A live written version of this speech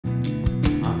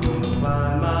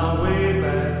find my way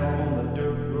back on the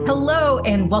dirt road. Hello,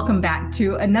 and welcome back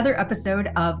to another episode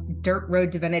of Dirt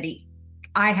Road Divinity.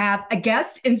 I have a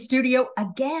guest in studio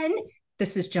again.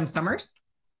 This is Jim Summers.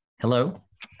 Hello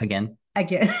again.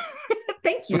 Again.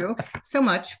 Thank you so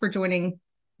much for joining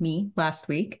me last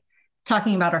week,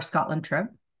 talking about our Scotland trip.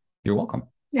 You're welcome.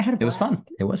 It was fun.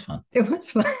 It was fun. It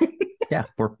was fun. Yeah,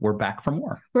 we're back for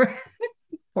more.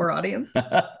 For audience.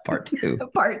 Part two.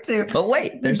 Part two. But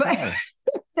wait, there's more.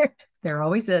 There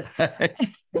always is.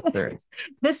 There is.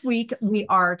 This week, we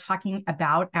are talking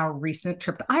about our recent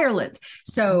trip to Ireland.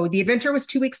 So the adventure was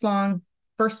 2 weeks long.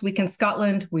 First week in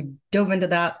Scotland. We dove into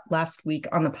that last week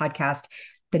on the podcast.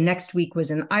 The next week was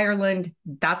in Ireland.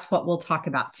 That's what we'll talk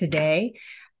about today.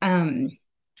 I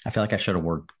feel like I should have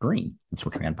worn green since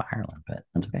we're talking about Ireland, but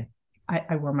that's okay.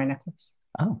 I wore my necklace.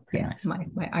 Oh, yeah, nice. My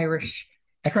Irish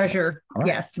Excellent. treasure. Right.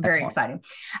 Yes, very Excellent.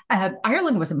 exciting.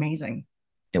 Ireland was amazing.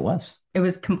 It was. It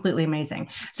was completely amazing.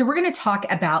 So we're going to talk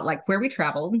about like where we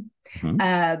traveled,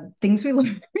 things we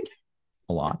learned.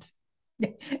 A lot.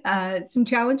 Some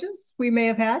challenges we may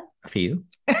have had. A few.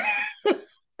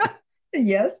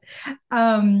 Yes.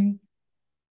 Some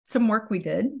work we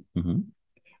did. Mm-hmm.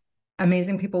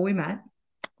 Amazing people we met.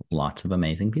 Lots of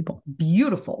amazing people.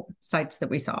 Beautiful sights that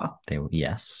we saw.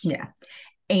 Yes. Yeah.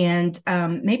 And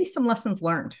maybe some lessons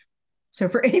learned. So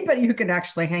for anybody who can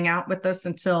actually hang out with us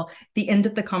until the end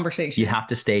of the conversation. You have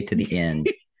to stay to the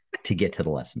end to get to the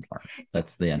lessons learned.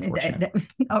 That's the unfortunate.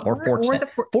 Or fortunate.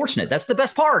 Fortunate. That's the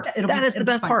best part. That is the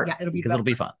best part. Yeah, it'll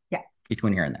be fun. Yeah.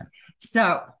 Between here and there.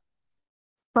 So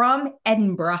from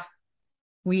Edinburgh,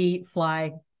 we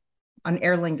fly on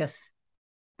Aer Lingus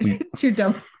to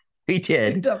Dublin. We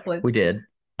did. Dublin. We did.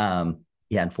 Yeah,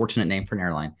 unfortunate name for an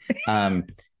airline.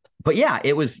 But yeah,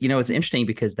 it was, it's interesting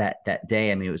because that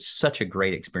day, I mean, it was such a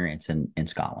great experience in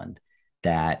Scotland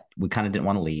that we kind of didn't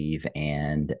want to leave.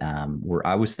 And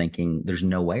I was thinking, there's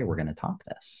no way we're going to top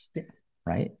this. Yeah.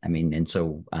 Right. I mean, and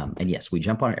so, and yes, we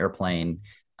jump on an airplane.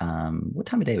 What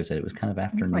time of day was it? It was kind of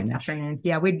afternoon. It was like afternoon.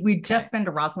 Yeah. We'd just been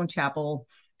to Rosslyn Chapel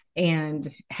and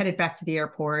headed back to the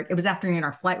airport. It was afternoon.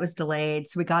 Our flight was delayed.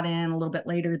 So we got in a little bit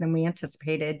later than we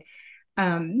anticipated.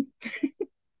 The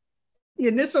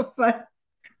initial fun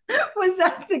was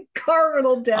at the car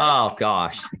rental desk. Oh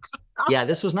gosh. Yeah,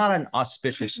 this was not an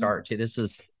auspicious start to this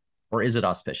is, or is it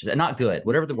auspicious? Not good,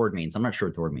 whatever the word means. I'm not sure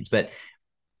what the word means, but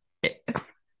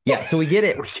yeah, so we get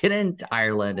into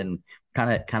Ireland and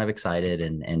kind of excited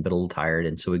and but a little tired.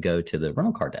 And so we go to the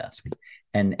rental car desk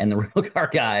and the rental car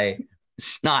guy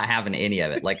is not having any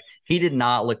of it. Like he did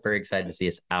not look very excited to see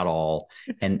us at all.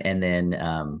 And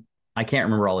then I can't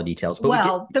remember all the details,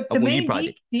 but the main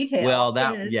detail. Well,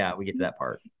 we get to that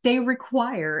part. They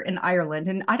require in Ireland,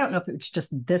 and I don't know if it was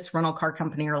just this rental car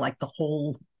company or like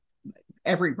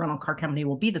every rental car company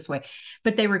will be this way,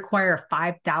 but they require a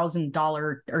 $5,000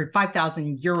 or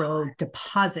 €5,000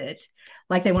 deposit.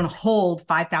 Like they want to hold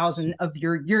 5,000 of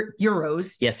your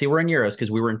euros. Yeah, see, we're in euros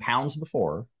because we were in pounds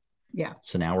before. Yeah.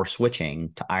 So now we're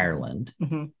switching to Ireland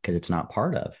because it's not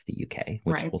part of the UK,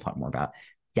 which we'll talk more about.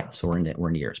 Yeah, so we're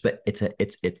in years, but it's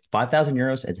 5,000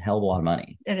 euros. It's a hell of a lot of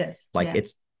money. It is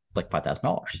it's like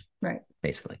 $5,000, right?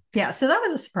 Basically. Yeah, so that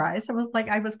was a surprise.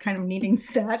 I was kind of needing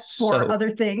that for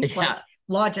other things like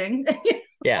lodging.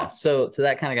 Yeah, so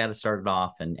that kind of got us started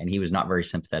off, and he was not very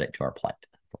sympathetic to our plight,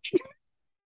 unfortunately.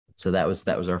 So that was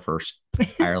our first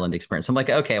Ireland experience. I'm like,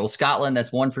 okay, well, Scotland,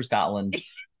 that's 1 for Scotland.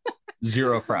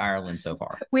 0 for Ireland so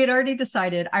far. We had already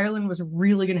decided Ireland was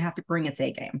really going to have to bring its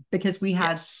A game because we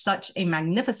had such a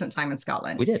magnificent time in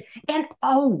Scotland. We did. And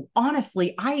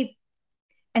honestly,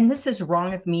 and this is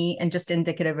wrong of me and just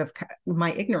indicative of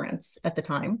my ignorance at the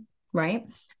time, right?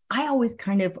 I always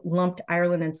kind of lumped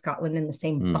Ireland and Scotland in the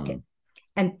same bucket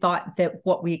and thought that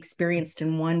what we experienced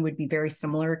in one would be very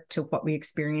similar to what we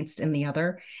experienced in the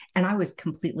other. And I was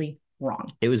completely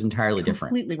wrong. It was entirely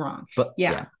different. Completely wrong. But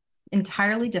yeah.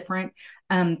 Entirely different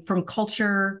from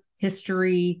culture,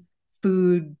 history,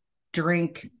 food,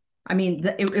 drink. I mean,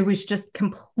 it was just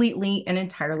completely and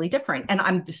entirely different. And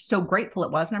I'm just so grateful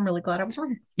it was. And I'm really glad I was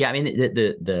wrong. Yeah. I mean,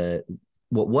 the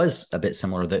what was a bit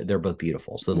similar, they're both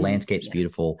beautiful. So the landscape's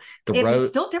beautiful. The road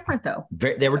still different though.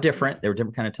 They were different. They were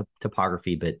different kind of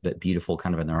topography, but beautiful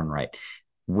kind of in their own right.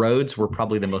 Roads were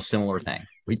probably the most similar thing.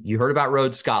 You heard about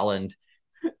roads, Scotland.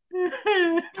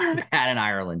 Had in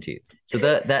Ireland too. So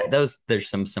there's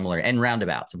some similar, and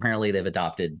roundabouts. Apparently they've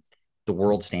adopted the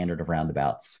world standard of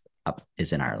roundabouts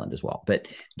is in Ireland as well. But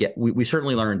yeah, we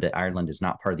certainly learned that Ireland is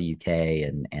not part of the UK,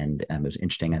 and it was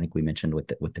interesting. I think we mentioned with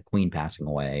the Queen passing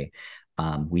away,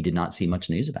 we did not see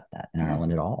much news about that in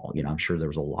Ireland at all. I'm sure there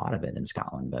was a lot of it in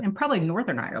Scotland, but and probably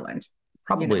Northern Ireland.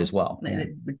 Probably as well. Yeah.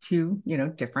 Two,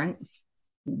 different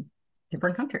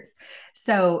countries.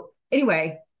 So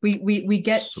anyway, we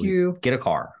get to get a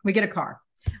car. We get a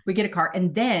car,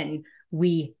 and then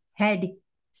we head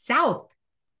south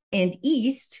and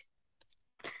east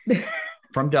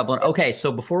from Dublin. Okay,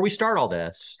 so before we start all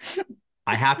this,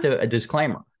 I have a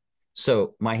disclaimer.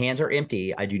 So my hands are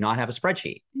empty. I do not have a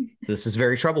spreadsheet. So this is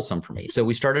very troublesome for me. So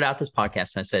we started out this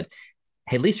podcast and I said,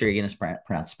 hey, Lisa, are you going to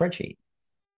pronounce spreadsheet?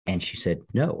 And she said,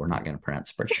 no, we're not going to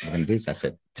pronounce spreadsheet. We're going to do this. I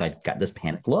said, so I got this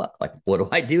panicked look. Like, what do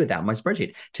I do without my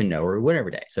spreadsheet to know or win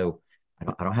every day? So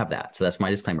I don't have that. So that's my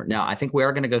disclaimer. Now, I think we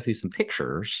are going to go through some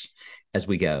pictures as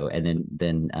we go and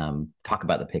then talk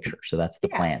about the picture. So that's the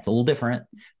plan. It's a little different,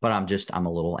 but I'm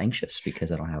a little anxious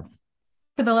because I don't have.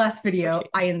 For the last video,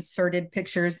 I inserted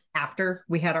pictures after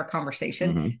we had our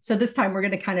conversation. Mm-hmm. So this time we're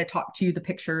going to kind of talk to the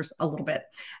pictures a little bit.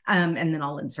 And then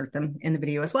I'll insert them in the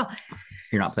video as well.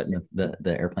 You're not putting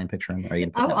the airplane picture in? Are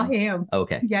you? I am.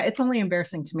 Okay. Yeah, it's only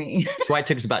embarrassing to me. That's why it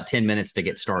took us about 10 minutes to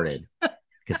get started.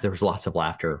 Because there was lots of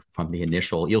laughter from the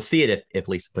initial. You'll see it if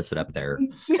Lisa puts it up there.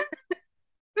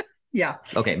 Yeah.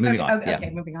 Okay, moving on. Okay,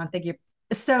 moving on. Thank you.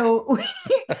 So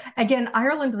again,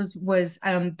 Ireland was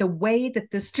the way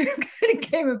that this trip kind of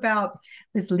came about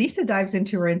was Lisa dives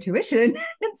into her intuition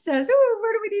and says, "Oh,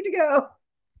 where do we need to go?"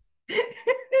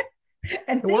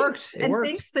 and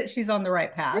thinks that she's on the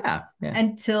right path. Yeah.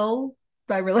 Until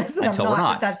I realized that I'm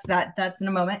not. That's in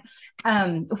a moment.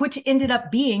 Which ended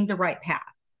up being the right path.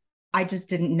 I just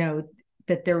didn't know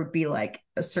that there would be like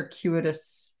a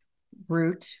circuitous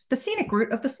route, the scenic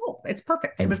route of the soul. It's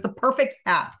perfect. It was the perfect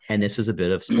path. And this is a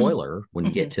bit of spoiler when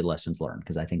you get to lessons learned,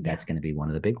 because I think that's going to be one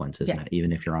of the big ones, isn't it?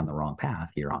 Even if you're on the wrong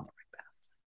path, you're on the right path.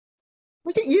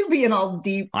 Look at you being all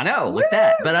deep. I know, look at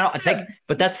that. But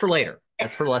but that's for later.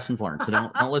 That's for lessons learned. So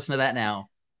don't listen to that now.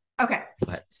 Okay.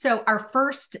 So our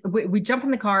first, we jump in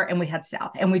the car and we head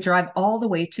south and we drive all the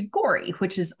way to Gorey,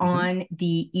 which is on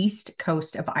the east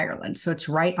coast of Ireland. So it's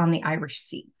right on the Irish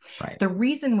Sea. Right. The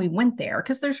reason we went there,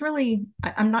 because there's really,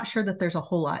 I'm not sure that there's a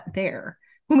whole lot there.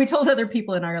 When we told other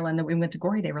people in Ireland that we went to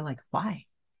Gorey, they were like, why?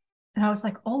 And I was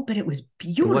like, oh, but it was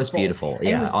beautiful. It was beautiful.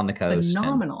 Yeah, it was on the coast.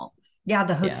 Phenomenal.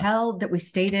 The hotel that we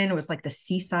stayed in, it was like the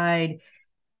seaside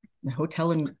hotel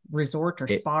and resort or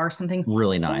spa or something.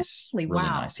 Really nice. Really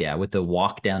nice. Yeah. With the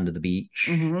walk down to the beach.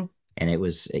 Mm-hmm. And it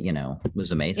was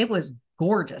amazing. It was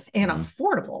gorgeous and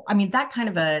affordable. I mean, that kind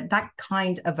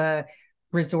of a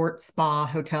resort, spa,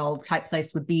 hotel type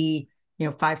place would be,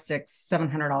 $500,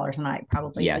 $600, $700 a night,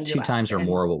 probably. Yeah. 2 times or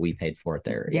more what we paid for it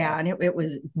there. Yeah. And it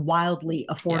was wildly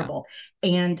affordable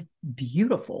and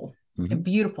beautiful. Mm-hmm.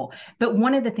 Beautiful. But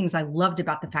one of the things I loved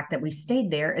about the fact that we stayed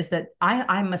there is that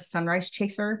I'm a sunrise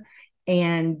chaser,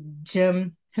 and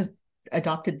Jim has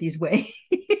adopted these ways.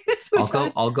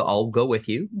 I'll go with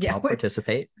you. Yeah, I'll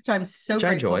participate. Which I'm so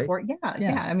grateful for.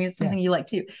 Yeah. I mean, it's something you like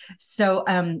too. So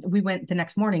we went the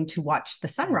next morning to watch the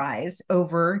sunrise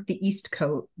over the East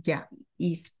Coast. Yeah.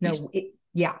 East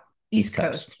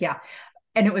Coast. Yeah.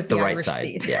 And it was the right Irish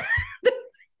side. Sea. Yeah.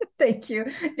 Thank you.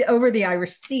 Over the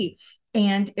Irish Sea.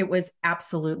 And it was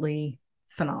absolutely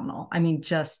phenomenal. I mean,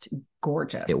 just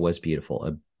gorgeous. It was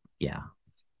beautiful. Yeah.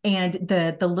 And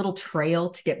the little trail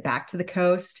to get back to the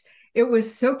coast, it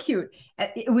was so cute.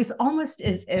 It was almost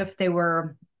as if they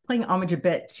were playing homage a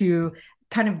bit to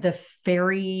kind of the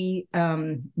fairy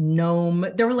gnome.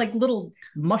 There were like little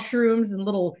mushrooms and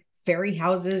little fairy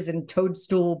houses and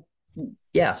toadstool.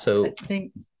 Yeah. So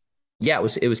yeah,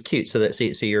 it was cute. So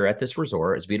you're at this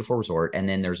resort, it's a beautiful resort, and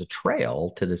then there's a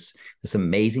trail to this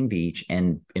amazing beach,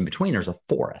 and in between there's a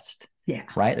forest. Yeah.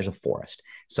 Right. There's a forest.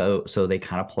 So they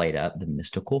kind of played up the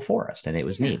mystical forest, and it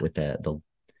was neat with the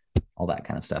all that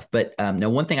kind of stuff. But no,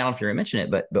 one thing, I don't know if you're going to mention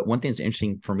it, but one thing that's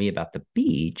interesting for me about the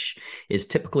beach is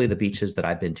typically the beaches that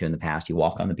I've been to in the past, you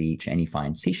walk on the beach and you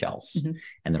find seashells,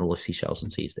 and there are little seashells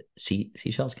and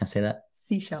seashells. Can I say that?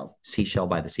 Seashell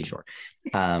by the seashore.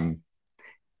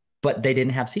 But they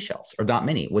didn't have seashells, or not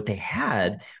many. What they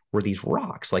had were these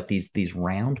rocks, like these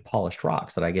round polished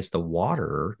rocks that I guess the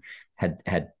water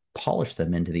had polished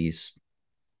them into these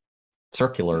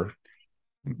circular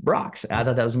rocks. I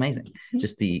thought that was amazing.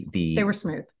 Just they were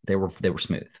smooth. They were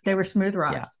smooth. They were smooth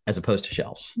rocks, yeah, as opposed to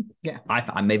shells. Yeah,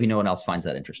 I maybe no one else finds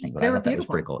that interesting, but I thought that was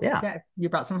pretty cool. Yeah, you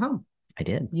brought some home. I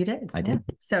did. You did. I did.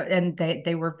 So, and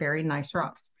they were very nice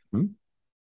rocks. Mm-hmm.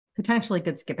 Potentially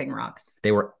good skipping rocks.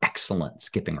 They were excellent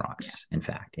skipping rocks. In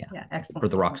fact, yeah, excellent for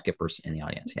the rock skippers in the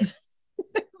audience. Yeah.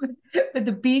 But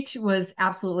the beach was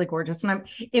absolutely gorgeous, and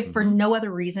if for no other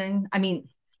reason, I mean,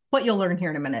 what you'll learn here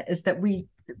in a minute is that we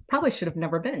probably should have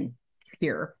never been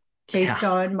here, based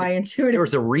on my intuitive. There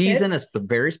was a reason, a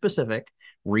very specific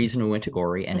reason we went to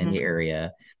Gorey and in the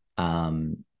area,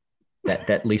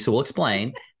 that Lisa will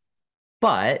explain.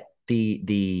 But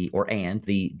the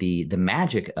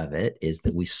magic of it is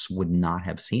that we would not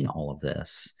have seen all of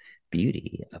this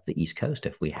beauty of the East Coast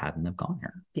if we hadn't have gone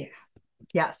here. Yeah.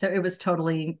 Yeah, so it was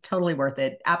totally worth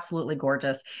it. Absolutely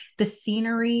gorgeous. The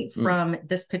scenery from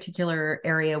this particular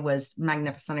area was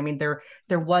magnificent. I mean, there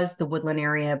was the woodland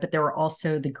area, but there were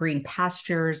also the green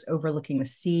pastures overlooking the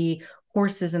sea,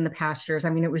 horses in the pastures. I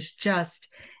mean, it was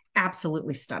just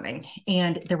absolutely stunning.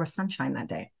 And there was sunshine that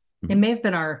day. It may have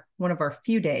been one of our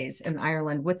few days in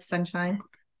Ireland with sunshine.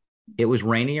 It was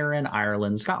rainier in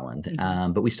Ireland, Scotland,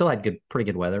 but we still had pretty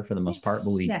good weather for the most part.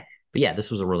 But yeah,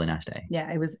 this was a really nice day. Yeah,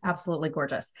 it was absolutely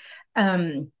gorgeous.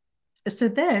 So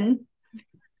then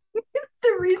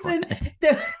the reason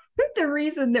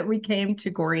that we came to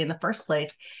Gorey in the first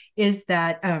place is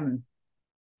that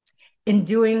in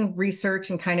doing research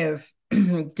and kind of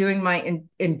doing my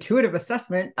intuitive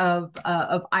assessment of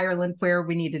Ireland, where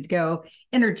we needed to go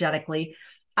energetically,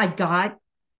 I got,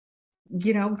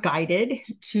 guided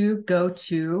to go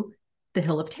to the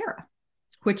Hill of Tara,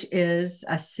 which is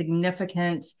a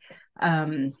significant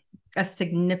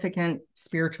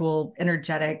spiritual,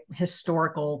 energetic,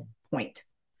 historical point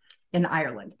in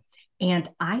Ireland. And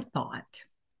I thought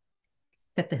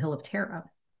that the Hill of Tara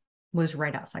was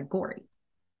right outside Gorey.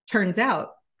 Turns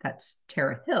out that's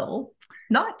Tara Hill,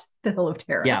 not the Hill of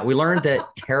Tara. Yeah, we learned that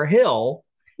Tara Hill,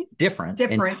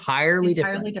 entirely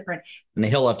different than the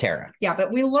Hill of Tara. Yeah,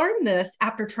 but we learned this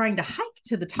after trying to hike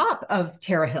to the top of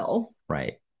Tara Hill.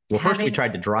 Right. Well, first we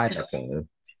tried to drive up there,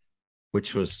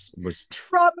 which was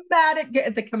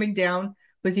traumatic. The coming down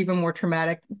was even more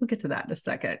traumatic. We'll get to that in a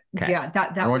second. Okay. Yeah,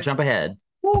 that I don't want to jump ahead.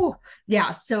 Ooh,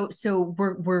 yeah. So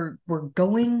we're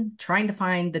trying to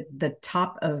find the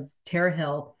top of Tara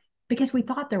Hill because we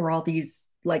thought there were all these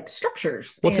like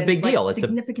structures. Well, it's a big deal. It's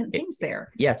significant things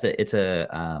there. Yeah,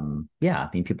 I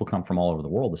mean, people come from all over the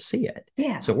world to see it.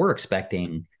 Yeah. So we're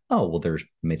expecting, oh, well, there's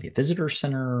maybe a visitor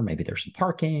center, maybe there's some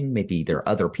parking, maybe there are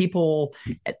other people.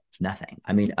 It's nothing.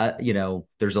 I mean,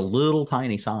 there's a little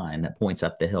tiny sign that points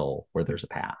up the hill where there's a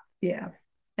path. Yeah.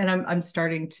 And I'm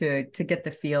starting to get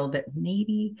the feel that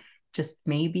maybe, just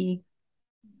maybe,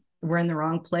 we're in the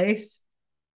wrong place.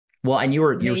 Well, and you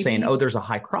were saying, oh, there's a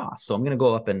high cross, so I'm going to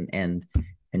go up and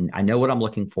I know what I'm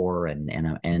looking for,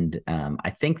 and I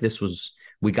think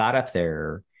we got up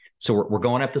there. So we're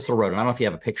going up this little road, and I don't know if you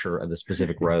have a picture of the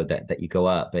specific road that you go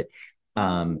up, but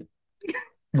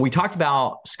we talked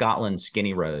about Scotland's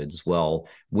skinny roads. Well,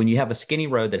 when you have a skinny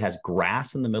road that has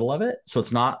grass in the middle of it, so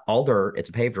it's not all dirt, it's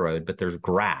a paved road, but there's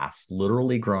grass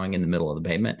literally growing in the middle of the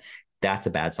pavement, that's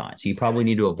a bad sign. So you probably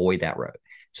need to avoid that road.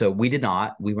 So we did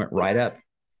not. We went right up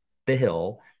the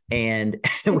hill, and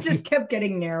it just kept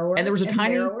getting narrower. And there was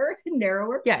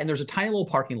narrower. Yeah, and there's a tiny little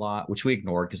parking lot which we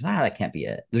ignored because that can't be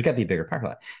it. There's got to be a bigger parking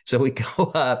lot. So we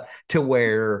go up to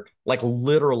where, like,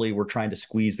 literally we're trying to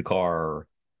squeeze the car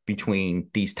between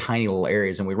these tiny little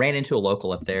areas, and we ran into a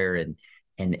local up there and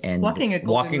walking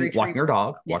her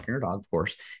dog, of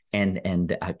course,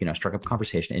 and struck up a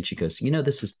conversation, and she goes,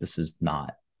 this is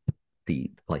not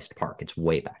the place to park. It's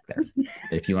way back there.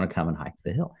 If you want to come and hike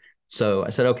the hill. So I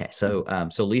said, okay. So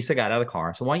Lisa got out of the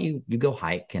car. So why don't you go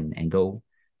hike and go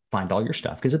find all your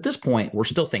stuff? Because at this point, we're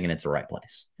still thinking it's the right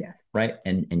place. Yeah. Right.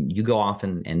 And you go off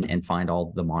and find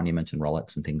all the monuments and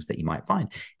relics and things that you might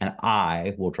find. And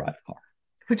I will drive the car.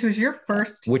 Which was your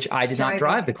first. Which I did not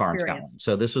drive the car in Scotland.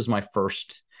 So this was my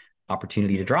first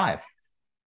opportunity to drive,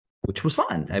 which was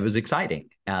fun. It was exciting.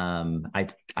 I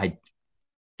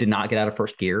did not get out of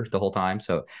first gear the whole time.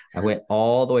 So I went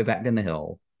all the way back down the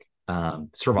hill.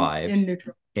 Survived in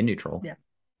neutral, yeah,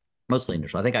 mostly in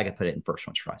neutral. I think I could put it in first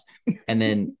once or twice, and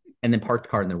then park the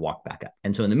car and then walk back up.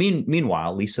 And so in the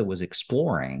meanwhile, Lisa was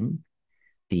exploring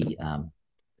the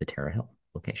Tara Hill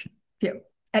location. Yeah,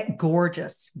 at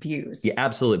gorgeous views. Yeah,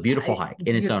 absolutely beautiful hike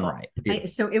in its own right.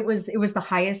 So it was the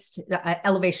highest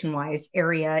elevation wise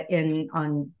area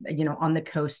on the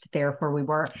coast there where we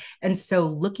were, and so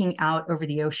looking out over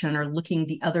the ocean or looking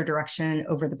the other direction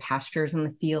over the pastures and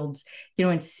the fields,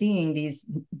 and seeing these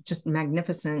just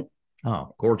magnificent,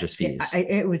 gorgeous views.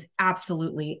 It was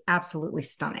absolutely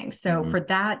stunning. So for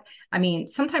that, I mean,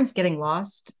 sometimes getting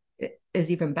lost is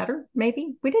even better.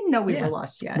 Maybe we didn't know we were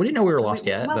lost yet. We didn't know we were lost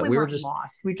yet, but we were just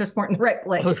lost. We just weren't in the right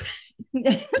place.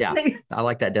 Yeah, I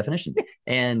like that definition.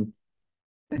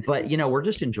 But we're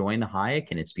just enjoying the hike,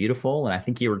 and it's beautiful. And I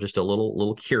think you were just a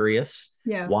little curious.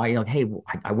 Yeah. Why? Hey,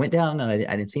 I went down and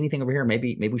I didn't see anything over here.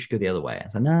 Maybe we should go the other way. I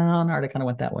said, no, I kind of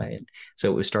went that way. And so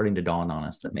it was starting to dawn on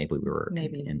us that maybe we were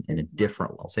in a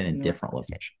different, I'll say, in a different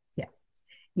location.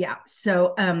 Yeah.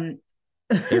 So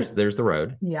there's the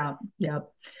road. Yeah.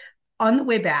 on the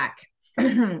way back,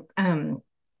 Jim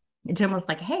was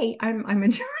like, "Hey, I'm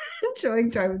enjoying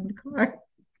driving the car."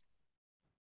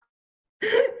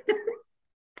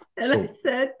 And So I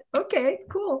said, "Okay,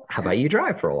 cool. how about you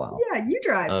drive for a while? Yeah, you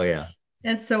drive." Oh yeah.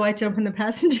 And so I jump in the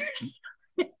passenger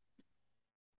side.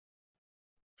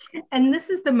 And this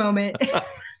is the moment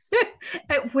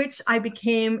at which I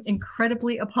became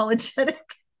incredibly apologetic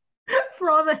for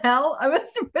all the hell I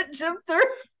must have put Jim through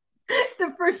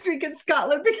the first week in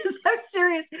Scotland, because I'm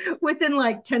serious. Within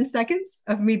like 10 seconds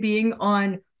of me being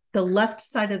on the left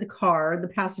side of the car, the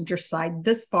passenger side,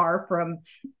 this far from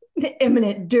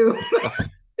imminent doom,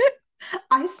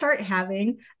 I start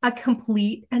having a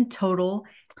complete and total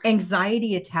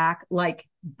anxiety attack, like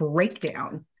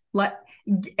breakdown. Like,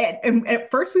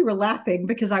 at first we were laughing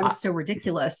because I was so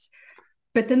ridiculous,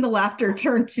 but then the laughter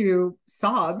turned to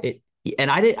sobs.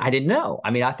 And I didn't know.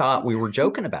 I mean, I thought we were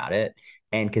joking about it,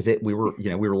 and because we were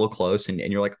a little close, and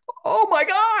you're like, oh my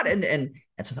god, and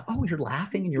so I thought, oh, you're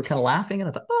laughing, and you're kind of laughing, and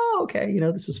I thought, oh, okay,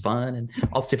 this is fun, and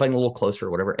I'll see if I can get a little closer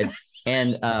or whatever, and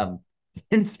then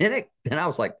I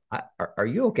was like, are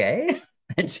you okay?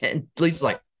 And Lisa's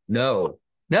like, no,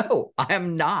 I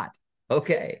am not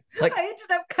okay. Like, I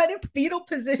ended up kind of fetal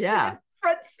position in the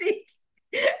front seat,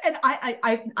 and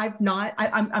I'm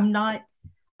not.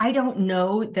 I don't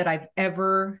know that I've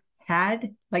ever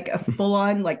had like a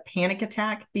full-on like panic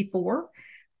attack before.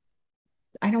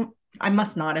 I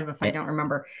must not have if I don't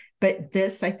remember. But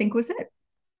this, I think, was it.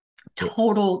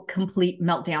 Total, complete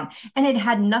meltdown. And it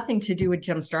had nothing to do with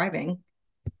Jim's driving.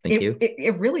 Thank you.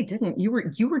 It really didn't. You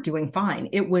were doing fine.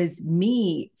 It was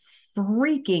me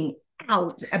freaking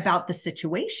out about the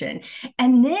situation.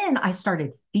 And then I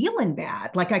started feeling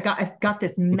bad. Like I got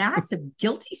this massive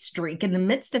guilty streak in the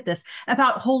midst of this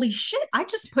about, holy shit, I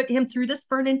just put him through this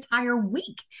for an entire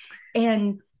week.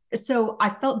 And so I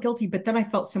felt guilty, but then I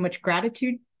felt so much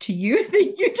gratitude to you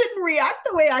that you didn't react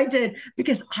the way I did,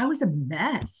 because I was a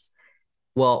mess.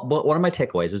 Well, one of my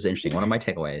takeaways was interesting. One of my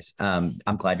takeaways,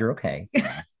 I'm glad you're okay.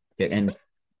 And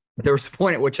there was a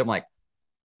point at which I'm like,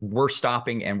 we're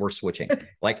stopping and we're switching,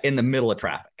 like in the middle of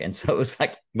traffic. And so it was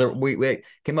like, we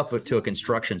came up to a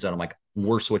construction zone. I'm like,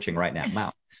 we're switching right now.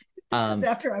 This was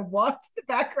after I walked the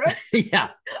back road. Yeah.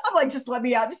 I'm like, just let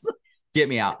me out. Just get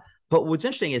me out. But what's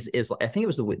interesting is I think it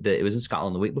was it was in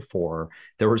Scotland the week before.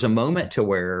 There was a moment to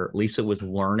where Lisa was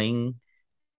learning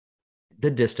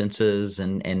the distances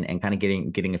and kind of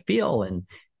getting a feel, and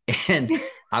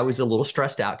I was a little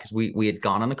stressed out because we had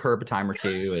gone on the curb a time or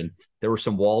two, and there were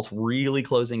some walls really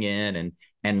closing in,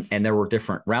 and there were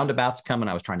different roundabouts coming.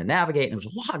 I was trying to navigate, and there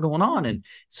was a lot going on. And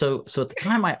so at the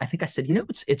time, I think I said,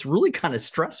 it's really kind of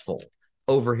stressful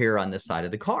over here on this side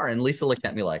of the car. And Lisa looked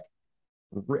at me like,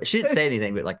 she didn't say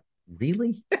anything, but like,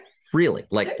 really,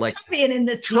 like try being in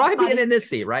this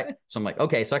seat, right? So I'm like,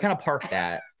 okay. So I kind of parked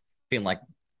that, being like,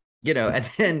 and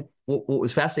then what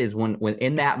was fascinating is when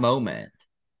in that moment,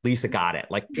 Lisa got it,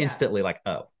 like instantly, like,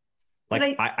 oh,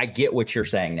 like I get what you're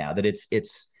saying now, that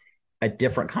it's a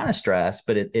different kind of stress,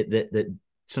 but that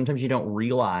sometimes you don't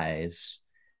realize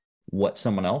what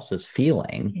someone else is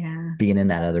feeling being in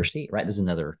that other seat, right? This is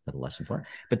another lesson learned.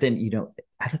 But then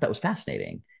I thought that was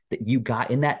fascinating that you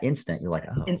got in that instant. You're like,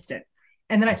 oh, instant.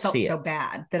 And then I felt so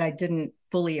bad that I didn't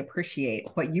fully appreciate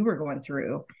what you were going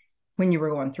through when you were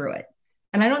going through it.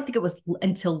 And I don't think it was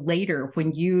until later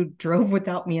when you drove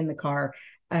without me in the car,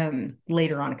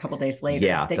 later on, a couple of days later.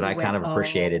 Yeah, that I kind of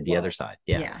appreciated the other side.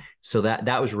 Yeah. So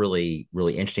that was really,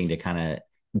 really interesting to kind of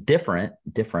different,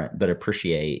 but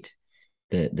appreciate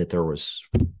that there was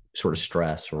sort of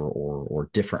stress or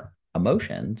different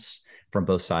emotions from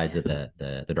both sides of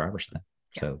the driver's side.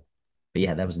 Yeah. So, but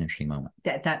yeah, that was an interesting moment.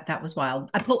 That was wild.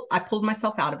 I pulled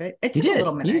myself out of it. It took a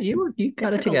little minute. You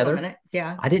got it together.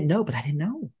 Yeah. I didn't know, but I didn't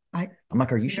know. I'm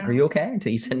like, are you sure? Are you okay?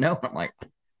 Until you said no. I'm like,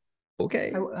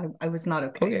 okay. I was not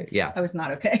okay. Okay. Yeah. I was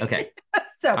not okay. Okay.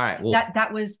 So all right, well,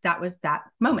 that was that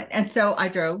moment. And so I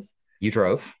drove. You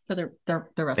drove for the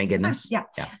rest Thank of the goodness. time.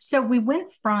 Yeah. So we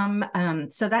went from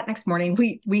so that next morning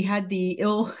we had the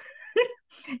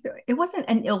it wasn't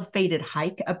an ill-fated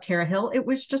hike up Tara Hill. It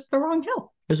was just the wrong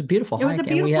hill. It was a beautiful hike. It was a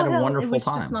beautiful hill. We had a wonderful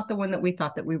time. It was just not the one that we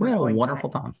thought that we were going to. We had a wonderful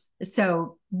time.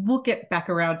 So we'll get back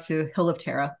around to Hill of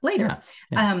Tara later.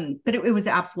 Yeah. But it was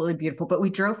absolutely beautiful. But we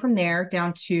drove from there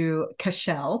down to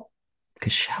Cashel.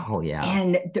 Cashel, yeah.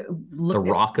 And the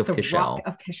Rock of Cashel. Rock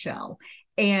of Cashel.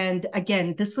 And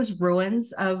again, this was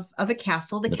ruins of a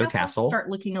castle. The castles start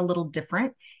looking a little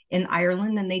different in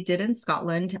Ireland than they did in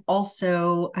Scotland.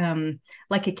 Also,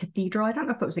 like a cathedral. I don't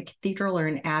know if it was a cathedral or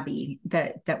an abbey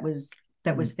that was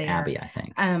there. Abbey, I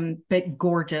think. But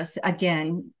gorgeous.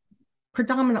 Again,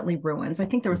 predominantly ruins. I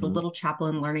think there was a Mhm. little chapel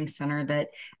and learning center that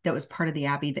was part of the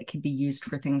abbey that could be used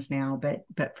for things now,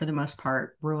 but for the most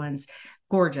part, ruins.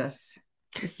 Gorgeous.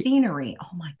 The scenery.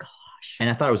 Oh my gosh. And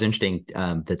I thought it was interesting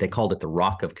that they called it the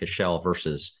Rock of Cashel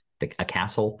versus a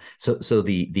castle. So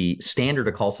the standard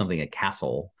to call something a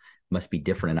castle must be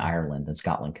different in Ireland than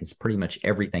Scotland, because pretty much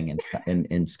everything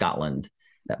in Scotland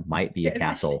that might be a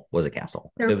castle was a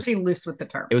castle. They're pretty loose with the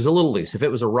term. It was a little loose. If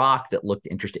it was a rock that looked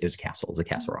interesting, it was a castle. It was a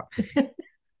castle rock.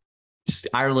 Just,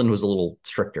 Ireland was a little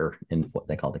stricter in what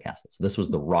they called the castle. So this was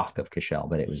the Rock of Cashel,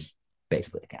 but it was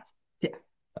basically a castle. Yeah.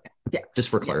 Okay. Yeah. Just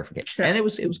for clarification. So, and it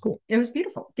was cool. It was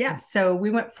beautiful. Yeah. So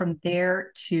we went from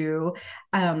there to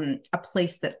a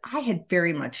place that I had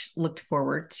very much looked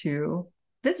forward to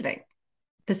visiting,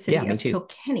 the city of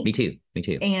Kilkenny. Me too.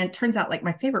 And turns out, like,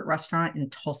 my favorite restaurant in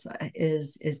Tulsa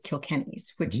is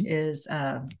Kilkenny's, which is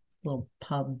a little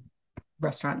pub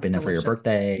restaurant. Been there for your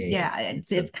birthday. Yeah,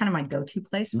 it's kind of my go-to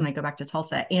place when I go back to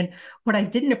Tulsa. And what I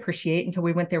didn't appreciate until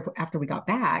we went there after we got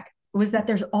back was that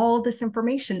there's all this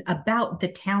information about the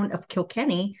town of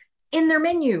Kilkenny in their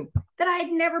menu that I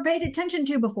had never paid attention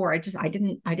to before. I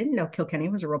didn't know Kilkenny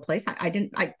was a real place. I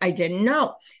didn't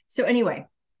know. So anyway,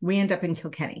 we end up in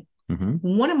Kilkenny.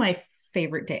 One of my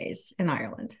favorite days in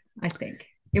Ireland, I think.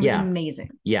 It was amazing.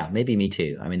 Yeah, maybe me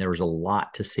too. I mean, there was a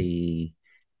lot to see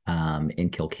in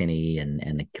Kilkenny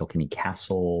and the Kilkenny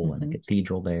Castle and the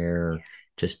cathedral there.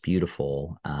 Just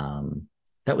beautiful.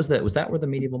 Was that where the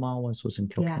medieval mile was in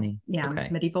Kilkenny? Yeah. Okay.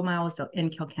 Medieval mile was in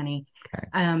Kilkenny.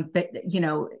 Okay. But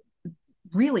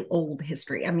really old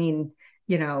history. I mean,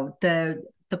 the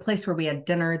place where we had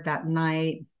dinner that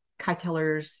night,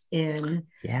 Kyteller's Inn,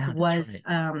 was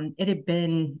right. It had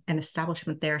been an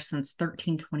establishment there since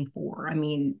 1324. I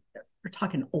mean, we're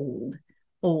talking old.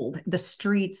 The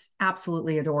streets,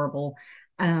 absolutely adorable.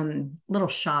 Little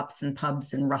shops and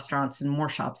pubs and restaurants and more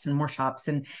shops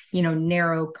and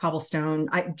narrow cobblestone.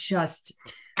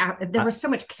 There was so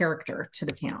much character to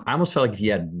the town. I almost felt like if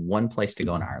you had one place to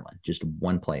go in Ireland, just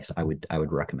one place, I would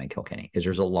recommend Kilkenny, because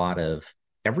there's a lot of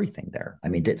everything there. I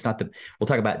mean, it's not we'll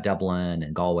talk about Dublin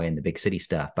and Galway and the big city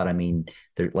stuff, but I mean,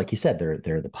 like you said,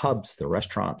 they're the pubs, the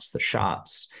restaurants, the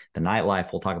shops, the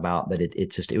nightlife we'll talk about, but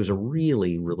it was a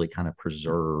really, really kind of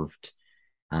preserved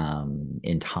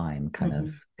in time kind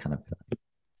of.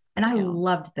 And I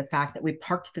loved the fact that we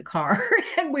parked the car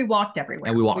and we walked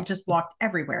everywhere. We just walked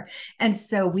everywhere. And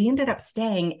so we ended up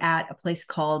staying at a place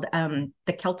called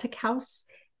the Celtic House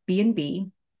B&B.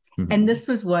 And this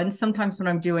was one, sometimes when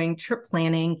I'm doing trip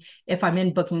planning, if I'm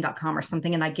in booking.com or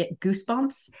something and I get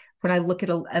goosebumps, when I look at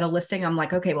a listing, I'm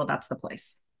like, okay, well, that's the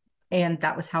place. And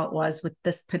that was how it was with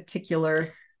this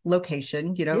particular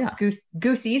location,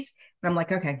 goosies. And I'm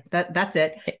like, okay, that's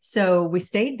it. So we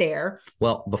stayed there.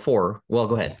 Well, go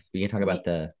ahead. You can talk about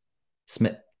the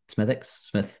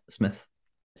Smithix.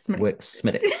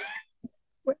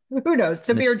 Who knows?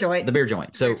 The beer joint. The beer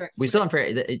joint. So we still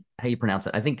haven't how you pronounce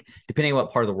it. I think depending on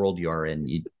what part of the world you are in,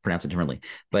 you pronounce it differently.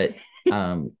 But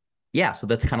so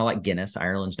that's kind of like Guinness.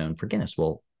 Ireland's known for Guinness.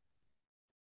 Well,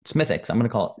 Smithix, I'm going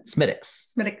to call it Smithix.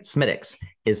 Smithix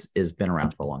is been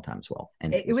around for a long time as well.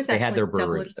 And it was actually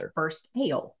Dublin's first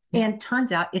ale. And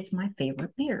turns out it's my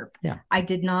favorite beer. Yeah. I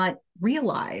did not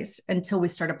realize until we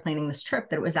started planning this trip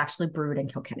that it was actually brewed in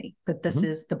Kilkenny, that this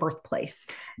is the birthplace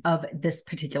of this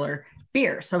particular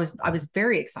beer. So I was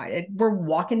very excited. We're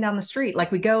walking down the street,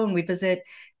 like we go and we visit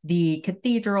the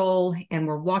cathedral and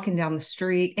we're walking down the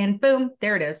street and boom,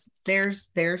 there it is. There's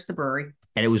the brewery.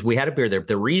 And we had a beer there.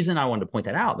 The reason I wanted to point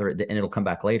that out there, and it'll come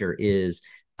back later, is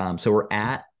so we're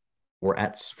at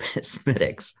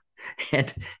Smithix.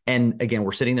 And again,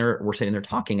 we're sitting there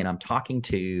talking, and I'm talking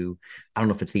to, I don't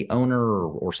know if it's the owner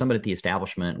or somebody at the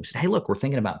establishment. We said, hey, look, we're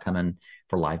thinking about coming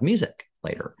for live music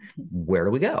later. Where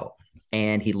do we go?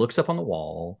 And he looks up on the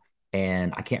wall,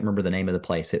 and I can't remember the name of the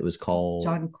place. It was called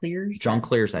John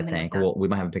Clear's, I think. Well, we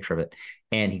might have a picture of it.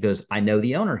 And he goes, I know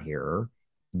the owner here.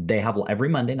 They have every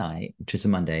Monday night, which is a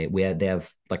Monday. They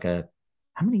have like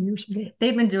how many years?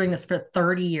 They've been doing this for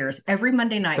 30 years. Every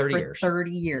Monday night for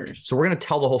 30 years. So we're going to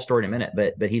tell the whole story in a minute,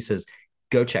 but he says,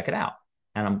 go check it out.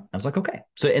 And I was like, okay.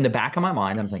 So in the back of my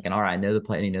mind, I'm thinking, all right, I know the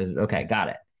place. And he knows, okay, got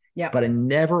it. Yeah. But I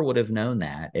never would have known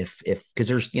that if because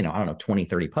there's, I don't know, 20,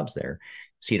 30 pubs there.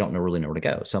 So you don't really know where to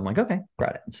go. So I'm like, okay,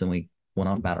 got it. So we went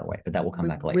on about our way, but that will come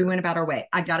back later. We went about our way.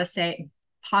 I got to say,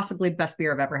 possibly best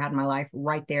beer I've ever had in my life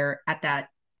right there at that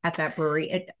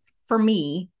brewery. For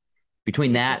me,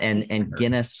 between that and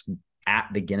Guinness at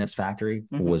the Guinness factory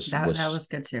was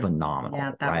good too. Phenomenal.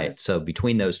 Yeah, right. So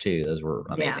between those two, those were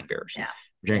amazing beers.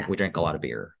 Yeah. We drank a lot of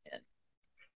beer in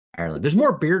Ireland. There's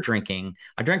more beer drinking.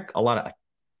 I drank a lot of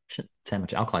shouldn't say how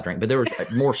much alcohol I drank, but there was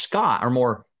more Scott or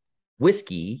more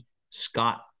whiskey,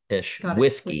 Scottish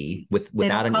whiskey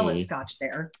without an call it E Scotch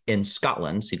there in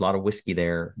Scotland. See a lot of whiskey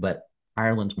there, but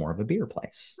Ireland's more of a beer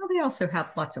place. Well, they also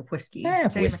have lots of whiskey,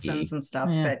 Jamesons whiskey and stuff,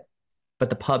 but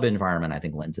the pub environment I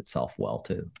think lends itself well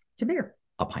to beer.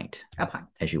 A pint,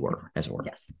 as it were.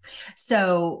 Yes.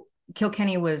 So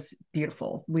Kilkenny was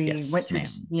beautiful. We went through,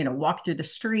 walked through the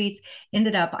streets,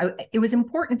 ended up, it was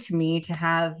important to me to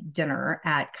have dinner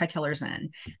at Kyteller's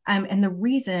Inn. And the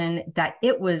reason that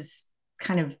it was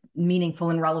kind of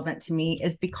meaningful and relevant to me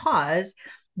is because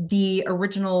the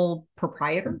original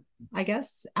proprietor, I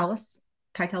guess, Alice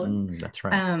Kyteller. That's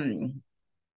right.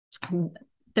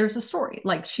 There's a story,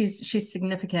 like she's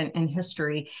significant in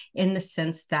history in the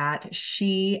sense that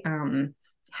she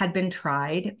had been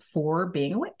tried for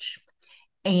being a witch,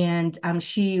 and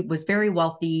she was very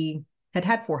wealthy,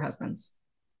 had 4 husbands.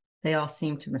 They all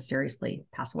seemed to mysteriously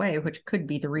pass away, which could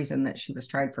be the reason that she was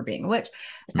tried for being a witch.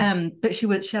 But she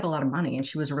had a lot of money and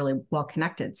she was really well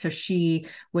connected. So she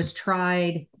was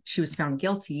tried, she was found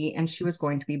guilty, and she was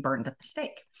going to be burned at the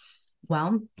stake.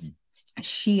 Well,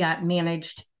 she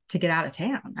managed to get out of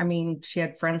town. I mean, she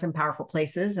had friends in powerful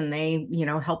places and they,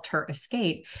 helped her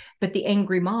escape. But the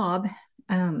angry mob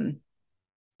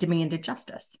demanded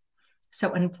justice.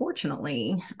 So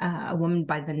unfortunately, a woman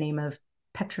by the name of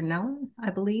Petronella, I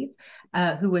believe,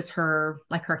 who was her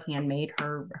handmaid,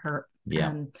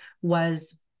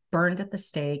 was burned at the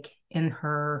stake in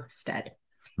her stead.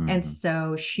 And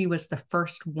so she was the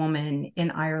first woman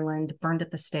in Ireland burned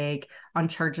at the stake on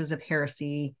charges of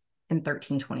heresy in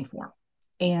 1324.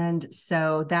 And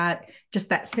so that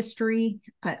history,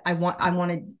 not that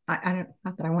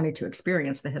I wanted to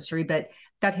experience the history, but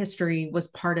that history was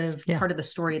part of the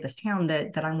story of this town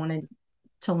that I wanted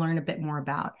to learn a bit more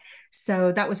about.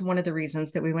 So that was one of the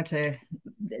reasons that we went to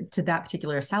that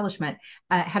particular establishment.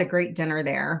 Had a great dinner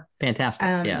there. Fantastic.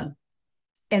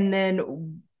 And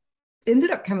then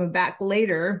ended up coming back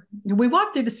later. We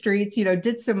walked through the streets,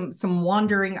 did some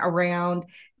wandering around.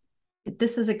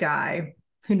 This is a guy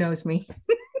who knows me,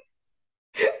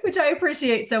 which I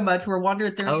appreciate so much. We're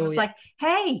wandering through. He was like,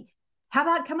 "Hey, how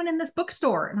about coming in this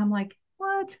bookstore?" And I'm like,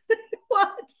 "What?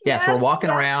 What?" Yes, we're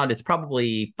walking around. It's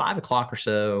probably 5 o'clock or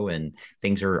so, and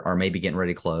things are maybe getting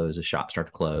ready to close. The shops start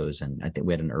to close, and I think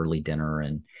we had an early dinner,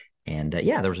 and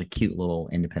there was a cute little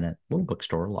independent little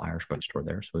bookstore, little Irish bookstore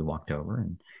there. So we walked over,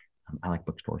 and I like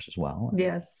bookstores as well.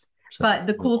 Yes. So but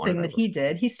the cool thing that he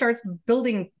did, he starts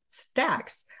building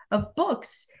stacks of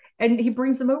books and he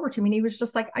brings them over to me. And he was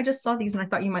just like, "I just saw these and I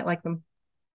thought you might like them."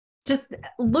 Just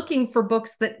looking for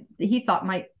books that he thought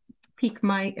might pique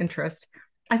my interest.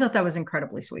 I thought that was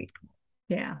incredibly sweet.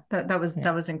 Yeah, that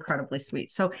was incredibly sweet.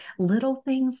 So little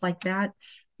things like that,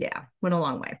 went a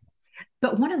long way.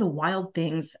 But one of the wild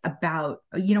things about,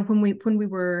 when we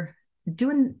were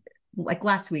doing, like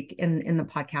last week in the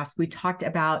podcast, we talked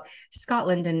about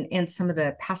Scotland and some of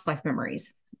the past life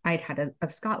memories I'd had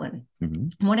of Scotland.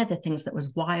 One of the things that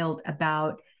was wild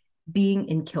about being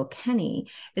in Kilkenny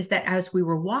is that as we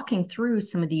were walking through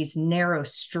some of these narrow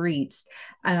streets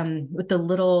with the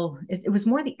little, it was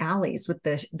more the alleys with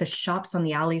the shops on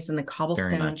the alleys and the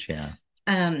cobblestones. Very much, yeah.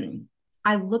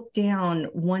 I looked down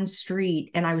one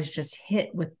street and I was just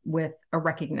hit with a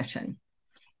recognition,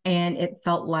 and it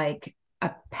felt like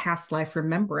a past life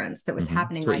remembrance that was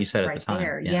happening what you said right at the time.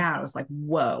 there. Yeah, I was like,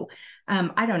 whoa.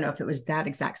 I don't know if it was that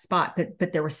exact spot,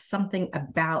 but there was something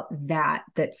about that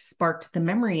sparked the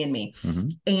memory in me.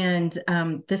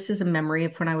 And this is a memory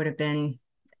of when I would have been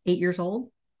 8 years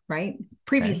old, right?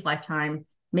 Previous lifetime,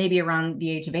 maybe around the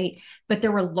age of 8. But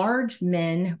there were large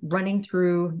men running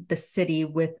through the city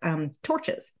with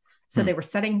torches. So they were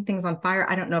setting things on fire.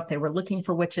 I don't know if they were looking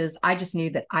for witches. I just knew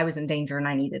that I was in danger and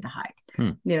I needed to hide.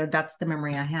 That's the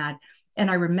memory I had. And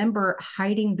I remember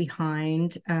hiding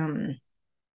behind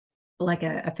like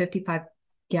a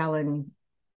 55-gallon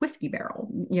whiskey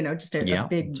barrel, just a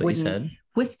big wooden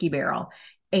whiskey barrel,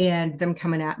 and them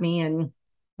coming at me and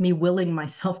me willing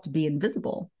myself to be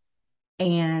invisible,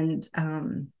 and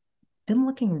them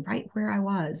looking right where I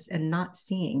was and not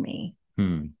seeing me.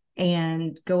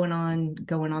 And going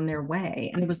on their way.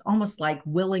 And it was almost like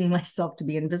willing myself to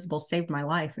be invisible saved my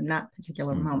life in that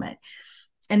particular moment.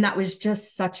 And that was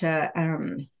just such a,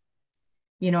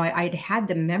 I'd had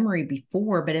the memory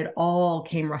before, but it all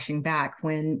came rushing back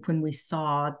when we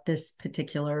saw this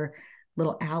particular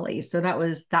little alley. So that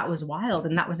was wild.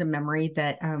 And that was a memory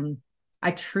that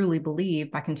I truly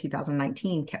believe back in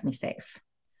 2019 kept me safe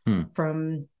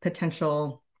from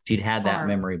potential You'd had harm. that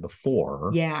memory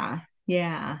before. Yeah.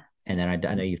 And then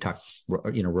I know you've talked,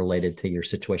 related to your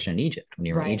situation in Egypt, when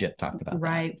you were in Right. Egypt, talked about that.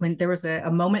 Right. When there was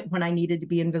a moment when I needed to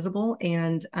be invisible,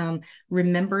 and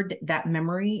remembered that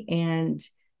memory, and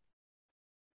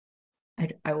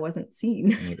I wasn't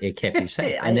seen. It kept you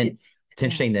safe. And then it's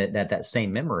interesting that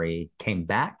same memory came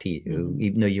back to you,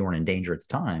 even though you weren't in danger at the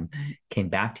time, came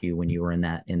back to you when you were in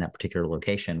that particular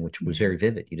location, which was very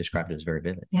vivid. You described it as very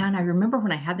vivid. Yeah. And I remember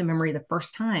when I had the memory the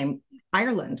first time,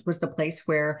 Ireland was the place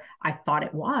where I thought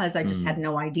it was. I just had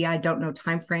no idea. I don't know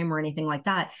time frame or anything like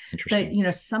that. But,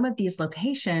 some of these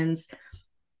locations,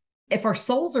 if our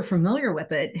souls are familiar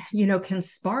with it, can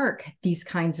spark these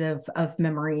kinds of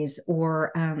memories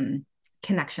or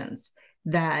connections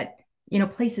that,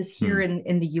 places here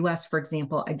in the US, for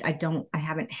example, I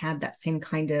haven't had that same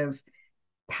kind of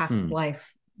past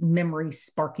life memory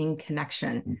sparking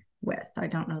connection with. I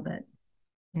don't know that,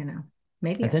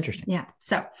 maybe that's interesting. Yeah.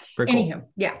 So anywho, cool.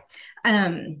 Yeah.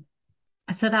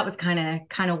 So that was kind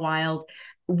of wild.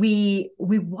 We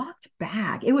walked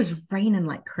back. It was raining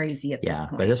like crazy at this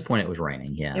point. By this point it was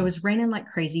raining. Yeah. It was raining like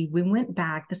crazy. We went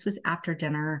back. This was after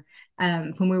dinner.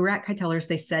 When we were at Kyteller's,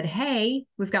 they said, "Hey,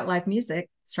 we've got live music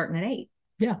starting at 8.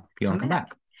 Yeah. If you want to come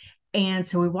back." And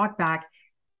so we walked back,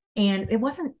 and it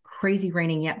wasn't crazy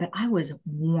raining yet, but I was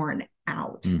worn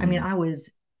out. I mean, I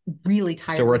was really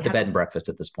tired. So we're at the bed and breakfast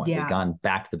at this point. Yeah. We've gone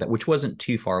back to the bed, which wasn't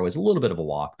too far. It was a little bit of a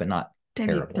walk, but not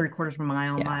maybe terrible. 3/4 of a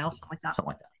mile, something like that. Something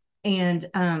like that. And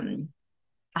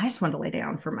I just wanted to lay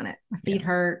down for a minute. My feet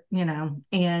hurt,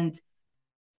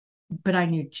 but I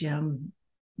knew, Jim,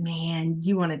 man,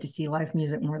 you wanted to see live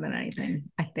music more than anything.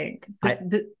 I think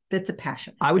that's a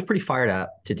passion. I was pretty fired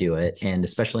up to do it, and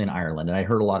especially in Ireland, and I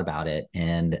heard a lot about it.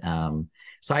 And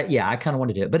so I kind of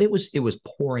wanted to do it, but it was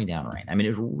pouring down rain. I mean,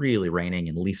 it was really raining,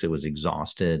 and Lisa was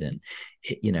exhausted, and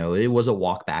it was a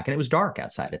walk back, and it was dark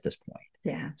outside at this point.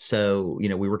 Yeah. So,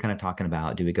 we were kind of talking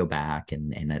about, do we go back?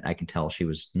 And I can tell she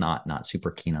was not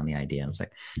super keen on the idea. And it's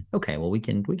like, okay, well, we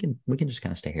can just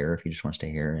kind of stay here if you just want to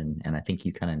stay here. And I think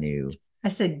you kind of knew. I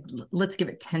said, let's give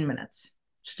it 10 minutes.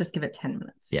 Let's just give it 10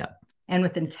 minutes. Yeah. And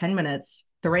within 10 minutes,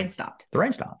 the rain stopped. The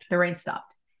rain stopped.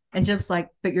 And Jim's like,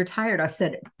 "But you're tired." I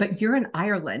said, "But you're in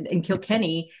Ireland, and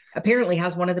Kilkenny apparently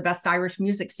has one of the best Irish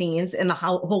music scenes in the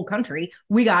whole country.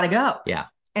 We got to go." Yeah.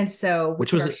 And so we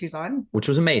put our shoes on. Which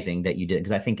was amazing that you did,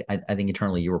 because I think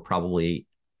internally you were probably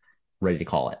ready to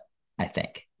call it, I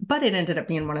think. But it ended up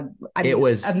being it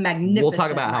was a magnificent We'll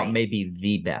talk about night. how it may be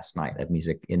the best night of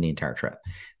music in the entire trip.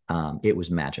 It was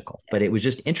magical. But it was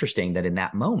just interesting that in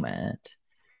that moment,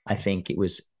 I think it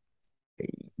was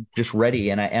just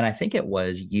ready. And I think it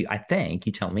was you. I think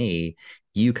you tell me,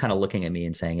 you kind of looking at me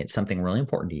and saying, it's something really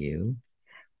important to you.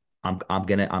 I'm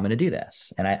gonna do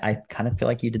this. And I kind of feel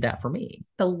like you did that for me.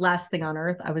 The last thing on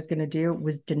earth I was gonna do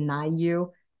was deny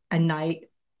you a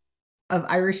night of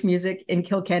Irish music in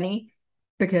Kilkenny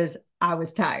because I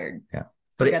was tired. Yeah.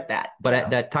 Forget that.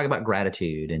 But that talk about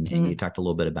gratitude, and you talked a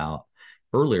little bit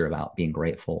earlier about being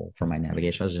grateful for my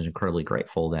navigation. I was just incredibly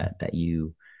grateful that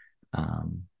you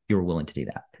were willing to do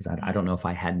that, because I don't know if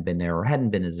I hadn't been there or hadn't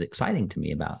been as exciting to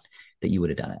me about that you would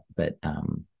have done it. But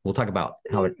we'll talk about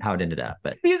how it ended up.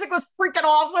 But music was freaking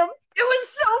awesome. It was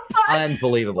so fun.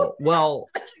 Unbelievable. Well,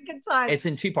 such a good time. It's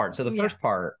in two parts. So the first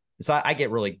part, so I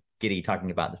get really giddy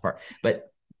talking about this part,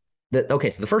 but so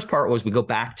the first part was we go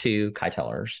back to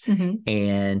Kyteller's,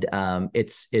 and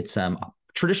it's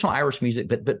traditional Irish music,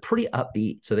 but pretty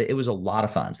upbeat. So it was a lot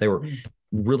of fun. So they were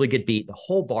really good beat. The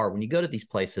whole bar, when you go to these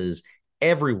places,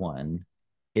 everyone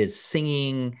is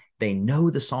singing. They know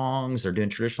the songs. They're doing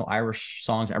traditional Irish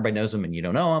songs. Everybody knows them, and you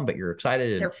don't know them, but you're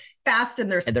excited. They're fast,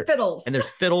 and there's fiddles. And there's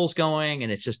fiddles going,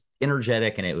 and it's just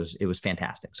energetic, and it was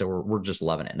fantastic. So we're just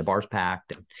loving it. And the bar's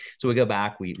packed. And so we go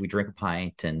back, we drink a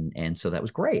pint, and so that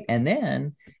was great. And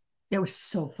then it was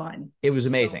so fun. It was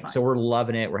amazing. So we're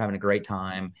loving it. We're having a great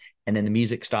time. And then the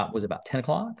music stop was about 10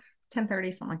 o'clock.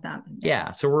 10:30, something like that.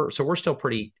 Yeah. So we're still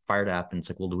pretty fired up, and it's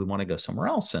like, well, do we want to go somewhere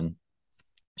else? And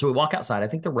so we walk outside. I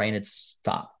think the rain had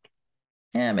stopped.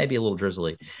 Maybe a little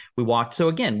drizzly. We walked. So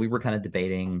again, we were kind of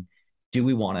debating, do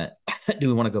we want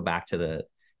to go back to the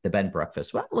bed and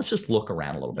breakfast? Well, let's just look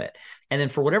around a little bit. And then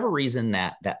for whatever reason,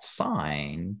 that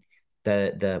sign,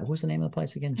 what was the name of the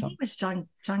place again? I think it was John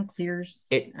Clear's.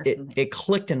 It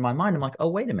clicked in my mind. I'm like, oh,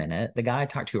 wait a minute. The guy I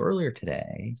talked to earlier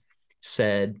today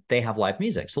said they have live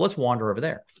music. So let's wander over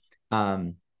there.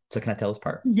 So can I tell this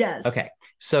part? Yes. Okay.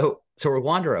 So we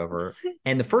wander over,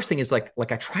 and the first thing is like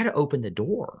I try to open the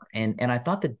door, and I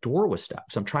thought the door was stuck.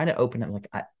 So I'm trying to open it. I'm like,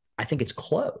 I think it's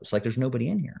closed. Like there's nobody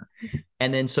in here.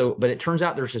 And then but it turns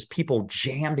out there's just people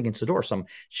jammed against the door. So I'm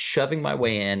shoving my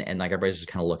way in, and like everybody's just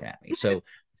kind of looking at me. So,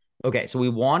 okay. So we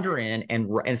wander in, and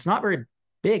it's not very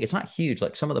big. It's not huge.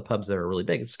 Like some of the pubs that are really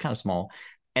big, it's kind of small.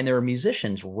 And there are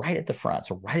musicians right at the front.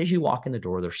 So right as you walk in the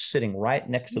door, they're sitting right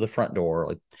next to the front door.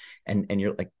 Like, and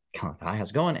you're like, kind of, hi, how's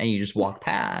it going? And you just walk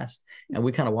past, and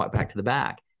we kind of walk back to the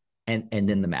back. And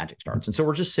then the magic starts. And so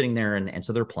we're just sitting there, and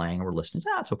so they're playing, and we're listening.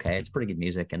 It's okay. It's pretty good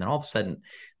music. And then all of a sudden,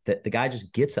 the guy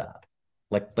just gets up,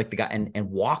 like the guy, and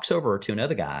walks over to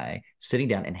another guy sitting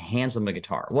down and hands him a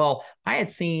guitar. Well, I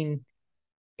had seen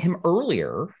him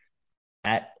earlier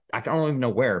at, I don't even know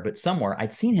where, but somewhere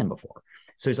I'd seen him before.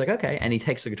 So he's like, okay. And he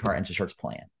takes the guitar and just starts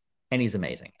playing. And he's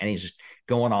amazing. And he's just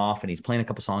going off, and he's playing a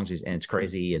couple songs, and it's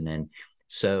crazy. And then,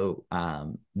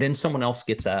 then someone else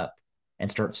gets up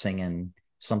and starts singing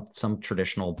some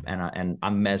traditional, and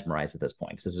I'm mesmerized at this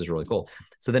point because this is really cool.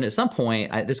 So then at some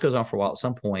point, this goes on for a while. At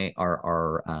some point,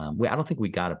 I don't think we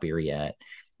got a beer yet.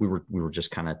 We were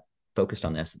just kind of focused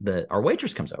on this. Our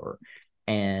waitress comes over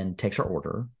and takes our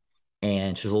order,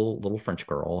 and she's a little French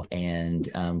girl, and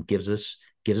gives us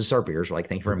our beers. We're like,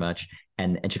 thank you very much.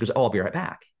 And she goes, oh, I'll be right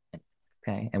back.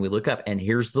 Okay. And we look up, and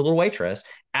here's the little waitress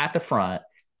at the front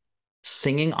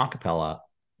singing a cappella,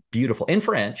 beautiful, in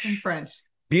French.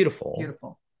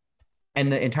 Beautiful. And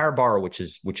the entire bar, which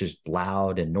is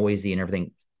loud and noisy and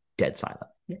everything, dead silent.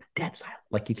 Yeah. Dead silent.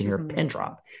 Like you can hear a pin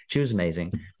drop. She was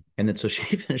amazing. And then so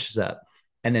she finishes up.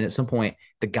 And then at some point,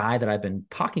 the guy that I've been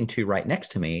talking to right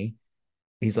next to me,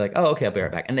 he's like, oh, okay, I'll be right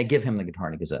back. And they give him the guitar,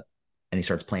 and he goes up and he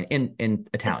starts playing in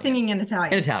Italian. Singing in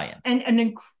Italian. And an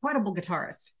incredible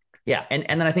guitarist. Yeah. And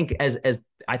then I think as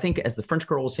the French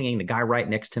girl was singing, the guy right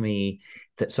next to me,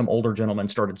 that some older gentleman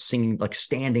started singing, like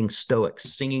standing stoic,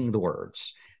 singing the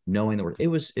words, knowing the words. It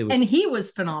was, and he was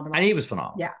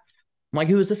phenomenal. Yeah. I'm like,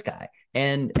 who is this guy?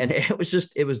 And it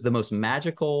was the most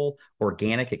magical,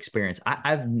 organic experience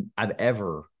I've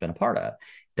ever been a part of.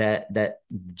 That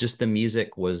just the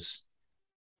music was,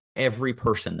 every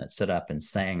person that stood up and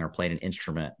sang or played an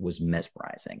instrument was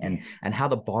mesmerizing, and how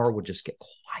the bar would just get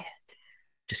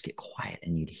quiet,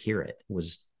 and you'd hear it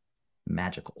was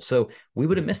magical. So we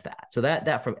would have missed that. So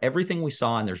that from everything we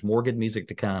saw, and there's more good music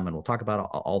to come, and we'll talk about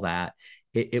all that.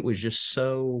 It was just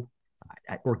so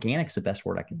organic is the best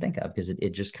word I can think of, because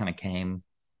it just kind of came.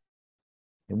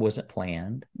 It wasn't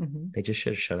planned. Mm-hmm. They just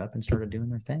should have showed up and started doing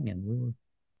their thing, and we were.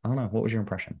 I don't know. What was your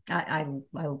impression? I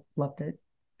loved it.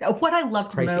 What I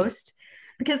loved most,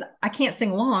 because I can't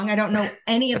sing along. I don't know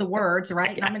any of the words,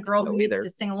 right? Yeah, I'm a girl who needs to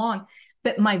sing along.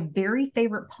 But my very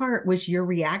favorite part was your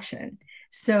reaction.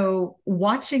 So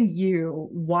watching you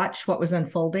watch what was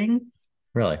unfolding.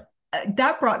 Really?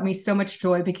 That brought me so much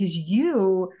joy, because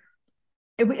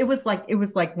it was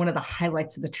like one of the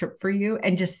highlights of the trip for you.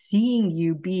 And just seeing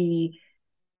you be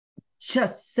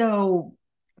just so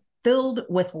filled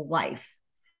with life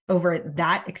over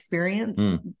that experience,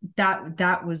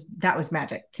 that was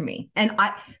magic to me. And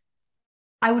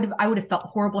I would have felt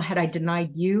horrible had I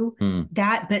denied you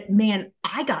that, but man,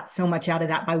 I got so much out of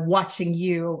that by watching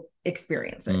you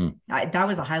experience it. That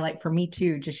was a highlight for me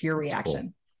too, just your reaction.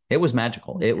 Cool. It was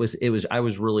magical. It was, I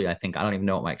was really, I think, I don't even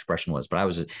know what my expression was, but I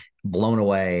was blown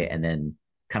away, and then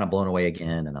kind of blown away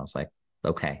again. And I was like,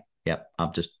 okay, yep. I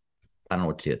don't know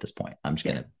what to do at this point. I'm just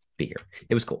going to be here.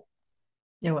 It was cool.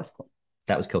 It was cool.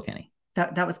 That was Kilkenny.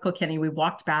 That was Kilkenny. We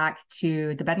walked back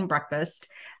to the bed and breakfast,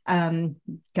 got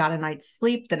a night's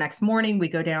sleep. The next morning we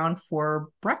go down for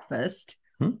breakfast,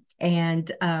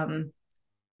 and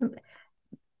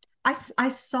I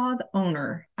saw the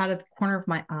owner out of the corner of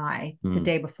my eye the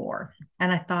day before, and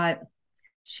I thought,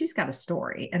 she's got a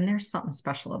story, and there's something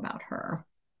special about her.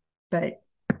 But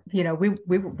we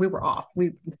were off.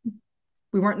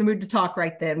 We weren't in the mood to talk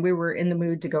right then. We were in the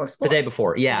mood to go explore. The day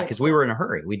before. Yeah, because we were in a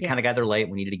hurry. We'd kind of got there late.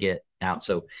 We needed to get out.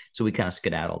 So we kind of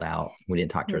skedaddled out. We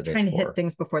didn't talk to her. Trying to hit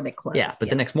things before they closed. Yeah, but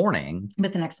the next morning.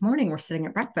 We're sitting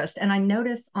at breakfast, and I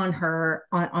noticed on her,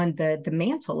 on the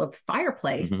mantle of the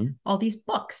fireplace, all these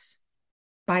books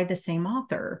by the same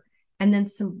author. And then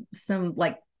some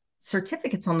like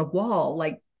certificates on the wall,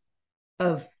 like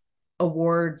of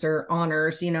awards or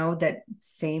honors, that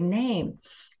same name.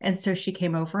 And so she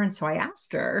came over, and so I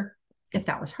asked her if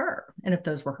that was her and if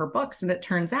those were her books. And it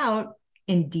turns out,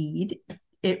 indeed,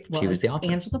 she was the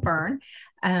author. Angela Byrne,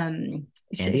 and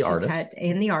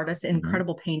the artist,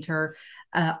 incredible painter,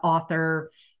 author,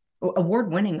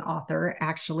 award-winning author,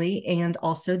 actually, and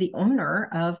also the owner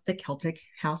of the Celtic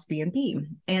House B&B.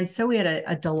 And so we had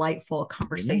a delightful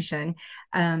conversation.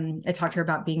 I talked to her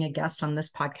about being a guest on this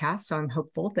podcast, so I'm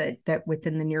hopeful that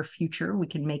within the near future we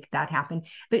can make that happen.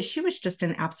 But she was just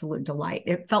an absolute delight.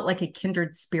 It felt like a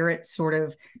kindred spirit sort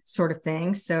of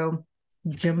thing. So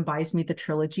Jim buys me the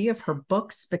trilogy of her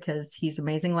books because he's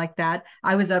amazing like that.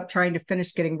 I was up trying to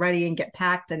finish getting ready and get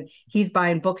packed, and he's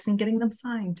buying books and getting them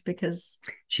signed because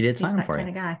she did he's sign them that for kind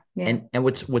you. of guy. Yeah. And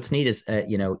what's neat is,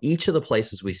 each of the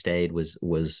places we stayed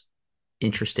was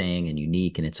interesting and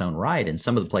unique in its own right. And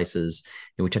some of the places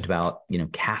we talked about,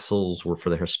 castles were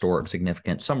for the historic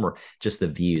significance. Some were just the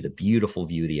beautiful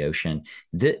view of the ocean.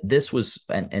 This was,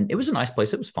 and it was a nice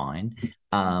place. It was fine.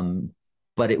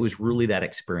 But it was really that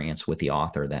experience with the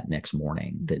author that next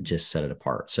morning that just set it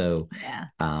apart. So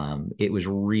it was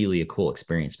really a cool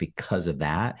experience because of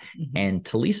that. Mm-hmm. And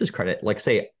to Lisa's credit, like I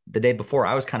say, the day before,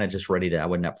 I was kind of just ready I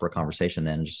wasn't up for a conversation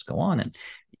then, just go on. And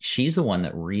she's the one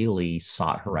that really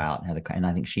sought her out. And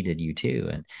I think she did you too,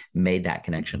 and made that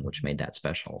connection, which made that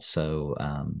special. So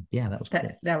that was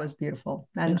cool. That was beautiful.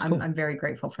 And cool. I'm very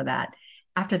grateful for that.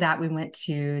 After that, we went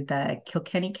to the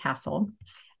Kilkenny Castle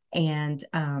and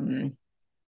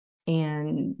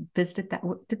visited that.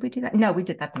 Did we do that? No, we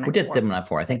did that the night before. We did the night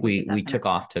before. I think we took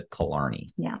off to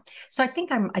Killarney. Yeah. So I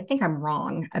think I'm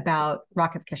wrong about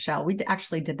Rock of Cashel. We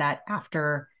actually did that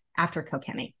after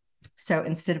Kilkenny. So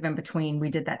instead of in between, we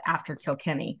did that after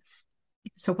Kilkenny.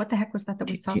 So what the heck was that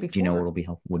we saw before? Do you know what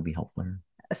would be helpful?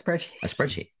 A spreadsheet. A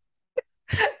spreadsheet.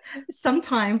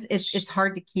 Sometimes it's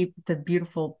hard to keep the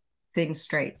beautiful things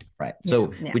straight. Right.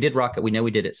 So we did Rock. We know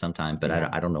we did it sometime, but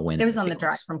I don't know when. It was on the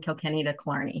drive from Kilkenny to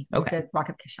Killarney. Okay. We did Rock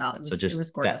of Cashel. It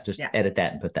was gorgeous. Just edit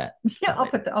that and put that. Yeah, I'll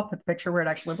put the picture where it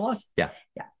actually belongs. Yeah.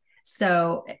 Yeah.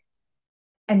 So,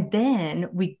 and then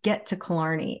we get to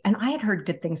Killarney, and I had heard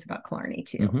good things about Killarney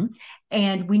too. Mm-hmm.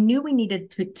 And we knew we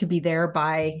needed to be there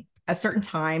by a certain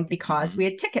time because we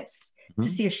had tickets to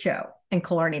see a show in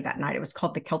Killarney that night. It was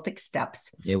called the Celtic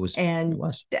Steps. It was.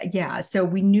 Yeah. So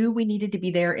we knew we needed to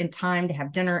be there in time to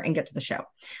have dinner and get to the show.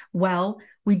 Well,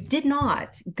 we did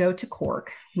not go to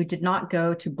Cork. We did not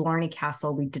go to Blarney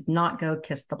Castle. We did not go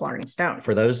kiss the Blarney Stone.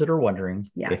 For those that are wondering,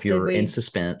 if you're in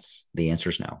suspense, the answer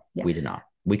is no. Yeah. We did not.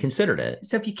 We considered it.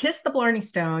 So if you kiss the Blarney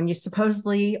Stone, you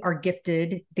supposedly are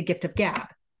gifted the gift of gab.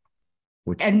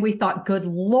 And we thought, good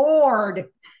Lord.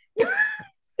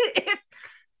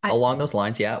 Along those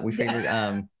lines, yeah, we figured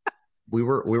we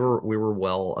were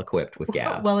well equipped with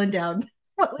gab. Well endowed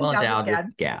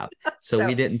with gab. So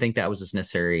we didn't think that was as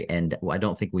necessary, and I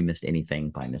don't think we missed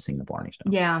anything by missing the Blarney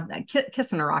Stone. Yeah,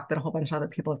 kissing a rock that a whole bunch of other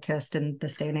people have kissed in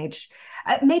this day and age.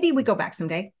 Maybe we go back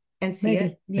someday and see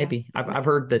it. Yeah. Maybe I've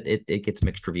heard that it gets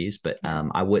mixed reviews, but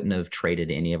I wouldn't have traded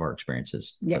any of our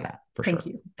experiences for that. For sure.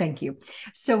 Thank you.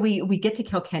 So we get to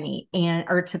Kilkenny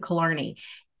or to Killarney,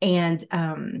 and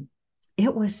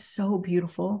it was so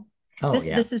beautiful.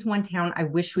 This is one town I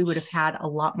wish we would have had a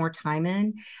lot more time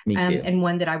in. Me too. And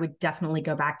one that I would definitely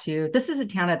go back to. This is a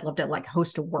town I'd love to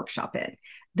host a workshop in.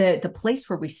 The place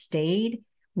where we stayed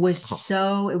was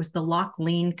it was the Loch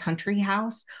Lean Country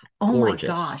House. Oh Gorgeous.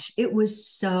 My gosh. It was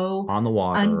so on the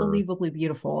water, unbelievably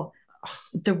beautiful.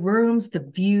 The rooms,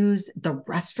 the views, the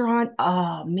restaurant.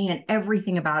 Oh man,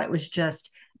 everything about it was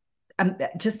just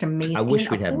amazing. I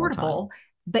wish we'd had more time.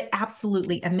 But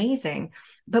absolutely amazing.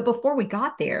 But before we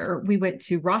got there, we went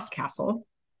to Ross Castle.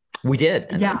 We did.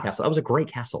 And Castle. That was a great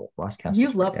castle. Ross Castle.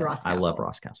 You loved Ross Castle. I love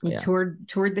Ross Castle. We toured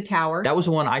the tower. That was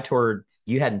the one I toured.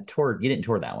 You didn't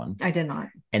tour that one. I did not.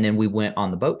 And then we went on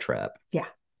the boat trip. Yeah.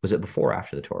 Was it before or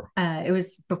after the tour? It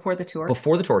was before the tour.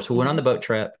 Before the tour. So we went on the boat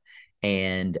trip,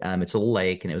 and it's a little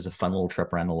lake, and it was a fun little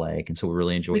trip around the lake. And so we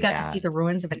really enjoyed it. We got to see the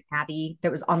ruins of an abbey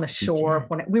that was on the shore.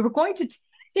 We were going to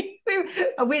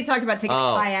we had talked about taking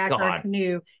a kayak or a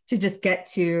canoe to just get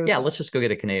to. Yeah, let's just go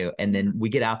get a canoe. And then we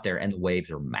get out there and the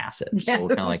waves are massive. So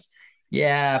we're kind of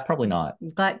like, probably not.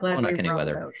 Glad we're not canoe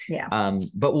weather. Boat. Yeah.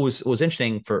 But what was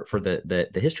interesting for the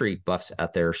history buffs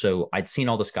out there. So I'd seen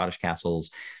all the Scottish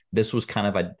castles. This was kind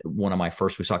of one of my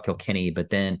first. We saw Kilkenny, but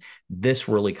then this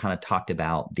really kind of talked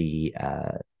about the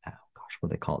what do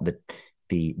they call it?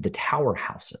 The tower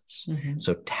houses. Mm-hmm.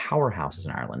 So tower houses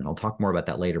in Ireland, and I'll talk more about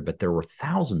that later, but there were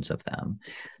thousands of them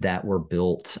that were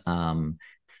built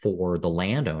for the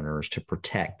landowners to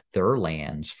protect their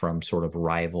lands from sort of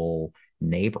rival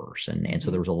neighbors. And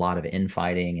so there was a lot of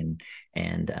infighting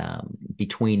and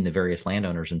between the various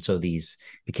landowners. And so these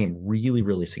became really,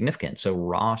 really significant. So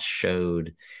Ross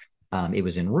showed, it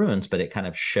was in ruins, but it kind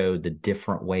of showed the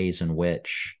different ways in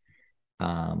which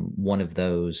one of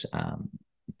those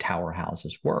tower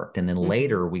houses worked. And then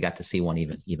later we got to see one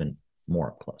even more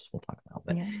up close. We'll talk about,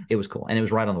 but it was cool. And it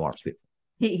was right on the water.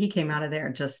 He came out of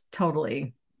there just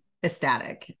totally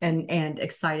ecstatic and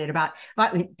excited about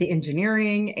the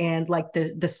engineering and like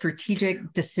the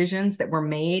strategic decisions that were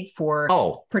made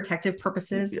for protective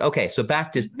purposes. Okay. So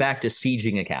back to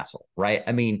sieging a castle, right?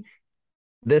 I mean,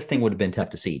 This thing would have been tough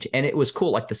to siege. And it was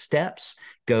cool. Like the steps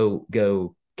go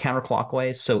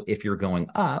counterclockwise. So if you're going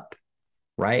up,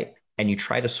 right, and you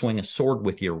try to swing a sword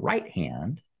with your right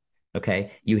hand,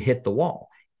 okay, you hit the wall.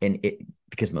 And it,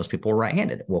 because most people are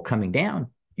right-handed. Well, coming down,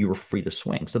 you were free to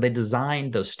swing. So they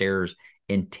designed those stairs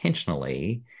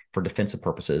intentionally for defensive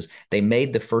purposes. They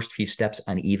made the first few steps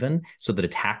uneven so that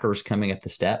attackers coming up the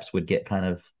steps would get kind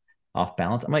of off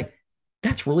balance. I'm like,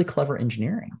 that's really clever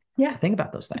engineering. Yeah. Think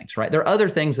about those things, right? There are other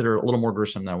things that are a little more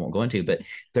gruesome that I won't go into, but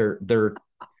the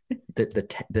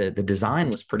design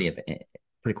was pretty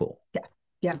cool. Yeah.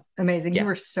 Yeah. Amazing. Yeah. You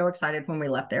were so excited when we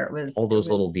left there. It was all those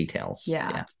little details.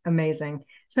 Yeah. Amazing.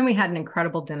 So then we had an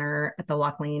incredible dinner at the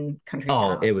Lochlean Country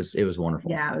House. It was wonderful.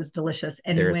 Yeah, it was delicious.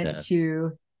 And we went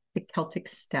to the Celtic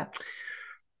Steps.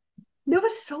 It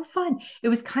was so fun. It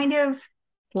was kind of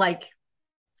like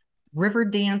river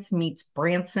dance meets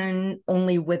Branson,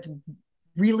 only with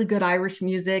really good Irish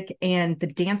music, and the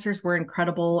dancers were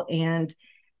incredible. And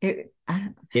it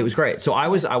was great. So I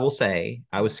will say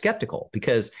I was skeptical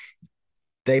because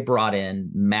they brought in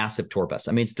massive tour buses.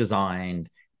 I mean, it's designed,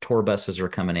 tour buses are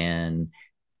coming in.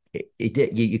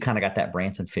 You kind of got that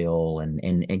Branson feel.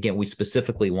 And again, we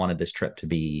specifically wanted this trip to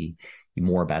be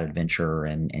more about adventure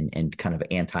and kind of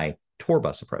anti-tour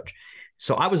bus approach.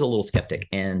 So I was a little skeptic,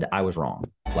 and I was wrong.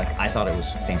 Like, I thought it was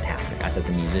fantastic. I thought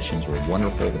the musicians were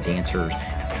wonderful, the dancers,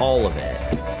 all of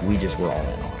it. We just were all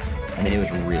in on. I mean, it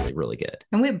was really, really good.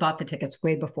 And we bought the tickets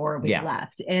way before we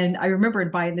left. And I remember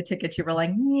buying the tickets, you were like,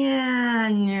 yeah,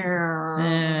 no.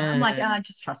 I'm like,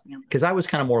 just trust me. Because I was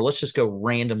kind of more, let's just go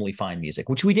randomly find music,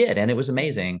 which we did. And it was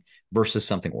amazing versus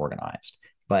something organized.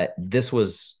 But this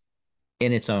was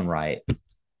in its own right,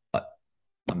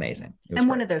 amazing. And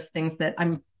one of those things that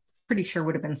I'm pretty sure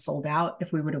would have been sold out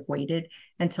if we would have waited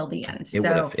until the end.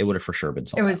 It would have for sure been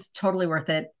sold out. It was totally worth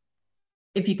it.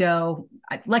 If you go,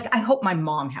 I hope my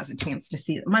mom has a chance to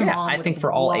see it. My mom, I think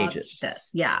for all ages.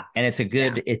 This, yeah, and it's a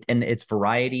good and it's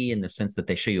variety in the sense that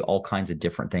they show you all kinds of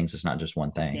different things. It's not just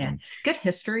one thing. Yeah, good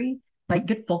history, like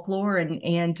good folklore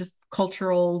and just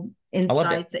cultural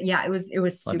insights. Yeah, it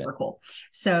was super cool.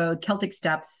 So Celtic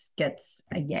Steps gets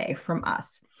a yay from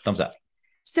us. Thumbs up.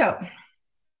 So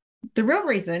the real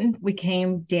reason we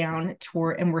came down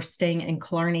and we're staying in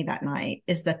Blarney that night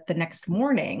is that the next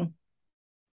morning.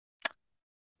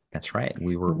 That's right.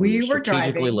 We were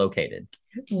strategically located.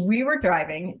 We were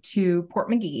driving to Port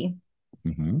McGee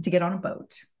to get on a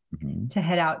boat to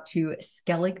head out to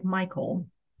Skellig Michael,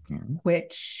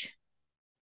 which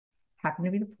happened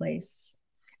to be the place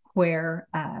where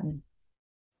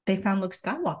they found Luke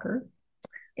Skywalker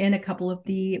in a couple of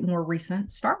the more recent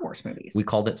Star Wars movies. We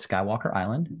called it Skywalker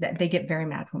Island. They get very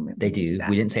mad when we do that.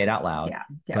 We didn't say it out loud.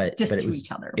 Yeah, but just but to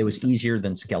each other. It was easier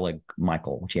than Skellig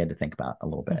Michael, which you had to think about a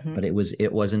little bit. But it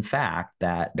was in fact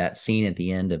that scene at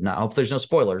the end of there's no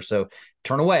spoilers, so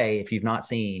turn away if you've not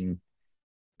seen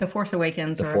The Force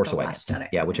Awakens or The Last Jedi.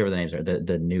 Yeah, whichever the names are,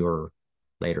 the newer,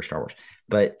 later Star Wars.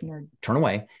 But turn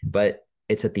away. But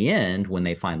it's at the end when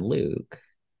they find Luke.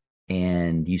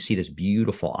 And you see this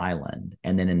beautiful island.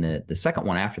 And then in the second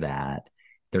one after that,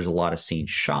 there's a lot of scenes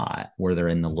shot where they're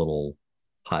in the little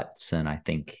huts. And I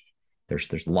think there's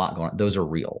a lot going on. Those are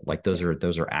real. Like those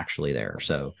are actually there.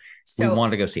 So we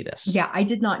wanted to go see this. Yeah, I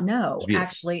did not know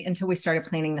actually until we started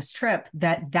planning this trip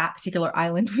that particular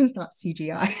island was not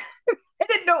CGI. I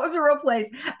didn't know it was a real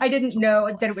place. I didn't know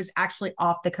that it was actually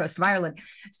off the coast of Ireland.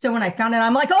 So when I found out,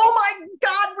 I'm like, oh my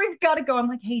God, we've got to go. I'm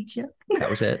like, hey, Jim. That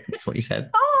was it. That's what you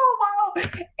said. Oh, wow.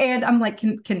 And I'm like,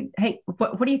 hey,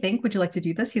 what do you think? Would you like to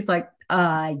do this? He's like,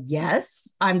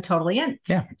 yes, I'm totally in.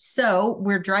 Yeah. So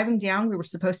we're driving down. We were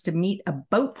supposed to meet a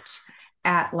boat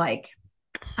at like,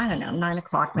 I don't know, 9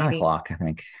 o'clock, maybe. 9 o'clock, I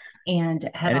think. And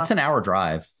it's an hour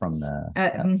drive from the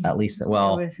at least.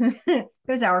 Well, it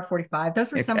was hour 45.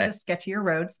 Those were some of the sketchier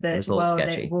roads that. It was a little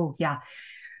sketchy. Yeah.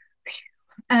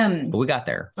 But we got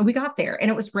there. We got there,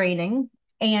 and it was raining.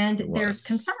 And there's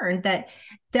concern that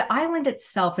the island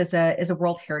itself is a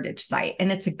World Heritage Site,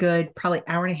 and it's a good probably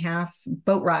hour and a half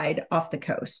boat ride off the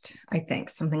coast. I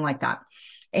think something like that,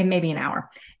 and maybe an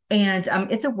hour. And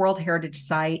it's a World Heritage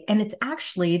Site, and it's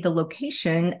actually the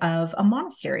location of a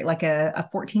monastery, like a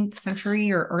 14th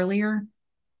century or earlier.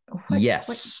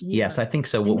 Yes, I think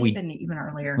so. Even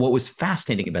earlier. What was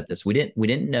fascinating about this, we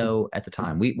didn't know at the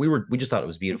time. We just thought it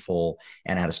was beautiful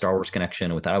and had a Star Wars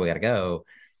connection. We thought, we got to go.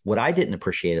 What I didn't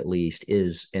appreciate, at least,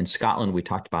 is in Scotland we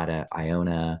talked about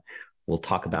Iona. We'll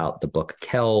talk about the Book of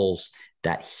Kells.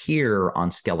 That here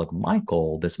on Skellig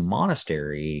Michael, this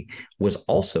monastery was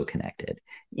also connected.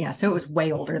 Yeah, so it was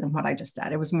way older than what I just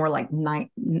said. It was more like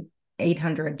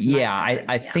 800s. Yeah, 900s,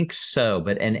 I think so,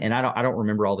 but and I don't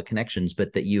remember all the connections,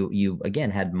 but that you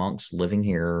again had monks living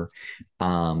here,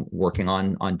 working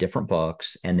on different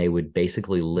books, and they would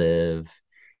basically live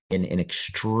in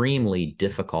extremely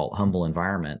difficult, humble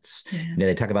environments. Yeah. You know,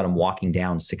 they talk about them walking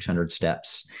down 600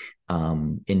 steps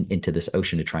into this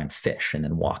ocean to try and fish, and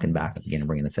then walking back again and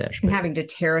bringing the fish. And having to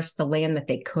terrace the land that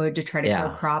they could to try to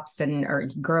grow crops or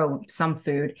grow some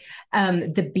food.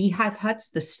 The beehive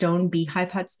huts, the stone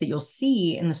beehive huts that you'll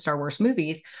see in the Star Wars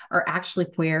movies are actually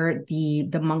where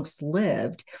the monks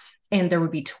lived. And there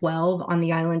would be 12 on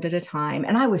the island at a time.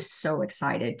 And I was so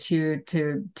excited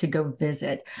to go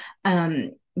visit.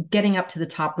 Getting up to the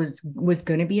top was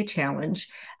going to be a challenge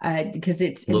because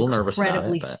it's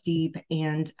incredibly steep.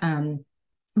 And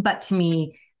but to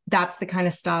me, that's the kind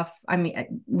of stuff. I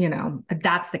mean, you know,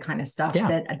 that's the kind of stuff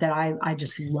that I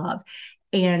just love.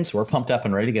 And so we're pumped up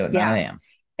and ready to go at 9 a.m.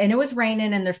 And it was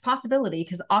raining, and there's possibility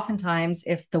because oftentimes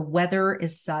if the weather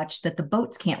is such that the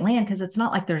boats can't land, because it's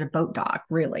not like there's a boat dock,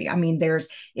 really. I mean,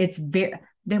 it's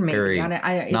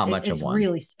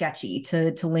really sketchy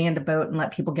to land a boat and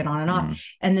let people get on and off.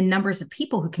 And the numbers of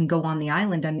people who can go on the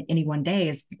island on any one day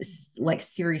is like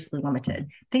seriously limited.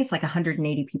 I think it's like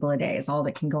 180 people a day is all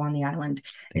that can go on the island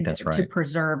to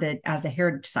preserve it as a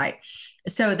heritage site.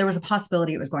 So there was a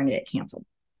possibility it was going to get canceled.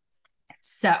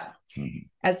 So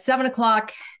at 7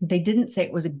 o'clock, they didn't say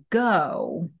it was a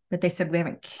go, but they said we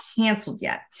haven't canceled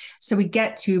yet. So we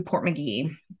get to Port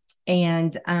McGee,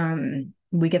 and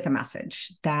we get the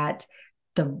message that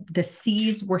the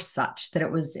seas were such that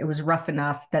it was rough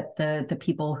enough that the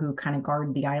people who kind of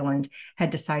guard the island had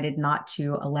decided not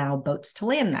to allow boats to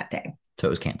land that day. So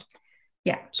it was canceled.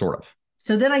 Yeah, sort of.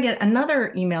 So then I get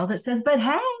another email that says, "But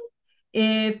hey,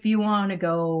 if you want to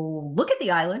go look at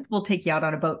the island, we'll take you out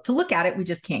on a boat to look at it. We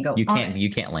just can't go. You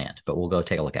can't land, but we'll go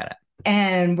take a look at it."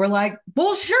 And we're like,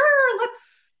 "Well, sure,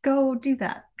 let's go do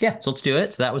that." Yeah, so let's do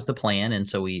it. So that was the plan, and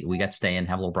so we got to stay and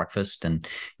have a little breakfast. And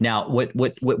now, what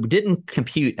didn't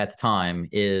compute at the time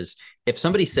is if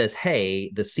somebody says,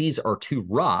 "Hey, the seas are too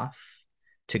rough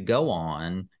to go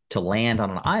on to land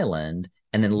on an island,"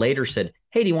 and then later said,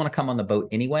 "Hey, do you want to come on the boat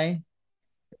anyway?"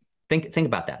 Think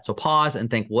about that. So pause and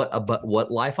think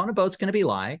what life on a boat's going to be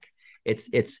like.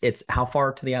 It's how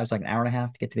far to the island? It's like an hour and a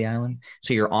half to get to the island.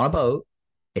 So you're on a boat.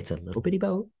 It's a little bitty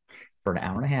boat for an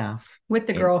hour and a half with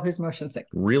the girl who's motion sick.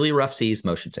 Really rough seas,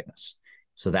 motion sickness.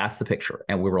 So that's the picture.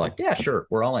 And we were like, yeah, sure,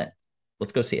 we're all in.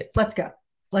 Let's go see it. Let's go.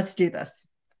 Let's do this.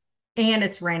 And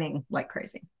it's raining like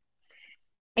crazy.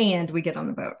 And we get on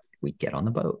the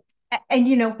boat. And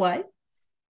you know what?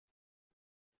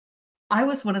 I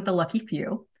was one of the lucky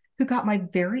few who got my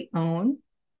very own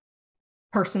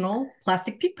personal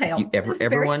plastic puke pail.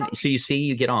 Everyone, so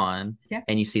you get on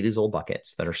and you see these old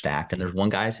buckets that are stacked, and there's one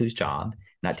guy's whose job,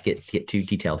 not to get too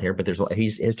detailed here, but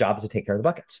his job is to take care of the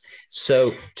buckets.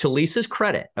 So to Lisa's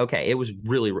credit, okay, it was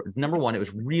really, number one, it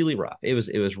was really rough. It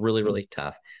was really, really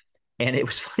tough. And it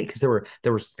was funny because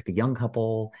there was like a young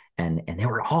couple and they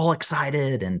were all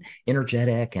excited and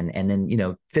energetic. And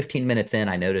then, 15 minutes in,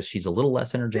 I noticed she's a little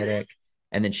less energetic.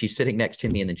 And then she's sitting next to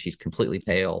me, and then she's completely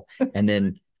pale. And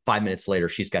then 5 minutes later,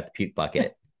 she's got the puke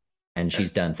bucket and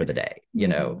she's done for the day,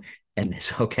 and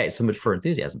it's okay. So much for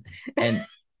enthusiasm. And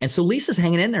so Lisa's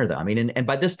hanging in there though. I mean, and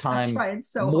by this time,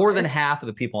 more than half of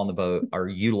the people on the boat are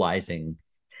utilizing,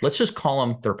 let's just call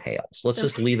them their pails. Let's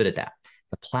just leave it at that.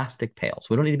 The plastic pails.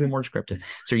 We don't need to be more descriptive.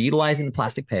 So you're utilizing the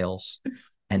plastic pails.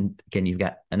 And again, you've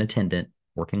got an attendant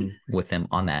working with them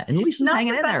on that, and Lisa's hanging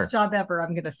in there. Not the best job ever,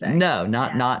 I'm gonna say. No,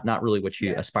 not really what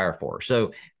you aspire for.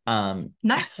 So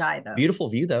nice guy though. Beautiful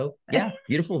view though. Yeah,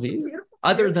 beautiful view.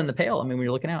 Other than the pail, I mean, when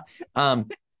you're looking out.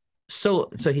 So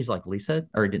he's like, Lisa,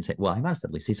 or he didn't say. Well, he might have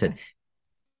said Lisa. He said,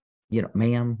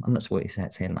 "Ma'am," I'm not sure what he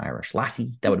said in Irish.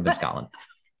 Lassie, that would have been Scotland.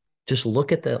 Just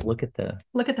look at the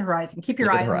horizon. Keep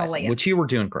your eye on the land. Which you were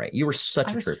doing great. You were such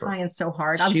a trooper. I was trying so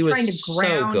hard. I was trying to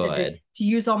ground to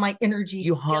use all my energy.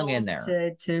 You hung in there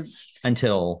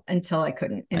until I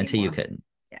couldn't. Until you couldn't.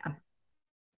 Yeah.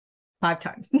 5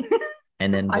 times.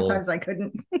 And then 5 times I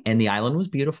couldn't. And the island was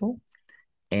beautiful.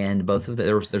 And both of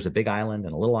there's a big island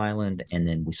and a little island, and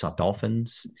then we saw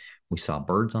dolphins. We saw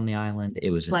birds on the island. It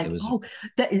was the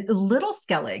little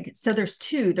Skellig. So there's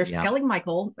 2. There's Skellig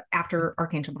Michael, after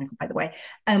Archangel Michael, by the way,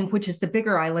 which is the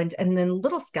bigger island, and then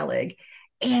Little Skellig.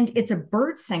 And it's a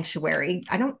bird sanctuary.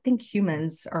 I don't think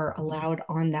humans are allowed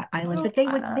on that island, but they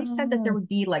said that there would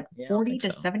be like 40 to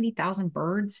 70,000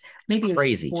 birds. Maybe it's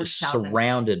crazy, just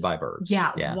surrounded by birds.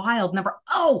 Yeah, wild number.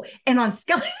 Oh, and on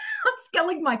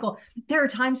Skellig Michael, there are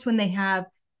times when they have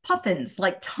puffins,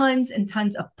 like tons and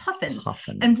tons of puffins.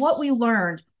 And what we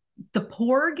learned, the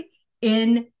porg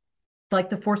in like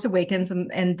The Force Awakens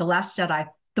and The Last Jedi,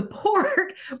 the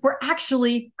porg were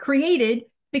actually created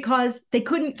because they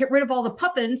couldn't get rid of all the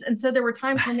puffins. And so there were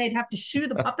times when they'd have to shoo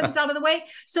the puffins out of the way.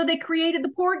 So they created the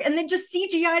porg and then just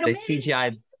CGI'd them. They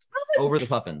CGI'd over the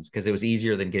puffins because it was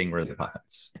easier than getting rid of the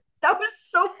puffins. That was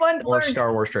so fun to Or learn.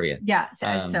 Star Wars trivia. Yeah.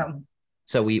 So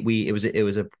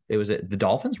the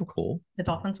dolphins were cool. The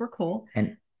dolphins were cool.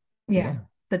 And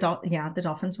the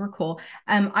dolphins were cool.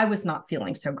 I was not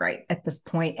feeling so great at this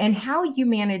point. And how you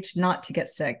managed not to get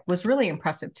sick was really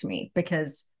impressive to me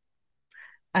because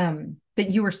that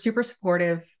you were super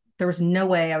supportive. There was no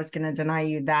way I was going to deny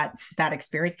you that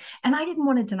experience. And I didn't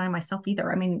want to deny myself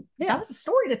either. I mean, that was a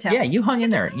story to tell. Yeah, you hung in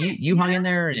there. You hung in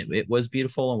there, and it was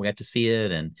beautiful, and we got to see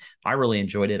it, and I really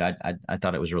enjoyed it. I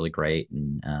thought it was really great.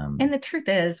 And the truth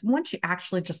is, once you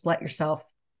actually just let yourself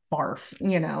barf,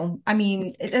 I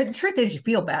mean, the truth is you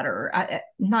feel better.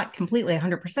 Not completely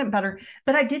 100% better,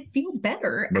 but I did feel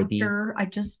better after I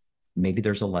just. Maybe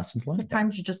there's a lesson learned.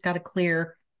 Sometimes you just got to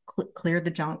clear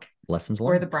the junk. Lessons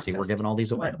learned. Or the breakfast. See, we're giving all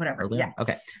these away. Whatever. Earlier. Yeah.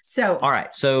 Okay. So. All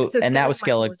right. So and that was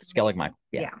Skellig Michael.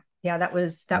 Yeah. That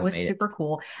was super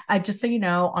cool. Just so you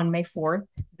know, on May 4th,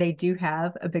 they do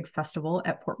have a big festival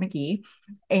at Port McGee.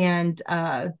 And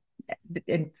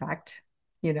in fact,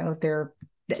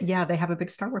 they have a big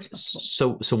Star Wars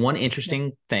festival. So one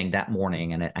interesting thing that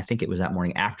morning, and I think it was that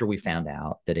morning after we found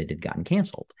out that it had gotten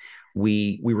canceled,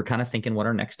 we were kind of thinking what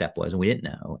our next step was, and we didn't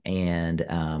know. And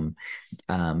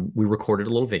we recorded a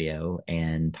little video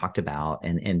and talked about,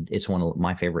 and it's one of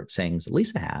my favorite sayings that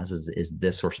Lisa has is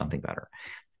this or something better.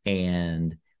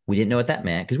 And we didn't know what that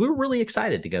meant because we were really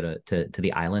excited to go to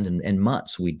the island, and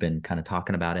months we'd been kind of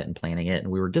talking about it and planning it,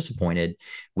 and we were disappointed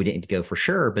we didn't go for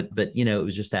sure. But it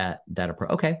was just that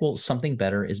approach. Okay, well, something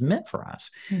better is meant for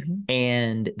us. Mm-hmm.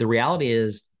 And the reality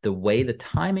is the way the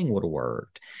timing would have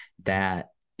worked, that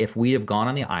if we have gone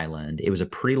on the island, it was a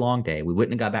pretty long day. We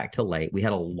wouldn't have got back till late. We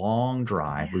had a long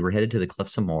drive. We were headed to the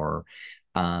Cliffs of Moher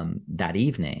that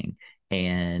evening,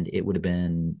 and it would have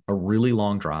been a really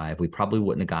long drive. We probably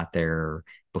wouldn't have got there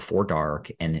before dark,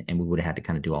 and we would have had to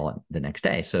kind of do all it the next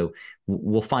day. So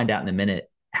we'll find out in a minute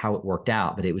how it worked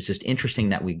out, but it was just interesting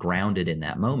that we grounded in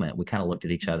that moment. We kind of looked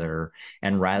at each other,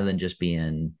 and rather than just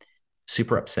being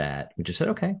super upset, we just said,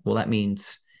 okay, well, that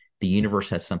means the universe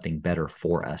has something better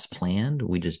for us planned.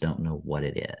 We just don't know what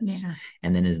it is. Yeah.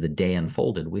 And then as the day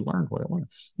unfolded, we learned what it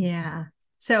was. Yeah.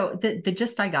 So the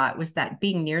gist I got was that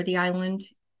being near the island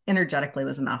energetically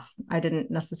was enough. I didn't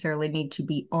necessarily need to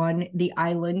be on the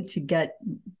island to get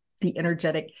the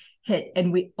energetic hit.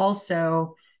 And we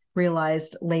also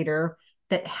realized later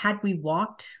that had we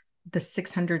walked the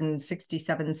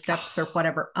 667 steps or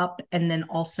whatever up and then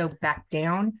also back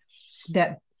down,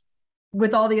 that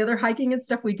with all the other hiking and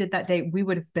stuff we did that day, we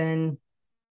would have been,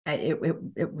 it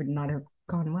would not have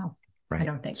gone well. Right. I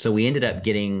don't think. So we ended up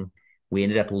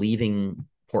leaving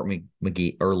Port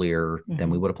McGee earlier than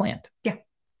we would have planned. Yeah.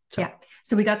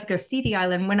 So we got to go see the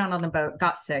island, went out on the boat,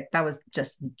 got sick. That was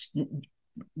just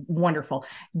wonderful.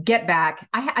 Get back.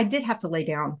 I did have to lay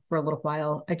down for a little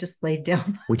while. I just laid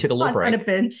down. We took a little break on a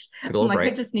bench. Took a little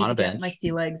break I just need to get my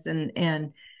sea legs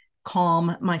and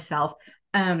calm myself.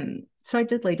 So I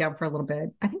did lay down for a little bit.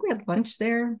 I think we had lunch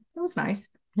there. It was nice.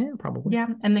 Yeah, probably. Yeah.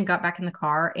 And then got back in the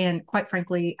car. And quite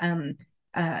frankly,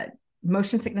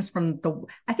 motion sickness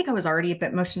I think I was already a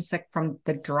bit motion sick from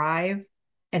the drive.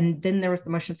 And then there was the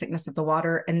motion sickness of the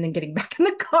water and then getting back in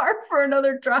the car for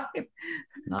another drive.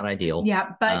 Not ideal.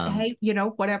 Yeah. But hey,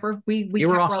 whatever. We you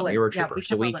were awesome. Rolling. You were a trooper.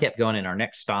 We kept going. And our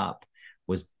next stop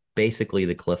was basically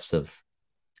the cliffs of.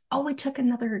 Oh, we took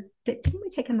didn't we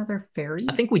take another ferry?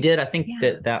 I think we did. I think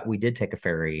that we did take a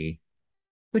ferry.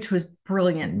 Which was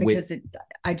brilliant because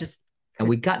and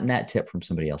we'd gotten that tip from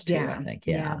somebody else too, I think.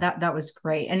 Yeah. That was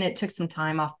great. And it took some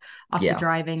time off the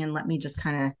driving and let me just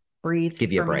kind of breathe.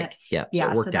 Give you a break. Yeah. Yeah.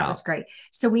 So it worked out. That was great.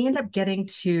 So we end up getting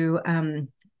to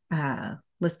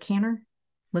Liz Canner.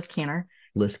 To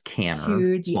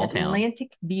the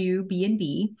Atlantic View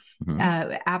B&B.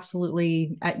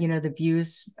 Absolutely. The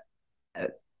views.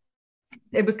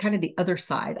 It was kind of the other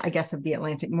side, I guess, of the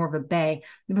Atlantic, more of a bay.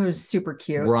 It was super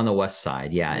cute. We're on the west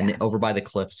side, and over by the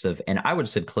cliffs of, and I would have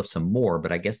said Cliffs of Moher,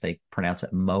 but I guess they pronounce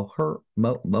it Moher.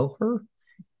 Cliffs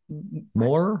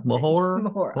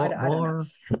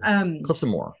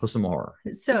of Moher.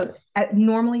 So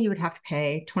normally you would have to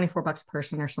pay $24 a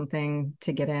person or something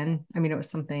to get in. I mean, it was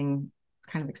something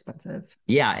kind of expensive.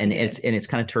 Yeah, and it's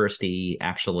kind of touristy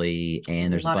actually,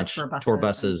 and there's a bunch of tour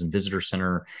buses and visitor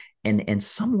center, and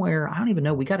somewhere I don't even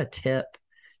know, we got a tip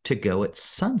to go at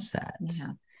sunset,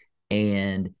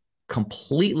 and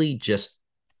completely just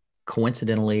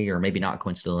coincidentally, or maybe not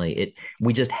coincidentally,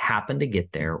 we just happened to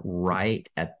get there right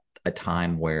at a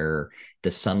time where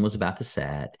the sun was about to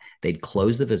set. They'd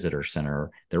closed the visitor center.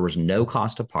 There was no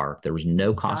cost to park. There was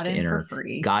no cost to enter.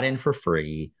 Got in for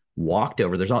free. Walked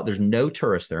over. There's no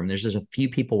tourists there. I mean, there's just a few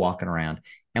people walking around,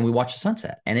 and we watched the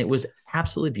sunset, and it was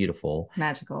absolutely beautiful,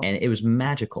 magical, and it was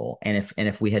magical. And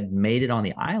if we had made it on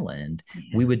the island,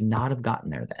 we would not have gotten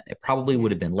there then. It probably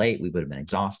would have been late. We would have been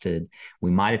exhausted. We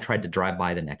might have tried to drive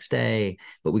by the next day,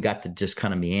 but we got to just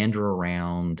kind of meander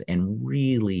around and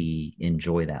really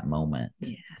enjoy that moment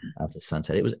of the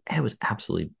sunset. It was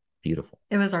absolutely beautiful.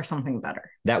 It was our something better.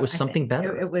 That was something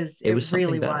better. It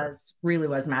really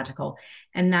was magical.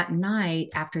 And that night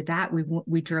after that,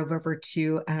 we drove over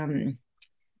to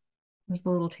what's the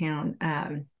little town?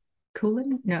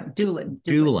 Doolin? No,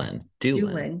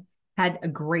 Doolin. Had a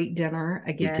great dinner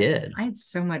again. We did. I had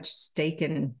so much steak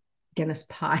and Guinness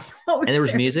pie. And there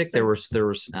was music. There was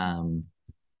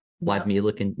live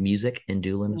music in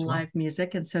Doolin as well. Live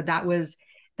music. And so that was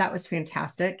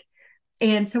fantastic.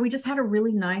 And so we just had a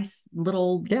really nice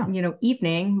little,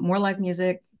 evening, more live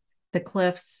music, the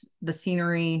cliffs, the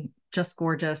scenery, just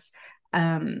gorgeous.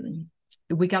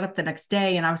 We got up the next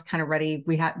day and I was kind of ready.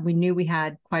 We knew we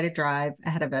had quite a drive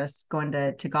ahead of us going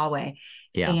to Galway.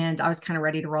 Yeah. And I was kind of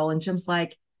ready to roll. And Jim's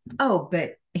like, oh,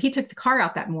 but he took the car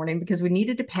out that morning because we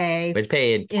needed to pay. We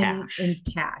paid cash. In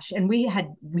cash. And we had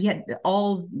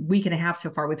all week and a half so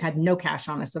far, we've had no cash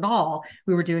on us at all.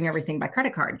 We were doing everything by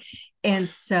credit card. And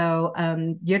so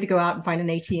you had to go out and find an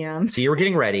ATM. So you were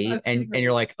getting ready and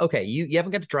you're like, okay, you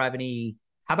haven't got to drive any.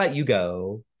 How about you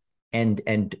go? And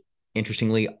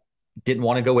interestingly, didn't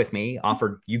want to go with me,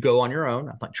 offered you go on your own.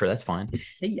 I'm like, sure, that's fine.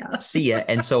 See ya.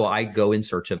 And so I go in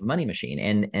search of a money machine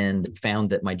and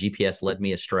found that my GPS led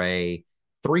me astray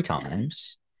 3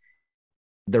 times.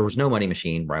 There was no money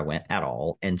machine where I went at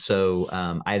all. And so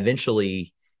I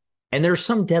eventually, and there's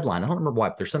some deadline. I don't remember why,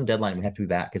 but there's some deadline. We have to be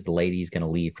back because the lady's going to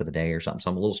leave for the day or something.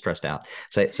 So I'm a little stressed out.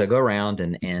 So I go around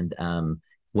and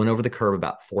went over the curb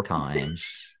about 4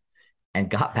 times and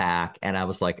got back. And I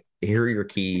was like, here are your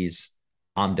keys.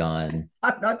 I'm done.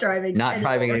 I'm not driving.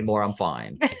 Driving anymore. I'm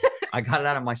fine. I got it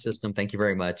out of my system. Thank you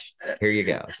very much. Here you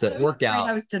go. So it worked out.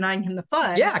 I was denying him the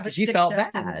fun. Yeah, because you felt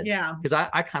bad. Yeah. Because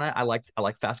I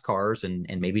like fast cars and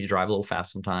maybe to drive a little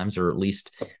fast sometimes, or at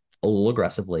least a little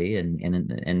aggressively.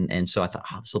 And so I thought,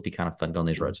 this will be kind of fun going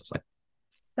these roads. I was like,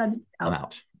 I'm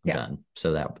out. I'm done.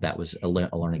 So that was a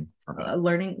learning for me. A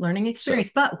learning experience.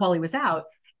 So, but while he was out,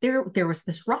 there was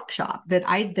this rock shop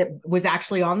that was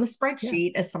actually on the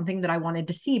spreadsheet as something that I wanted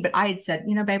to see. But I had said,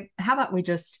 babe, how about we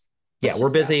just we're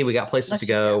busy. We got places to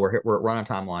go. We're on a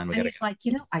timeline. And he's like,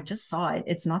 I just saw it.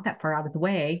 It's not that far out of the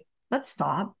way. Let's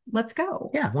stop. Let's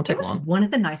go. Yeah, won't take long. It was one of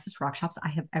the nicest rock shops I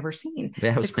have ever seen.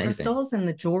 Yeah, it was the amazing. Crystals and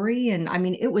the jewelry, and I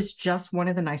mean, it was just one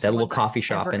of the nicest. That little coffee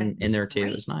shop in there too.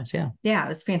 It was nice. Yeah. Yeah, it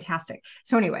was fantastic.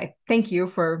 So anyway, thank you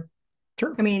for.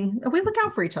 Sure. I mean, we look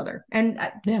out for each other, and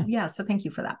so thank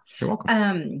you for that. You're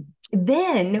welcome.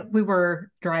 Then we were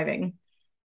driving,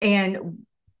 and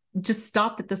just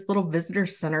stopped at this little visitor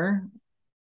center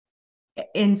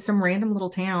in some random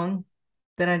little town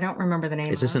that I don't remember the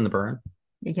name. Is this in the Burn?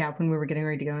 Yeah, when we were getting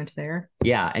ready to go into there.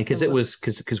 Yeah, and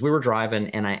because we were driving,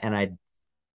 and I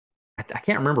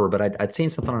can't remember, but I'd seen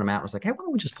something on a map. I was like, hey, why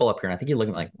don't we just pull up here? And I think you're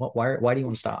looking like, why do you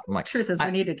want to stop? I'm like, truth is,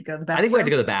 we needed to go to the bathroom. I think we had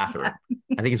to go to the bathroom.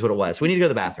 I think is what it was. We need to go to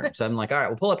the bathroom. So I'm like, all right,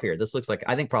 we'll pull up here. This looks like,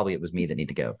 I think probably it was me that need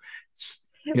to go.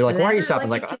 You're like, why are you stopping?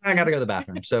 Like, I got to go to the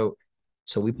bathroom. So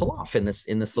we pull off in this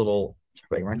little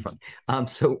right in front.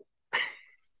 So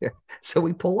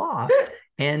we pull off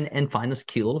and find this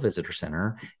cute little visitor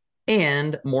center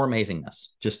and more amazingness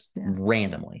just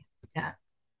randomly.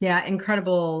 Yeah.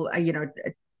 Incredible.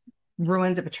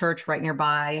 Ruins of a church right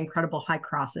nearby, incredible high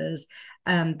crosses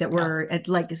that were at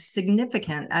like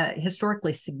significant,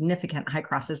 historically significant high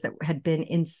crosses that had been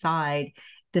inside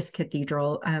this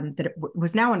cathedral that it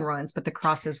was now in ruins, but the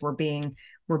crosses were being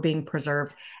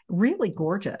preserved. Really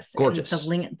gorgeous.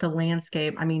 And the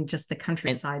landscape. I mean, just the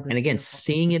countryside. And again,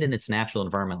 seeing it in its natural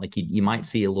environment, like you might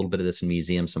see a little bit of this in a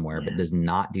museum somewhere, but does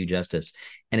not do justice.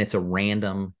 And it's a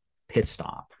random pit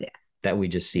stop that we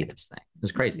just see this thing. It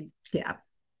was crazy. Yeah.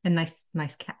 And nice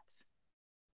cats.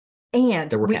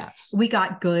 And there were cats. We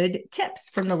got good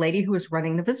tips from the lady who was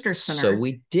running the visitor center. So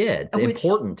we did.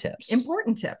 Important tips.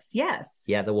 Important tips, yes.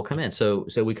 Yeah, that will come in. So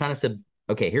we kind of said,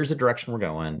 okay, here's the direction we're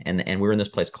going. And we're in this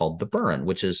place called the Burren,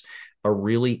 which is a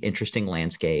really interesting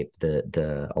landscape.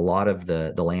 A lot of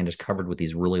the land is covered with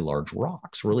these really large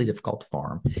rocks, really difficult to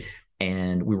farm.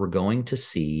 And we were going to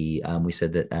see, we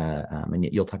said that, and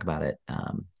you'll talk about it,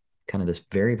 kind of this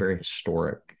very, very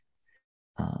historic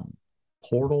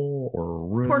portal or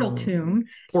room? Portal tomb.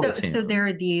 Portal So tomb. there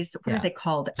are these, what are they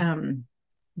called?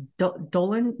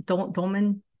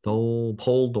 Dolmen. Pole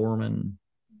Dorman.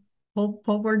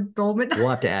 Dolmen. You'll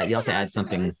have to add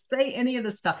something. Say any of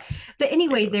the stuff. But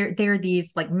anyway, there are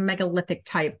these like megalithic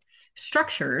type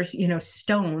structures,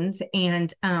 stones.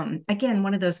 And again,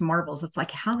 one of those marvels. It's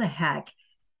like, how the heck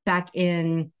back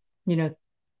in,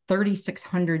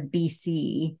 3600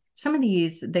 BC, some of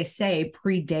these, they say,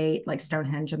 predate like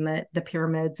Stonehenge and the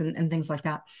pyramids and things like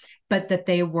that, but that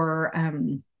they were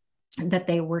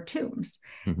tombs.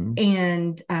 Mm-hmm.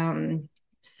 And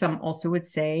some also would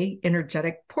say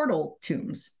energetic portal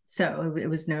tombs. So it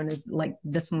was known as, like,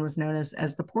 this one was known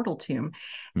as the portal tomb.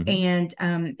 Mm-hmm.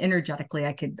 And energetically,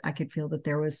 I could feel that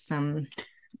there was some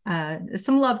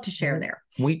love to share there.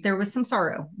 There was some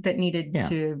sorrow that needed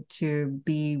to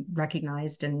be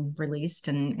recognized and released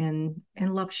and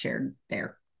love shared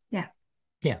there. Yeah.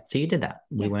 Yeah. So you did that.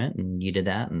 We went and you did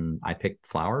that, and I picked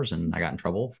flowers, and I got in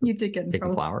trouble for you did get in picking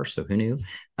trouble. Flowers. So who knew?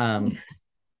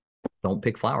 Don't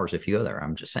pick flowers if you go there.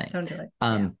 I'm just saying. Don't do it.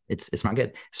 It's not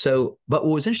good. So, but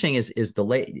what was interesting is the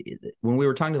lady, when we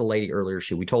were talking to the lady earlier,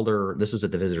 we told her this was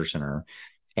at the visitor center,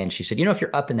 and she said, if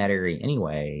you're up in that area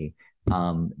anyway,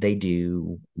 they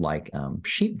do like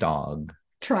sheepdog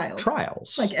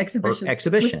trials, like exhibitions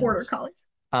with border collies.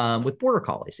 With border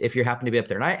collies, if you happen to be up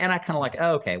there, and I kind of like,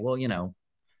 oh, okay, well,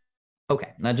 okay,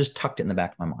 and I just tucked it in the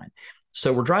back of my mind.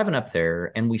 So we're driving up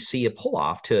there, and we see a pull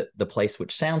off to the place,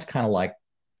 which sounds kind of like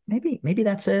maybe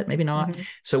that's it, maybe not. Mm-hmm.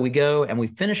 So we go and we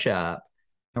finish up,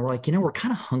 and we're like, we're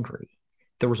kind of hungry.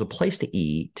 There was a place to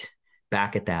eat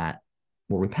back at that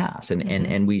where we passed,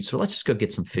 and we so let's just go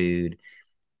get some food.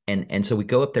 And so we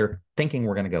go up there thinking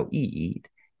we're going to go eat,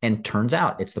 and turns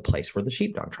out it's the place where the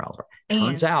sheepdog trials are.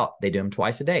 Turns out they do them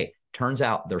twice a day. Turns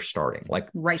out they're starting, like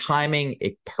timing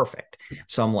it perfect.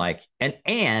 So I'm like,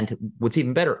 and what's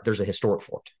even better, there's a historic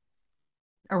fort.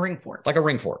 A ring fort. Like a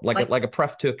ring fort, like a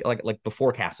pref to like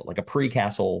before castle, like a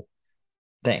pre-castle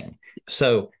thing.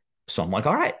 So I'm like,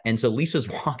 all right. And so Lisa's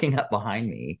walking up behind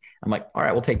me. I'm like, all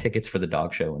right, we'll take tickets for the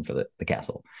dog show and for the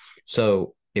castle.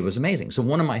 So it was amazing. So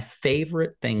one of my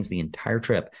favorite things the entire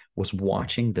trip was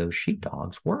watching those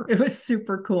sheepdogs work. It was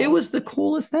super cool. It was the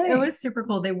coolest thing. It was super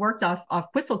cool. They worked off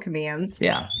whistle commands.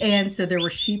 Yeah. And so there were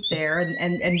sheep there,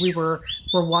 and we were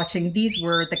watching. These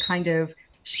were the kind of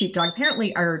sheepdog,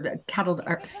 apparently are cattle,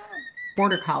 are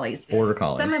border collies. Border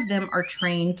collies. Some of them are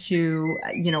trained to,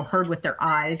 herd with their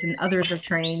eyes, and others are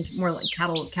trained more like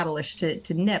cattleish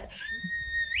to nip.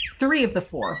 3 of the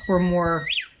 4 were more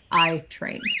eye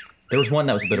trained. There was one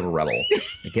that was a bit of a rebel.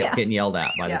 It kept getting yelled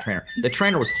at by the trainer. The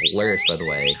trainer was hilarious, by the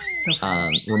way. So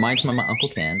reminds me of my Uncle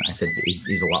Ken. I said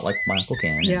he's a lot like my Uncle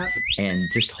Ken. Yeah. And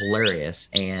just hilarious.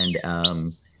 And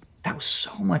that was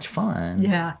so much fun.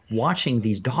 Yeah. Watching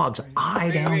these dogs eye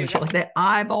down the sheep. Like they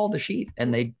eyeball the sheep,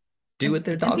 and they do what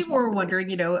their dogs want. People were wondering,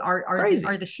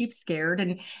 are the sheep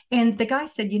scared? And the guy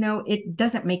said, it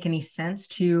doesn't make any sense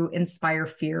to inspire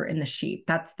fear in the sheep.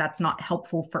 That's not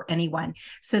helpful for anyone.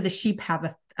 So the sheep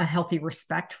have a healthy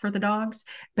respect for the dogs,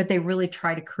 but they really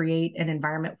try to create an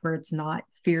environment where it's not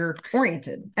fear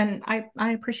oriented. And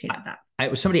I appreciated that.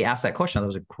 Somebody asked that question. That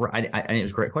was it was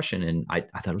a great question, and I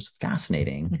thought it was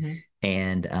fascinating. Mm-hmm.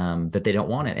 And that they don't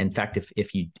want it. In fact,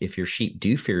 if your sheep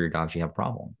do fear your dogs, you have a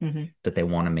problem. Mm-hmm. That they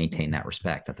want to maintain that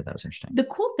respect. I thought that was interesting. The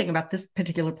cool thing about this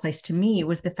particular place to me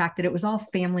was the fact that it was all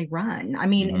family run. I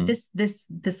mean,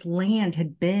 mm-hmm. this land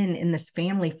had been in this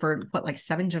family for like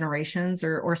 7 generations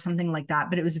or something like that.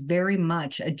 But it was very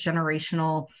much a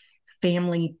generational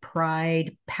family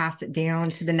pride, pass it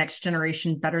down to the next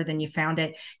generation better than you found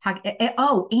it.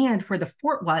 And where the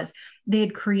fort was, they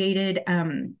had created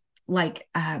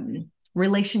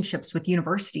relationships with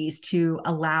universities to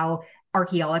allow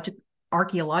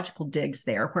archaeological digs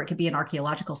there, where it could be an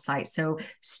archaeological site. So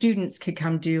students could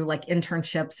come do like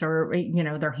internships or,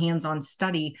 their hands-on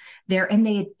study there. And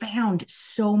they had found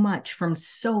so much from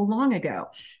so long ago.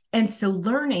 And so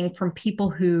learning from people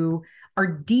who are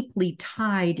deeply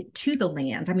tied to the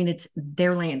land. I mean, it's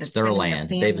their land. It's their land.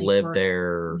 They've lived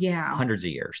there hundreds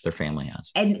of years. Their family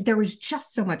has. And there was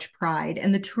just so much pride.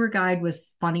 And the tour guide was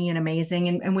funny and amazing.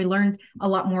 And we learned a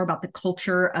lot more about the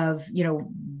culture of,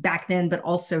 back then, but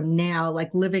also now,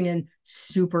 like living in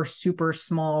super, super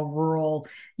small rural,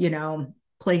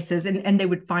 places. And they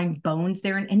would find bones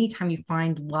there. And anytime you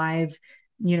find live,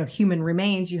 human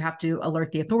remains, you have to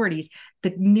alert the authorities.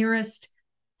 The nearest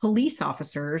police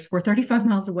officers were 35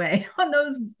 miles away on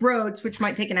those roads, which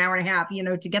might take an hour and a half,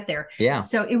 to get there. Yeah.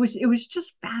 So it was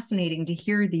just fascinating to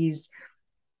hear these,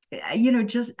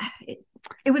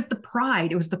 It was the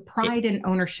pride. It was the pride in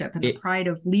ownership and the pride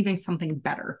of leaving something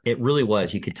better. It really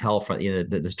was. You could tell from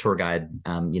this tour guide,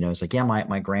 it's like, yeah,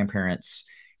 my grandparents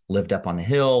lived up on the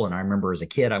hill, and I remember as a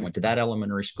kid I went to that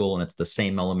elementary school, and it's the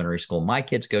same elementary school my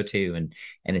kids go to, and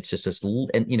it's just this,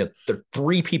 and there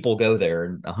 3 people go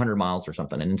there 100 miles or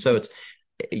something, and so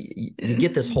you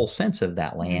get this whole sense of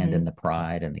that land and the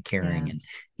pride and the caring, and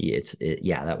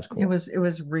that was cool. It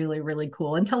was really, really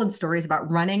cool. And telling stories about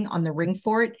running on the ring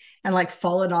fort and like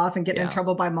falling off and getting in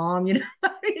trouble by mom, it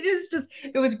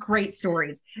was great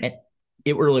stories. And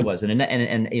it really was. And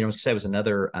it was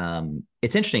another,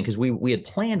 it's interesting because we had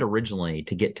planned originally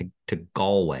to get to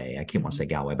Galway. I can't want to say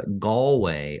Galway, but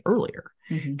Galway earlier,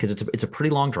 because it's a pretty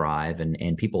long drive,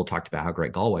 and people talked about how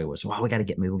great Galway was. Wow, we got to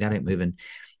get moving.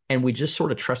 And we just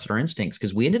sort of trusted our instincts,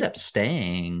 because we ended up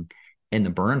staying in the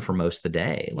burn for most of the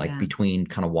day, like between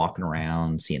kind of walking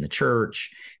around, seeing the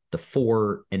church, the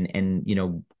fort, and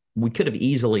we could have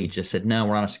easily just said, no,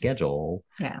 we're on a schedule.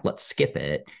 Yeah. Let's skip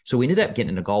it. So we ended up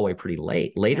getting into Galway pretty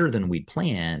later than we'd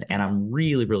planned. And I'm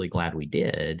really, really glad we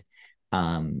did.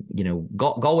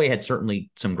 Galway had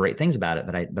certainly some great things about it,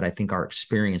 but I think our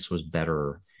experience was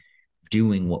better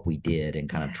doing what we did and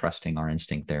kind of trusting our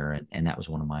instinct there. And that was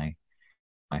one of my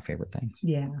favorite things.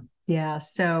 Yeah.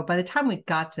 So by the time we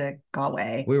got to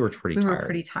Galway, we were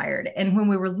pretty tired. And when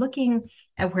we were looking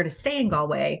at where to stay in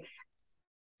Galway,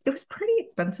 it was pretty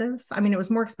expensive. I mean, it was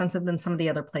more expensive than some of the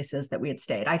other places that we had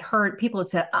stayed. I'd heard people had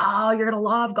said, "Oh, you're going to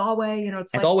love Galway."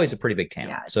 It's like Galway's a pretty big town.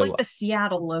 Yeah, it's like the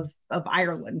Seattle of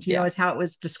Ireland. Is how it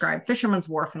was described. Fisherman's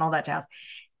Wharf and all that jazz.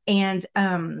 And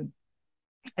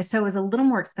so it was a little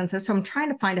more expensive. So I'm trying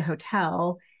to find a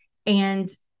hotel, and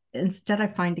instead I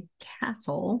find a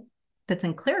castle that's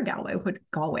in Clare Galway,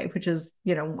 which is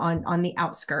on the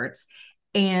outskirts.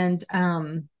 And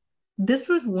this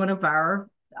was one of our,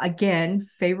 again,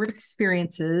 favorite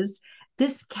experiences.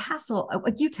 This castle,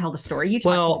 you tell the story. You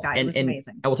talked to the guy. It was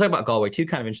amazing. I will talk about Galway. 2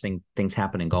 kind of interesting things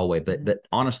happen in Galway, but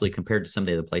honestly, compared to some of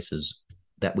the other places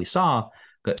that we saw,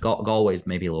 Galway's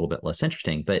maybe a little bit less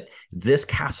interesting. But this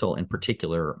castle in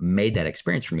particular made that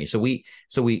experience for me. So we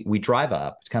drive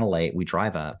up. It's kind of late. We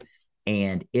drive up,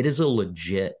 and it is a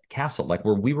legit castle. Like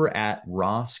where we were at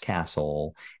Ross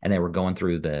Castle, and they were going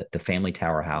through the family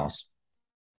tower house.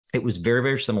 It was very,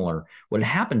 very similar. What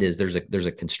had happened is there's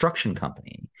a construction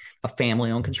company, a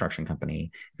family-owned construction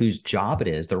company, whose job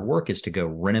their work is to go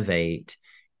renovate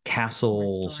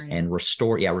castles and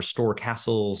restore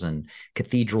castles and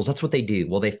cathedrals. That's what they do.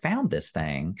 Well, they found this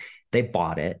thing, they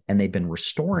bought it, and they've been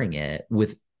restoring it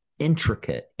with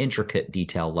intricate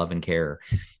detail, love and care,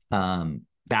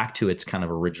 back to its kind of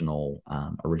original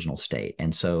state.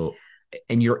 And so,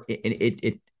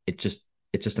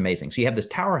 it's just amazing. So you have this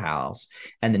tower house,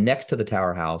 and then next to the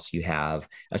tower house, you have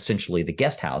essentially the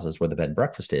guest houses where the bed and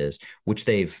breakfast is, which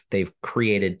they've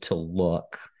created to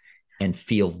look and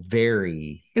feel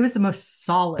very. It was the most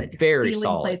solid, very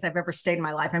solid place I've ever stayed in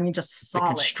my life. I mean, just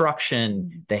solid. The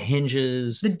construction, the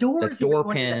hinges, the doors, the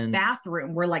door pins, the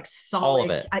bathroom were like solid. All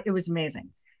of it. It was amazing.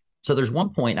 So there's one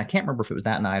point, I can't remember if it was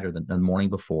that night or the morning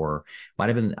before, might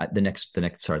have been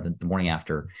the morning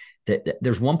after. That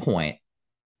there's one point.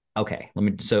 Okay,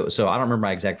 so I don't remember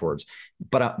my exact words,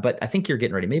 but I think you're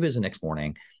getting ready. Maybe it was the next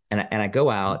morning, and I go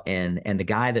out, and one of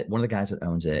the guys that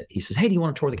owns it, he says, "Hey, do you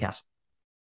want to tour the castle?"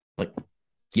 Like,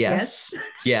 yes.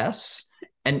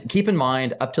 And keep in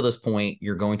mind, up to this point,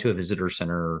 you're going to a visitor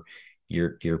center,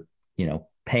 you're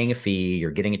paying a fee,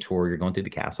 you're getting a tour, you're going through the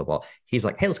castle. Well, he's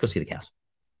like, "Hey, let's go see the castle."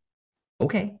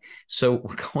 Okay, so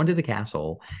we're going to the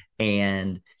castle,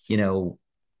 and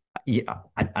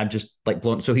I'm just like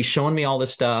blown. So he's showing me all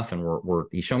this stuff, and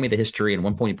he's showing me the history. And at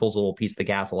one point, he pulls a little piece of the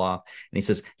castle off, and he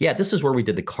says, "Yeah, this is where we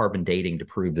did the carbon dating to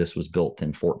prove this was built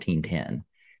in 1410."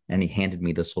 And he handed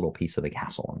me this little piece of the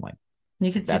castle. I'm like,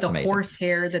 you could see the amazing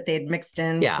horsehair that they had mixed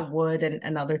in with the wood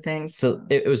and other things. So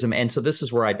it was, and so this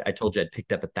is where I told you I'd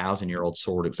picked up a 1,000-year-old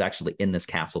sword. It was actually in this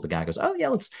castle. The guy goes, "Oh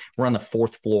yeah, we're on the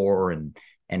 4th floor, and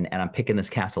I'm picking this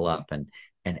castle up, and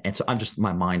so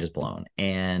my mind is blown."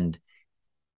 And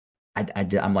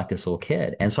I'm like this little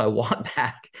kid. And so I walk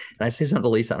back and I say something to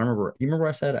Lisa. I don't remember. You remember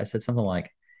what I said? I said something like,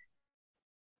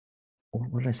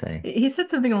 what did I say? He said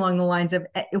something along the lines of,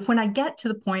 when I get to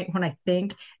the point when I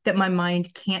think that my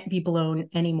mind can't be blown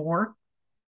anymore.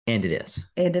 And it is.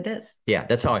 Yeah,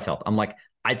 that's how I felt. I'm like,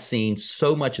 I'd seen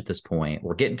so much at this point.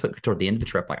 We're getting toward the end of the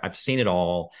trip. Like, I've seen it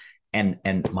all. And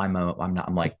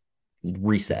I'm like,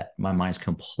 reset. My mind's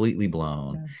completely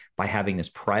blown by having this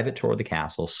private tour of the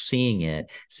castle, seeing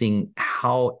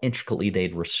how intricately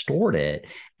they'd restored it,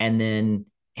 and then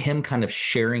him kind of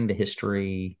sharing the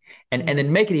history and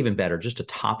then make it even better just to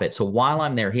top it. So while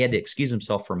I'm there, he had to excuse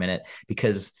himself for a minute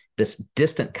because this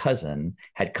distant cousin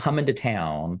had come into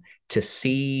town to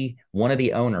see one of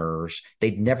the owners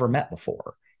they'd never met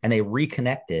before. And they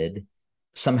reconnected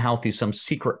somehow through some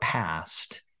secret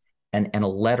past and a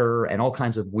letter and all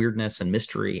kinds of weirdness and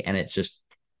mystery. And it's just,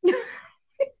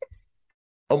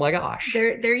 oh my gosh.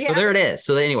 There so there it is.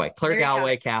 So anyway, Claire There you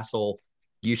Galloway have Castle,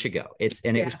 you should go.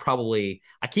 It was probably,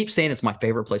 I keep saying it's my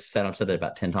favorite place to stay. I've said that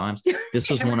about 10 times. This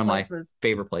was one of my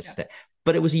favorite places to stay.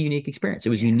 But it was a unique experience. It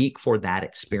was unique for that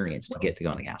experience to get to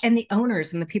go on the castle. And the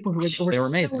owners and the people who were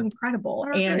so incredible.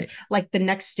 And like the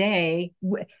next day,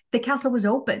 the castle was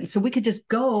open. So we could just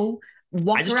go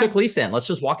walk I just around. took Lisa in. Let's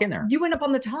just walk in there. You went up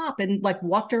on the top and like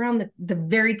walked around the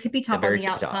very tippy top on the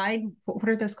outside. What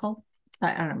are those called?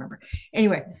 I don't remember.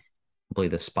 Anyway. Probably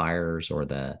the spires or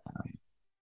the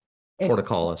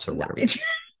portcullis or whatever.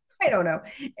 I don't know.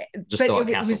 Just thought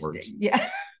castle words. Yeah.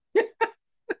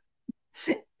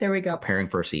 There we go. Preparing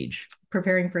for a siege.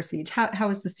 How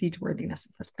is the siege worthiness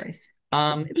of this place?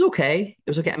 It was okay.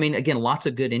 I mean, again, lots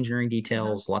of good engineering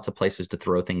details, lots of places to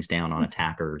throw things down on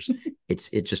attackers.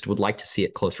 It just would like to see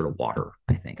it closer to water,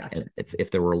 I think. Gotcha. If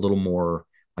there were a little more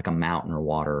like a mountain or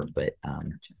water, but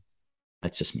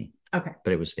that's just me. Okay.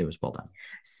 But it was well done.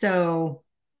 So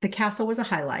the castle was a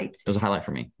highlight. It was a highlight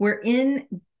for me. We're in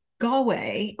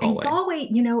Galway. And Galway,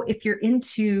 if you're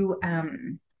into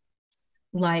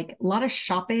like a lot of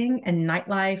shopping and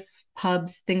nightlife,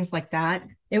 pubs, things like that,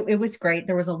 it was great.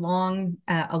 There was a long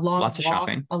lots walk of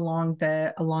shopping along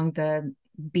the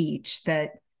beach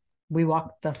that we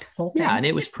walked the whole thing. Yeah, and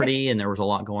it was pretty, and there was a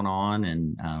lot going on,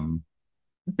 and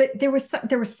but there was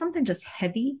something just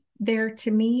heavy there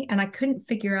to me, and I couldn't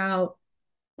figure out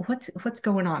what's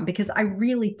going on, because I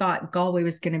really thought Galway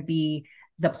was going to be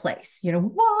the place, a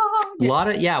lot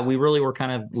of, we really were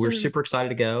we're super excited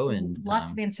to go, and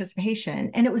lots of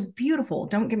anticipation, and it was beautiful.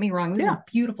 Don't get me wrong. It was a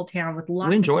beautiful town with lots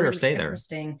we enjoyed of our stay there.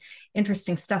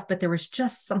 Interesting stuff, but there was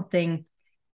just something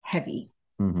heavy.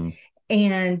 Mm-hmm.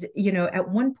 And, at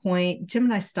one point, Jim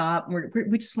and I stopped.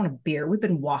 We just want a beer. We've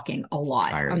been walking a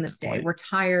lot on this day. We're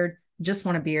tired, just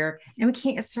want a beer, and we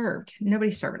can't get served.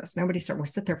 Nobody served us. We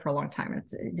sit there for a long time.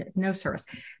 It's no service.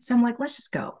 So I'm like, let's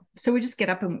just go. So we just get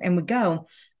up and we go,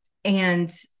 and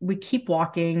we keep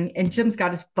walking, and Jim's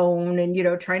got his phone and,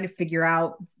 trying to figure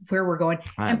out where we're going.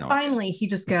 And finally he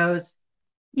just goes,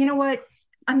 you know what?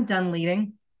 I'm done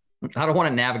leading. I don't want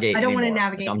to navigate. I don't want to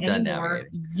navigate anymore.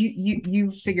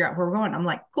 You figure out where we're going. I'm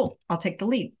like, cool, I'll take the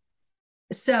lead.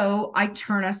 So I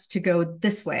turn us to go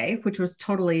this way, which was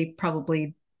totally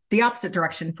probably the opposite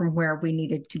direction from where we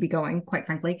needed to be going, quite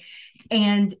frankly,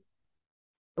 and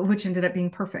which ended up being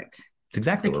perfect. It's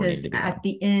exactly where we needed to be. At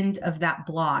the end of that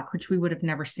block, which we would have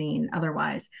never seen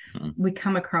otherwise, we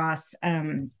come across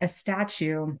a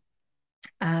statue.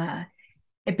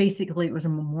 It was a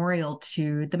memorial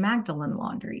to the Magdalene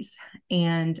laundries.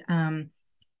 And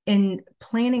in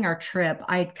planning our trip,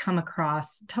 I'd come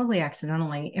across, totally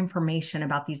accidentally, information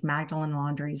about these Magdalene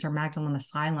laundries or Magdalene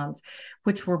asylums,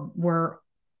 which were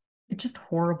just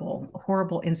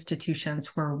horrible institutions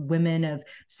where women of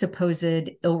supposed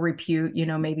ill repute,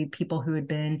 maybe people who had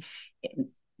been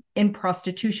in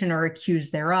prostitution or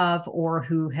accused thereof, or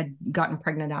who had gotten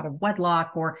pregnant out of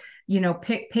wedlock, or,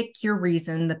 pick your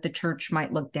reason that the church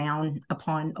might look down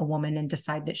upon a woman and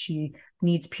decide that she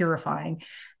needs purifying.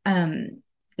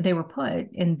 They were put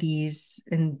in these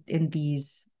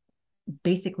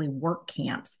basically work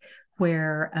camps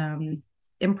where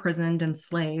imprisoned,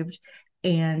 enslaved,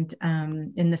 and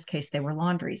in this case they were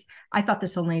laundries. I thought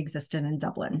this only existed in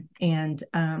Dublin, and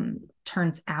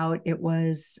turns out it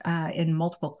was in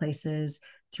multiple places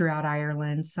throughout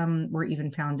Ireland. Some were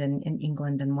even found in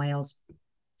England and Wales.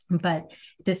 But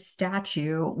this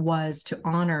statue was to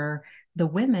honor the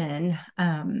women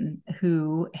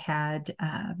who had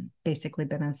basically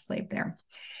been enslaved there.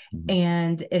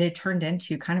 And it had turned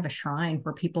into kind of a shrine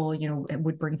where people,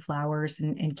 would bring flowers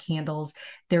and candles.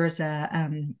 There was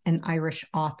an Irish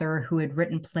author who had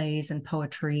written plays and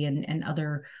poetry and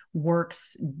other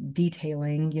works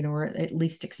detailing, or at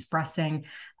least expressing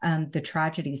the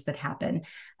tragedies that happened.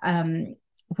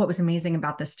 What was amazing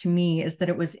about this to me is that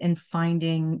it was in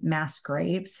finding mass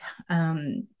graves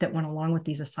that went along with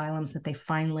these asylums that they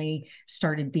finally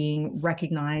started being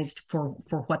recognized for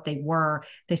what they were.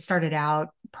 They started out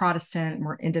Protestant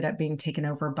and ended up being taken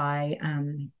over by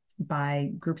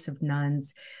groups of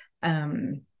nuns,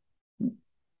 none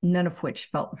of which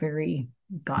felt very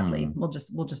godly. We'll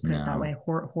just put it that way.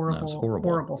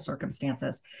 Horrible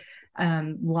circumstances.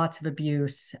 Lots of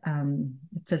abuse,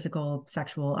 physical,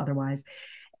 sexual, otherwise.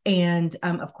 And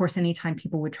of course, anytime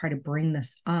people would try to bring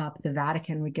this up, the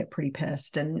Vatican would get pretty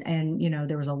pissed. And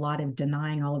there was a lot of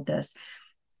denying all of this.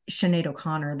 Sinead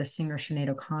O'Connor, the singer Sinead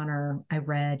O'Connor, I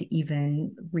read,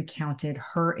 even recounted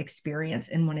her experience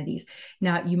in one of these.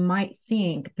 Now, you might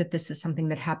think that this is something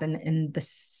that happened in the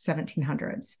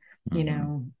 1700s,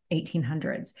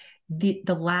 1800s.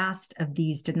 The last of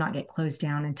these did not get closed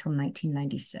down until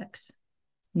 1996.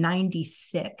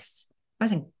 96.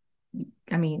 I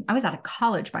was out of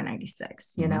college by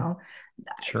 96,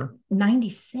 Sure.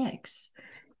 96.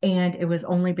 And it was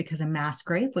only because a mass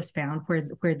grave was found where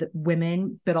the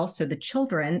women, but also the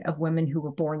children of women who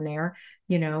were born there,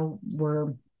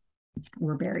 were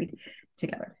buried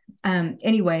together.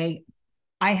 Anyway,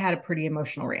 I had a pretty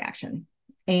emotional reaction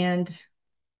and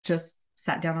just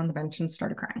sat down on the bench and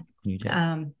started crying. You did.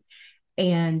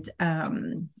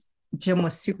 Jim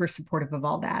was super supportive of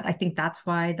all that. I think that's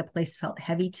why the place felt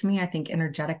heavy to me. I think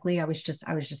energetically, I was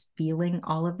just feeling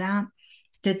all of that.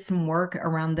 Did some work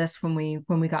around this when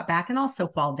we got back, and also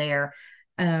while there,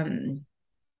 there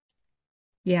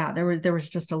was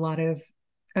just a lot of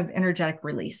energetic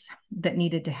release that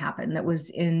needed to happen. That was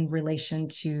in relation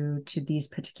to these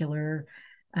particular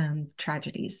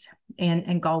tragedies,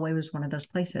 and Galway was one of those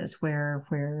places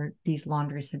where these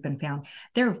laundries had been found.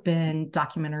 There have been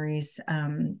documentaries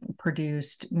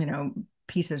produced,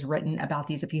 pieces written about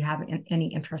these. If you have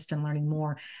any interest in learning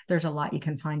more, there's a lot you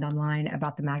can find online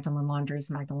about the Magdalene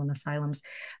laundries, Magdalene asylums.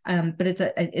 But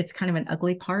it's kind of an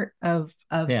ugly part of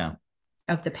the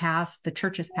past, the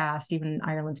church's past, even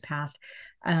Ireland's past,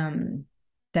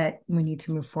 that we need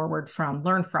to move forward from,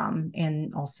 learn from,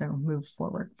 and also move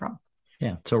forward from.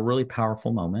 Yeah. It's a really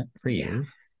powerful moment for you.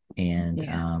 Yeah.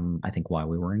 And I think why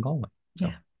we were in Galway. So.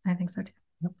 Yeah, I think so too.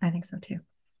 Yep. I think so too.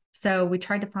 So we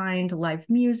tried to find live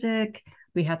music.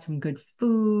 We had some good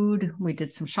food. We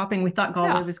did some shopping. We thought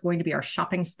Galway was going to be our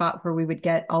shopping spot where we would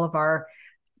get all of our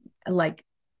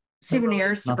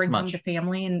souvenirs to bring home to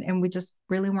family. And we just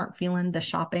really weren't feeling the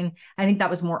shopping. I think that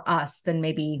was more us than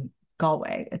maybe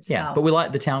Galway itself. Yeah, but we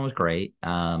liked, the town was great.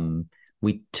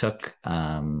 We took,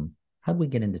 how did we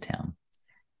get into town?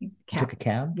 Took a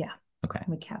cab? Yeah. Okay.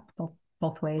 We cabbed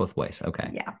both ways. Both ways. Okay.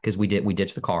 Yeah. Because we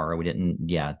ditched the car. We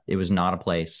didn't, it was not a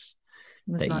place.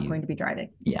 It was not going to be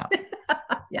driving. Yeah.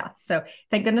 Yeah. So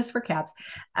thank goodness for cabs.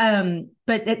 But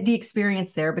the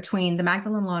experience there between the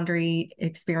Magdalene Laundry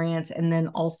experience and then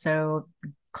also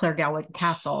Clare Galway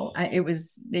Castle, it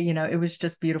was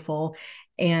just beautiful.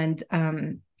 And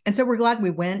so we're glad we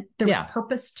went. There was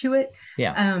purpose to it.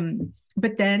 Yeah.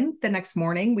 But then the next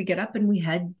morning we get up and we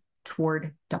head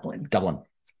toward Dublin.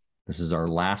 This is our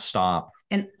last stop.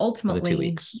 And ultimately, for the 2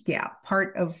 weeks. Yeah.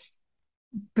 Part of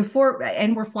before,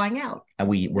 and we're flying out. And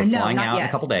we're flying out in a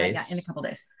couple days. In a couple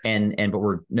days.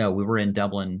 But we were in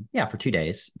Dublin, for 2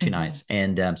 days, 2 nights.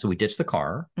 And so we ditched the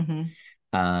car.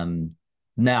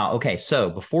 Now, okay, so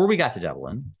before we got to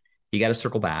Dublin, you got to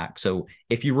circle back. So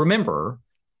if you remember,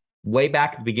 way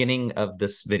back at the beginning of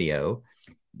this video,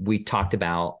 we talked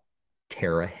about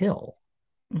Tara Hill.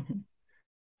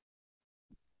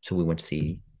 So we went to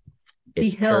see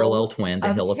its parallel twin,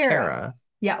 the Hill of Tara.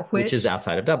 Yeah, which is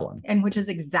outside of Dublin. And which is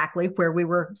exactly where we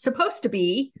were supposed to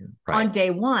be on day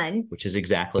one. Which is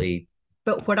exactly.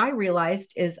 But what I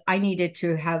realized is I needed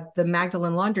to have the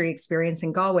Magdalene Laundry experience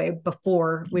in Galway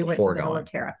before we went to the Hill of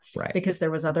Tara. Right. Because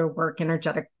there was other work,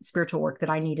 energetic, spiritual work that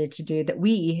I needed to do, that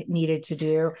we needed to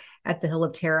do at the Hill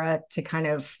of Tara to kind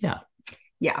of.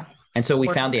 Yeah. And so we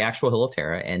found the actual Hill of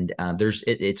Tara, and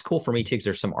it's cool for me too, because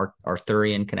there's some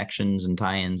Arthurian connections and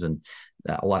tie-ins, and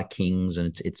a lot of kings,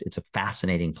 and it's a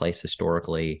fascinating place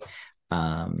historically.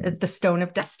 The Stone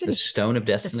of Destiny. The Stone of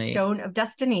Destiny. The Stone of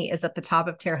Destiny is at the top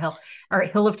of Tara Hill, or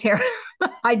Hill of Tara.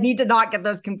 I need to not get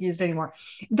those confused anymore.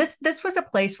 This was a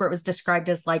place where it was described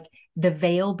as like the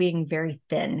veil being very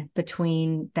thin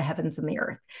between the heavens and the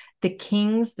earth. The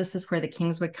kings, this is where the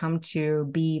kings would come to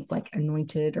be like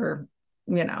anointed, or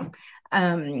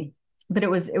but it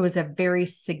was a very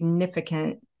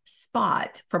significant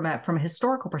spot from a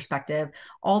historical perspective,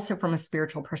 also from a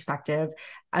spiritual perspective.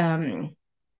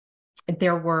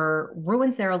 There were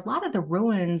ruins there. A lot of the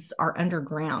ruins are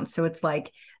underground, so it's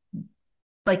like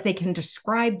they can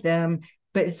describe them,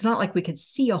 but it's not like we could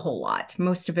see a whole lot.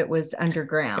 Most of it was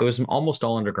underground. It was almost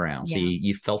all underground, so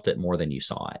you felt it more than you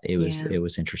saw it. It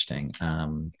was interesting,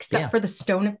 except for the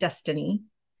Stone of Destiny,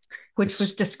 which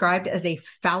was described as a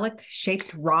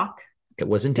phallic-shaped rock. It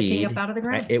was indeed up out of the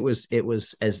ground. It was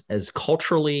as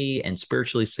culturally and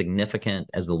spiritually significant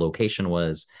as the location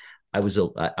was. I was a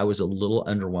little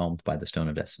underwhelmed by the Stone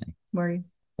of Destiny. Were you?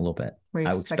 A little bit. Were you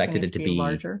expecting it to be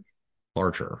larger,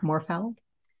 more phallic.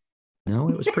 No,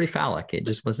 it was pretty phallic. It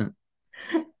just wasn't.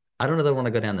 I don't know that I want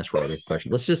to go down this road with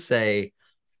question. Let's just say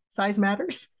Size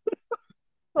matters.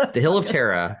 the Hill of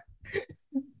Terra.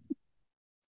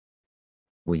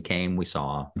 We came, we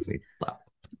saw, we left.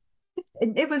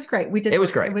 It was great. We did. It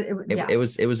was great. Yeah. It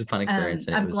was a fun experience.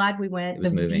 And I'm glad we went. The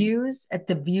moving.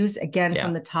 views again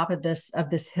from the top of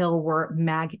this hill were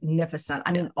magnificent.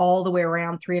 I mean, all the way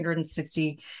around,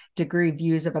 360-degree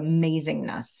views of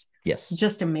amazingness. Yes,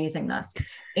 just amazingness.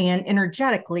 And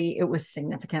energetically, it was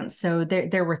significant. So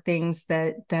there were things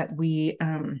that we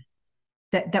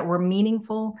that were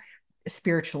meaningful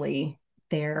spiritually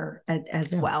there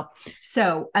as well.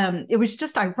 So it was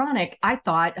just ironic. I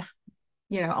thought,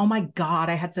 oh my God,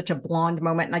 I had such a blonde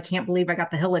moment and I can't believe I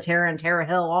got the Hill of Terra and Terra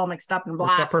Hill all mixed up and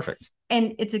blah. Perfect.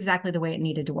 And it's exactly the way it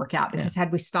needed to work out, because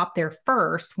had we stopped there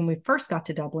first, when we first got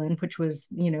to Dublin, which was,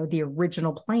 the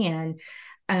original plan,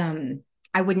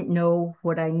 I wouldn't know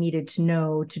what I needed to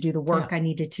know to do the work I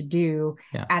needed to do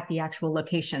at the actual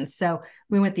location. So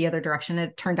we went the other direction.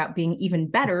 It turned out being even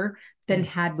better than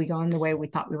had we gone the way we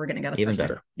thought we were going to go. Even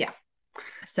better. Time. Yeah.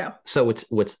 So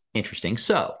what's interesting.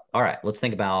 So, all right, let's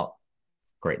think about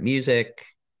great music,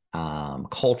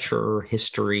 culture,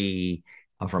 history.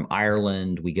 From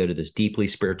Ireland, we go to this deeply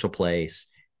spiritual place.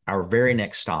 Our very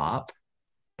next stop,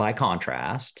 by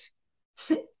contrast,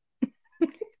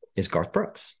 is Garth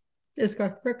Brooks.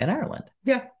 In Ireland.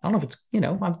 Yeah. I don't know if it's,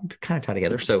 I'm kind of tied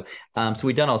together. So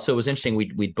we'd done so it was interesting.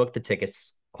 We'd booked the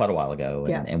tickets quite a while ago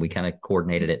and we kind of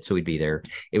coordinated it. So we'd be there.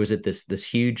 It was at this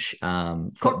huge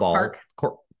football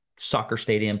soccer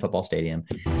stadium, football stadium,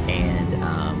 and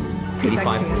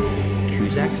 85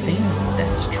 Cusack stand.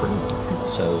 That's true.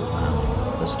 So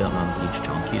those who don't know, I'm a huge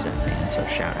John Cusack fan. So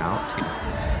shout out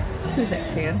to Cusack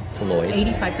stand. To Lloyd.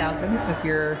 85,000 of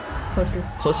your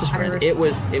closest friend. It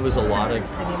was a lot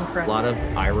of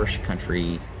Irish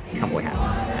country cowboy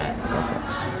hats at Garth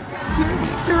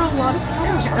Brooks. There are a lot of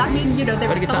cowboy hats. I mean, they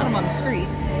were selling them on the street,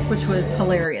 which was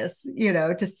hilarious,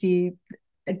 to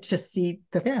see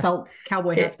the felt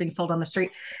cowboy hats being sold on the street.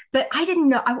 But I didn't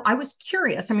know. I was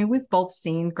curious. I mean, we've both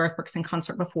seen Garth Brooks in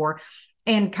concert before,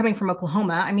 and coming from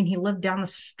Oklahoma, I mean, he lived down the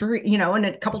street, and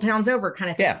a couple towns over kind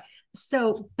of thing. Yeah.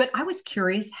 So, but I was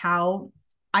curious how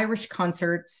Irish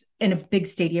concerts in a big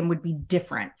stadium would be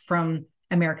different from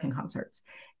American concerts.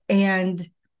 And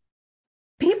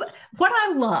what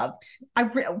I loved,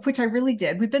 which I really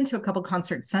did, we've been to a couple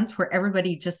concerts since where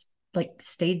everybody just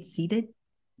stayed seated.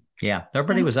 Yeah,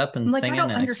 everybody was up and singing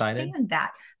and excited. I don't understand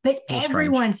that, but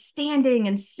everyone standing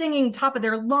and singing top of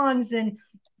their lungs, and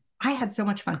I had so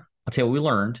much fun. I'll tell you what we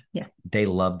learned. Yeah, they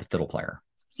love the fiddle player.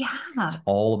 Yeah, it's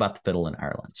all about the fiddle in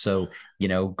Ireland. So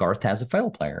Garth has a fiddle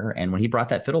player, and when he brought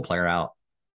that fiddle player out,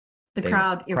 the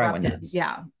crowd erupted.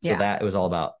 Yeah, so that it was all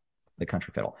about the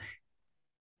country fiddle.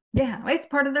 Yeah, it's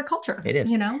part of their culture. It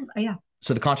is, Yeah.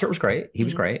 So the concert was great. He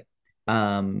was great.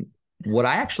 What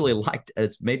I actually liked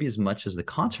as much as the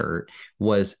concert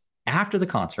was after the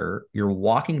concert, you're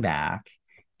walking back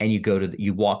and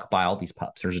you walk by all these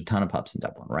pubs. There's a ton of pubs in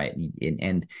Dublin, right?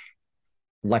 And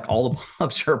like all the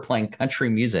pubs are playing country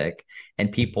music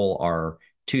and people are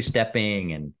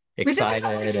two-stepping and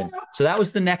excited. And so that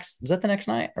was the next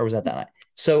night or was that night?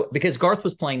 So because Garth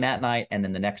was playing that night and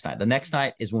then the next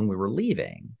night is when we were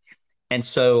leaving. And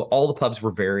so all the pubs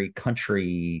were very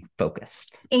country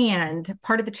focused. And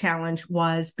part of the challenge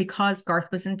was because Garth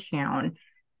was in town,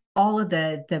 all of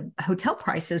the hotel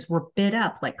prices were bid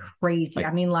up like crazy.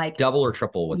 I mean, like double or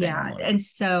triple what they normally. And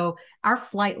so our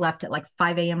flight left at like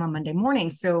 5 a.m. on Monday morning.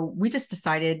 So we just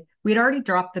decided we'd already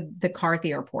dropped the car at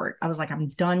the airport. I was like, I'm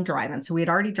done driving. So we had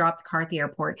already dropped the car at the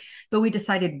airport, but we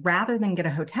decided rather than get a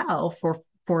hotel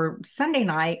for Sunday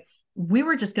night, we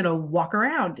were just going to walk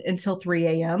around until 3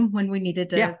 a.m. when we needed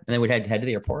to. Yeah. And then we'd head to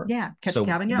the airport. Yeah. Catch a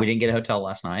cab and go. We didn't get a hotel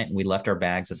last night and we left our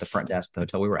bags at the front desk of the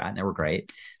hotel we were at and they were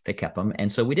great. They kept them.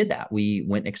 And so we did that. We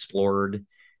went and explored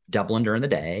Dublin during the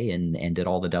day and did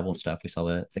all the Dublin stuff. We saw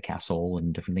the castle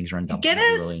and different things around Dublin that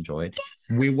we really enjoyed.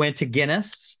 We went to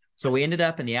Guinness. So we ended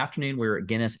up in the afternoon, we were at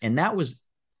Guinness, and that was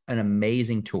an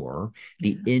amazing tour.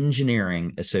 The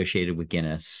engineering associated with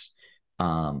Guinness,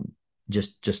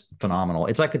 just phenomenal.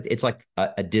 It's like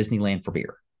a Disneyland for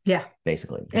beer. Yeah,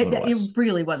 basically. It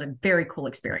really was a very cool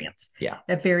experience. Yeah,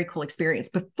 a very cool experience.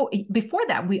 Before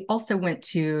that, we also went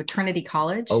to Trinity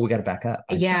College. Oh, we got to back up.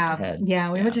 We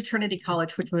went to Trinity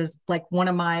College, which was like one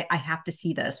of my, I have to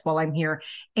see this while I'm here,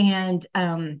 and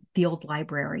the old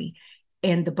library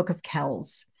and the Book of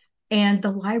Kells, and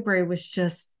the library was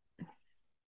just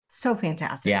so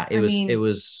fantastic. Yeah, it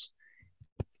was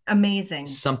Amazing.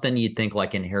 something you'd think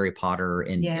like in Harry Potter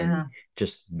and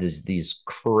just these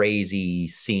crazy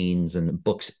scenes and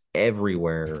books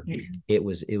everywhere. It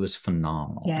was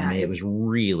phenomenal. Yeah, I mean, it was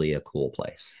really a cool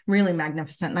place. Really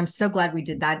magnificent. And I'm so glad we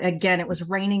did that. Again, it was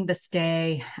raining this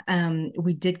day.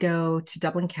 We did go to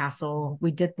Dublin Castle.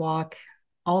 We did walk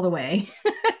all the way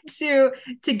to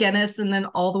Guinness and then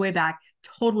all the way back.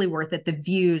 Totally worth it. The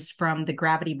views from the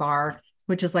Gravity Bar,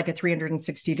 which is like a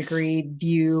 360-degree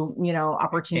view,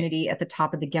 opportunity at the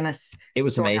top of the Guinness. It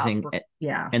was amazing.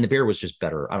 Yeah. And the beer was just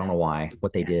better. I don't know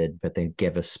what they did, but they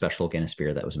gave us special Guinness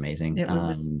beer that was amazing. It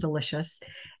was delicious.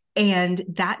 And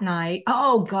that night,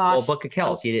 oh gosh, well, Book of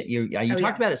Kells. You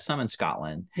talked about it some in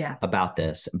Scotland, about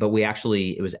this, but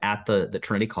it was at the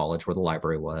Trinity College where the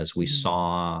library was. We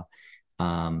saw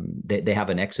they have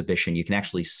an exhibition. You can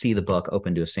actually see the book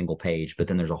open to a single page, but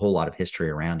then there's a whole lot of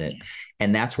history around it,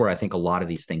 and that's where I think a lot of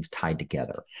these things tied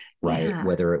together, right? Yeah.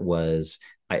 Whether it was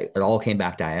it all came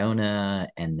back to Iona,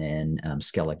 and then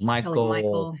Skellig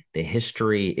Michael, the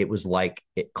history. It was like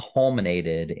it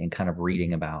culminated in kind of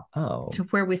reading about to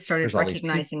where we started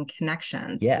recognizing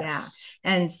connections. Yes.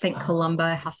 Yeah, and Saint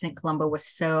Columba, how Saint Columba was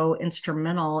so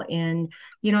instrumental in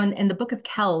and the Book of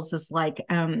Kells is like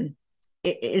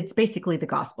it's basically the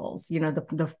Gospels,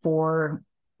 the four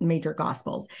major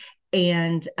Gospels,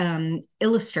 and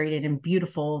illustrated in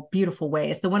beautiful, beautiful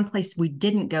ways. The one place we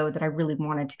didn't go that I really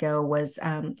wanted to go was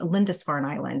Lindisfarne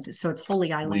Island. So it's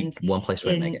Holy Island. One place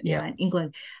we didn't make it. Yeah, in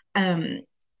England.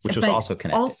 Which was also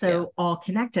connected. All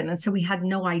connected. And so we had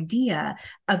no idea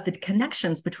of the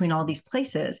connections between all these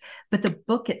places. But the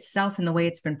book itself and the way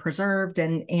it's been preserved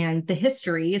and the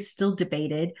history is still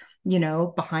debated,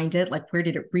 behind it. Like, where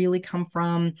did it really come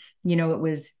from? It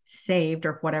was saved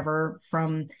or whatever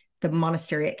from the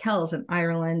monastery at Kells in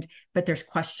Ireland, but there's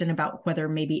question about whether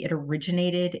maybe it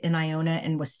originated in Iona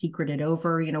and was secreted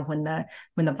over, when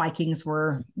the Vikings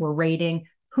were raiding.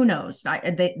 Who knows?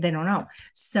 They don't know.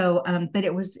 So, but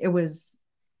it was a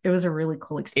really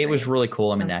cool experience. It was really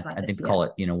cool. I mean, I think they call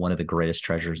it, one of the greatest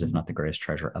treasures, if not the greatest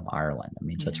treasure of Ireland. I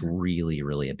mean, so it's really,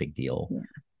 really a big deal. Yeah.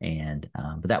 And,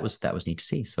 but that was neat to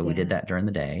see. So we did that during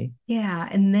the day. Yeah.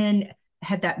 And then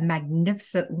had that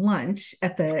magnificent lunch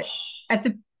at the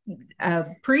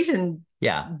Parisian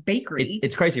bakery.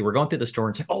 It's crazy. We're going through the store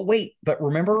and it's like, oh, wait, but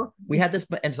remember we had this,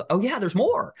 and oh yeah, there's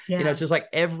more. Yeah. It's just like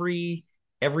at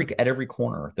every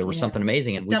corner there was something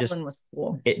amazing, and Dublin was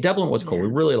cool. Dublin was cool. We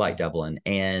really liked Dublin,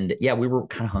 and we were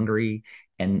kind of hungry,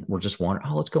 and we're just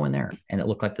wondering, let's go in there, and it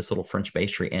looked like this little French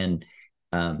pastry and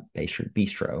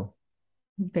bistro,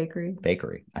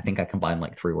 bakery. I think I combined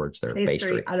like three words there.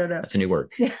 Pastry. I don't know. That's a new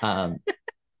word.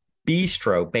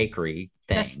 Bistro bakery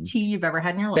thing. Best tea you've ever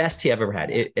had in your life. Best tea I've ever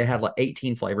had. It had like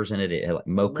 18 flavors in it. It had like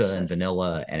mocha and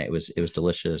vanilla, and it was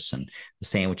delicious. And the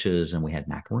sandwiches, and we had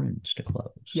macaroons to close.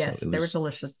 Yes, they were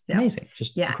delicious. Yeah. Amazing,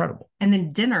 just incredible. And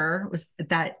then dinner was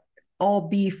that all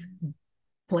beef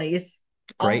place.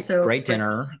 Great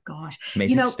dinner. Oh my gosh.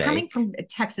 Amazing steak. Coming from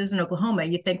Texas and Oklahoma,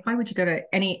 you think, why would you go to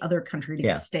any other country to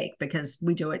get steak? Because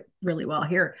we do it really well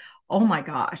here. Oh my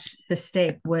gosh. The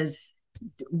steak was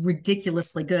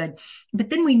ridiculously good. But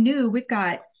then we knew we've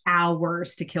got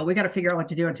hours to kill. We got to figure out what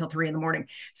to do until 3 a.m.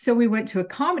 So we went to a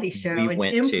comedy show. We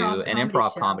went to an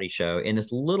improv comedy show in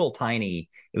this little tiny,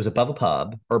 it was above a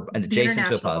pub or adjacent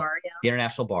to a pub, the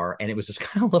International Bar. And it was this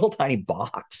kind of little tiny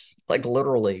box, like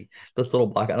literally this little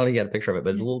box. I don't know if you got a picture of it,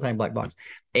 but it's a little tiny black box.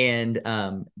 And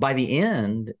by the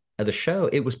end of the show,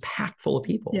 it was packed full of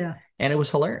people. Yeah. And it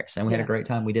was hilarious. And we had a great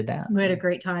time. We did that. We had a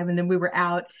great time. And then we were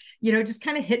out, just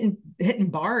kind of hitting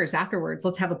bars afterwards.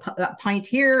 Let's have a pint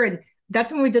here. And that's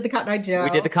when we did the Cotton Eye Joe. We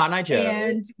did the Cotton Eye Joe.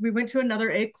 And we went to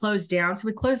it closed down. So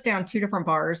we closed down 2 different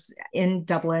bars in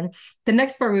Dublin. The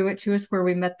next bar we went to is where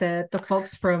we met the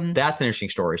folks from. That's an interesting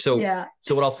story. So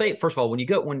what I'll say, first of all,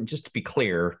 just to be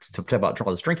clear, to talk about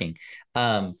all this drinking,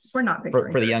 we're not big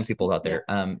for the young people out there.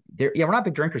 We're not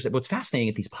big drinkers. What's fascinating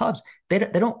at these pubs, you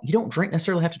don't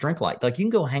necessarily have to drink like you can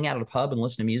go hang out at a pub and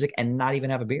listen to music and not even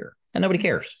have a beer. And nobody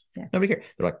cares. Yeah. Nobody cares.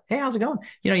 They're like, hey, how's it going?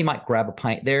 You might grab a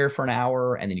pint there for an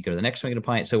hour, and then you go to the next one, get a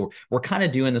pint. So we're kind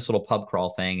of doing this little pub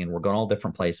crawl thing, and we're going all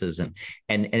different places, and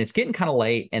it's getting kind of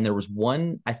late. And there was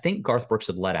one, I think Garth Brooks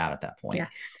had let out at that point. Yeah.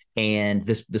 And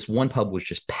this one pub was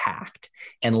just packed.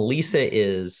 And Lisa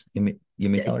is, you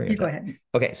may tell her? You go ahead.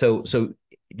 Okay. So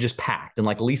just packed. And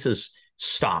like Lisa's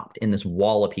stopped in this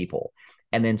wall of people.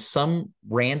 And then some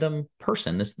random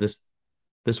person,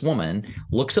 this woman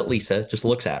looks at Lisa, just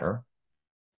looks at her,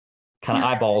 kind of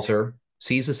eyeballs her,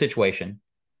 sees the situation,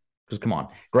 because come on,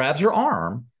 grabs her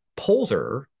arm, pulls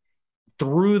her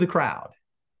through the crowd,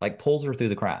 like pulls her through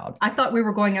the crowd. I thought we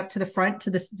were going up to the front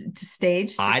to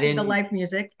stage to see the live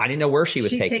music. I didn't know where she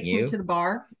was taking takes you me to the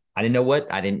bar. I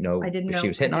didn't know if she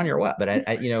was hitting on you or what, but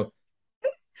I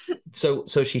so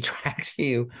she tracks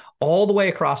you all the way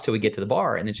across till we get to the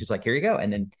bar, and then she's like, here you go.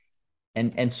 And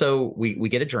then so we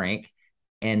get a drink,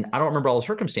 and I don't remember all the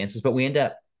circumstances, but we end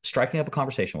up striking up a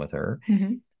conversation with her.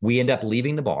 Mm-hmm. We end up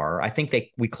leaving the bar. I think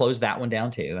we closed that one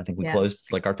down too. I think we closed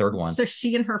like our third one. So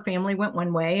she and her family went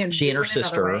one way, and she and her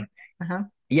sister. Uh-huh.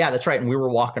 Yeah, that's right. And we were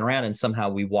walking around, and somehow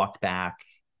we walked back.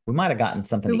 We might have gotten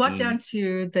something. We walked down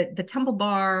to the Temple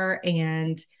Bar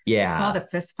and saw the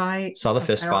fist fight.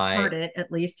 Heard it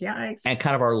at least. Yeah. And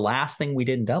kind of our last thing we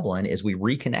did in Dublin is we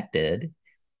reconnected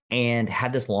and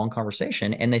had this long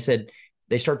conversation. And they started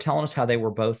telling us how they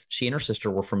were both, she and her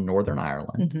sister were from Northern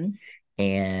Ireland. Mm-hmm.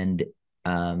 And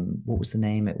what was the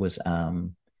name? It was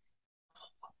what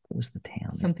was the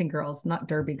town? Something Girls, not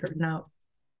Derby. No.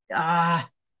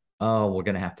 Oh, we're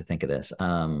gonna have to think of this.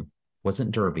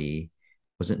 Wasn't Derby?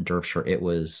 Wasn't Derbyshire? It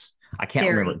was. I can't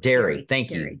remember. Derry. Thank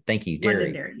you. Derry.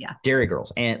 London Derry. Yeah. Derry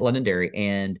girls and London Derry,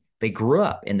 and they grew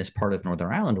up in this part of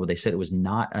Northern Ireland where they said it was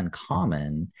not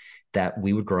uncommon that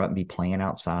we would grow up and be playing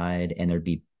outside, and there'd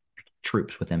be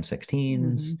troops with M16s.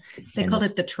 Mm-hmm. They called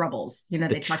it the Troubles.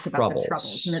 They talked about the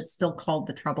Troubles, and it's still called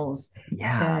the Troubles.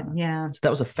 Yeah. Yeah. So that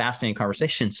was a fascinating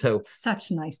conversation. So such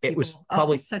nice people. It was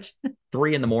probably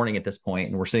 3 a.m. at this point,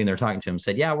 and we're sitting there talking to him.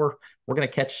 Said, "Yeah, we're going to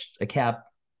catch a cab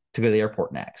to go to the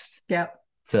airport next." Yeah.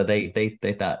 So they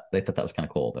thought that was kind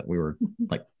of cool that we were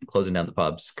like closing down the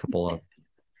pubs. A couple of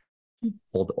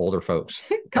older folks,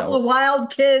 couple of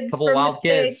wild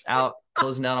kids out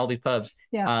closing down all these pubs.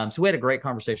 Yeah. So we had a great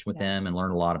conversation with them and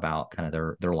learned a lot about kind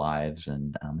of their lives.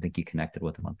 And I think you connected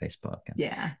with them on Facebook.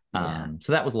 And,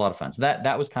 so that was a lot of fun. So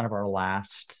that was kind of our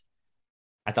last.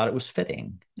 I thought it was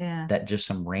fitting. Yeah. That just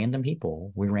some random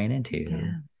people we ran into.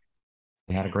 Yeah.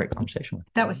 We had a great conversation with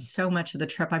them. That was so much of the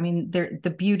trip. I mean,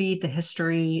 the beauty, the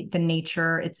history, the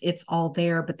nature, it's all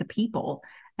there, but the people,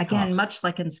 again, much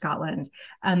like in Scotland,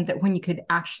 that when you could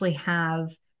actually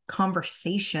have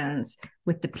conversations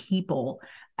with the people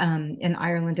in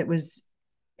Ireland, it was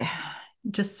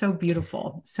just so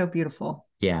beautiful. So beautiful.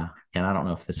 Yeah. And I don't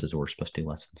know if this is where we're supposed to do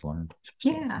lessons learned.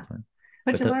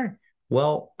 What'd you learn?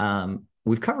 Well,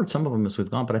 we've covered some of them as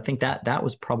we've gone, but I think that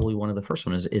was probably one of the first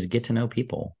ones is get to know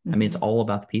people. Mm-hmm. I mean, it's all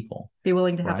about the people. Be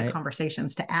willing to have the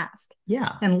conversations, to ask.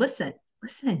 Yeah. And listen.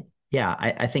 Yeah.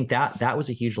 I think that was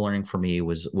a huge learning for me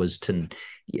was to,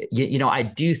 I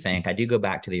do go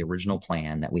back to the original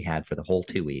plan that we had for the whole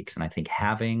 2 weeks. And I think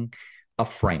having a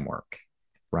framework,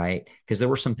 right? Because there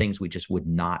were some things we just would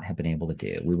not have been able to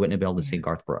do. We wouldn't have been able to see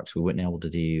Garth Brooks. We wouldn't have been able to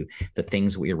do the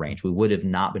things we arranged. We would have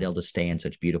not been able to stay in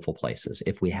such beautiful places.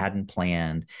 If we hadn't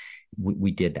planned,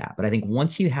 we did that. But I think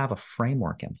once you have a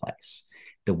framework in place,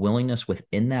 the willingness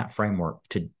within that framework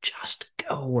to just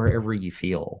go wherever you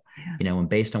feel, and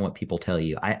based on what people tell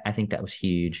you, I think that was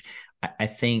huge. I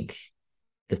think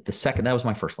that that was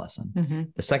my first lesson. Mm-hmm.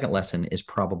 The second lesson is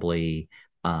probably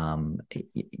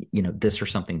this or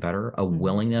something better, a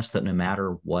willingness that no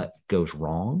matter what goes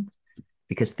wrong,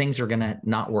 because things are going to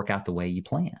not work out the way you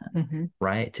plan,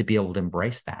 right? To be able to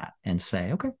embrace that and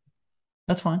say, okay,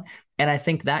 that's fine. And I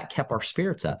think that kept our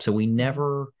spirits up. So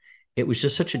it was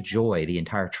just such a joy. The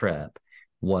entire trip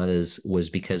was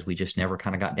because we just never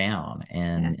kind of got down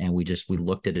and we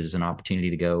looked at it as an opportunity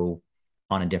to go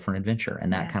on a different adventure.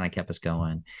 And that kind of kept us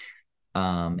going.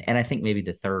 And I think maybe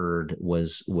the third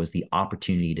was the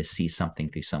opportunity to see something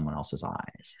through someone else's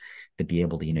eyes, to be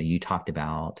able to, you talked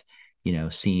about,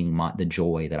 seeing the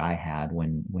joy that I had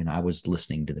when I was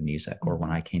listening to the music or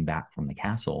when I came back from the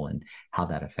castle and how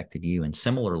that affected you. And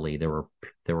similarly, there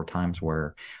were times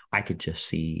where I could just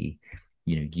see,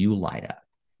 you light up.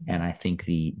 And I think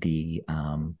the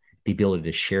ability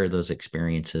to share those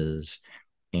experiences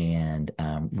and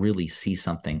really see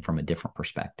something from a different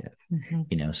perspective.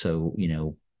 So,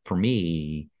 for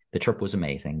me, the trip was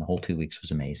amazing. The whole 2 weeks was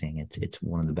amazing. It's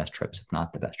one of the best trips, if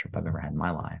not the best trip I've ever had in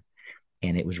my life.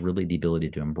 And it was really the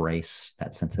ability to embrace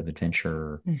that sense of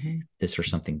adventure, this or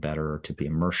something better, to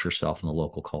immerse yourself in the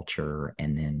local culture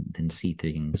and then see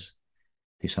things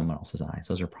through someone else's eyes.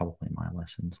 Those are probably my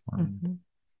lessons learned.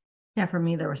 Yeah, for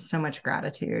me, there was so much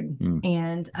gratitude.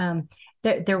 And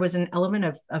there was an element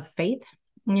of faith,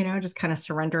 just kind of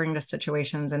surrendering to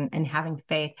situations and having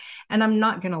faith. And I'm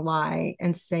not going to lie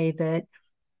and say that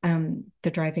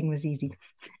the driving was easy.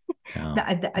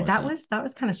 That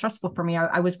was kind of stressful for me.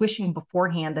 I was wishing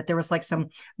beforehand that there was like some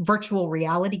virtual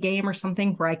reality game or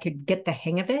something where I could get the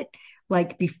hang of it,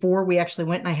 like before we actually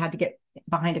went and I had to get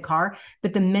behind a car.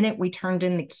 But the minute we turned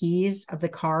in the keys of the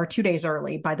car 2 days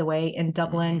early, by the way, in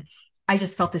Dublin, I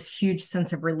just felt this huge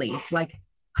sense of relief. Like,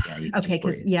 Yeah, okay,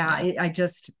 because I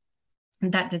just,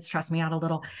 that did stress me out a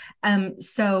little.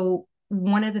 So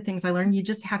one of the things I learned, you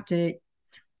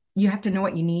have to know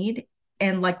what you need.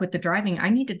 And like with the driving, I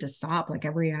needed to stop like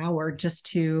every hour just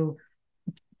to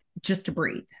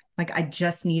breathe. Like I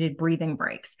just needed breathing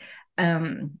breaks.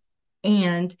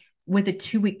 And with a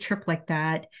 2-week trip like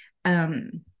that,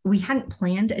 we hadn't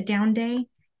planned a down day,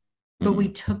 but we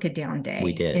took a down day.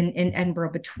 We did. In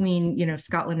Edinburgh, between, you know,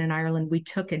 Scotland and Ireland, we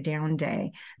took a down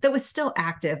day that was still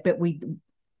active, but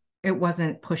it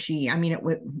wasn't pushy. I mean, it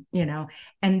would, you know,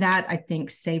 and that I think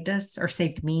saved us, or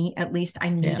saved me at least. I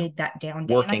needed that down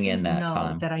day. Working in that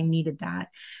time. That I needed that.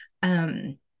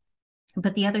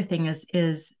 But the other thing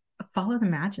is follow the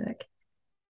magic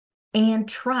and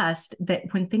trust that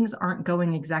when things aren't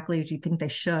going exactly as you think they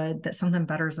should, that something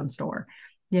better is in store.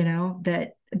 You know,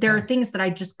 that there are things that I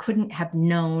just couldn't have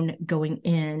known going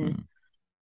in,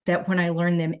 that when I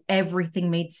learned them, everything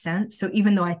made sense. So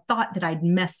even though I thought that I'd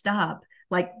messed up,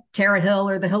 like Tara Hill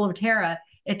or the Hill of Tara,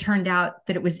 it turned out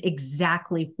that it was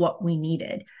exactly what we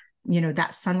needed. You know,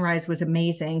 that sunrise was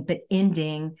amazing, but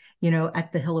ending, you know,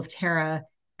 at the Hill of Tara,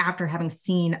 after having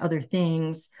seen other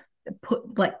things,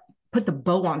 put the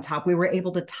bow on top, we were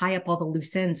able to tie up all the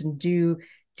loose ends and do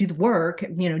the work,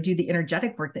 you know, do the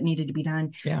energetic work that needed to be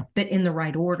done, but in the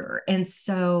right order. And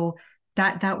so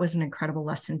that was an incredible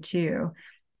lesson too.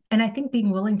 And I think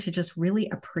being willing to just really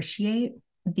appreciate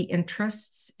the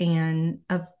interests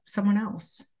of someone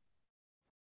else.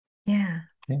 Yeah.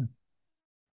 It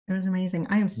was amazing.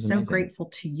 I am so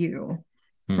grateful to you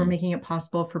for making it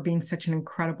possible, for being such an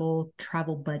incredible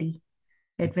travel buddy,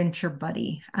 adventure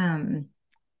buddy.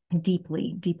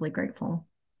 Deeply, deeply grateful.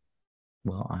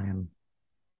 Well,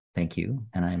 thank you.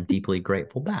 And I'm deeply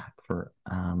grateful back for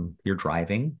your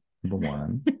driving, number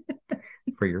one,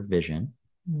 for your vision,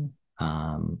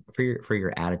 for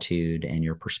your attitude and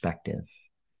your perspective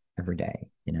every day,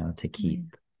 you know, to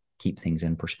keep things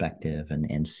in perspective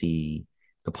and see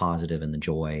the positive and the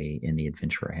joy in the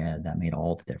adventure ahead. That made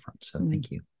all the difference. So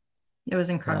thank you. It was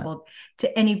incredible.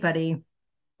 To anybody,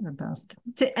 the best.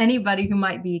 To anybody who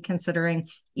might be considering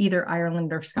either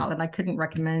Ireland or Scotland, I couldn't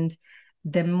recommend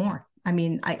them more. I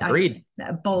mean, Agreed.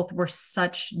 Both were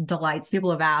such delights. People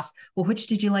have asked, well, which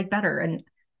did you like better? And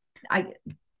I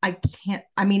can't,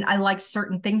 I mean, I like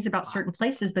certain things about certain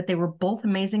places, but they were both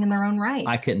amazing in their own right.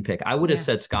 I couldn't pick. I would have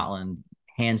said Scotland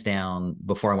hands down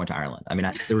before I went to Ireland. I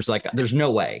mean, there's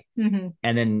no way. And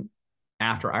then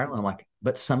after Ireland, I'm like,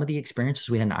 but some of the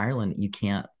experiences we had in Ireland, you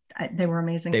can't. They were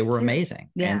amazing. They were amazing.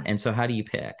 Yeah. And so how do you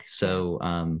pick? So,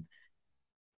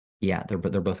 they're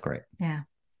both great. Yeah.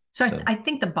 So I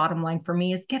think the bottom line for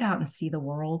me is get out and see the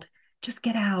world. Just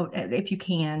get out if you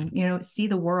can, you know, see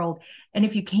the world. And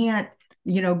if you can't,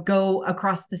 you know, go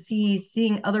across the seas,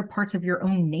 seeing other parts of your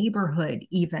own neighborhood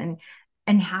even,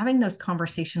 and having those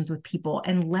conversations with people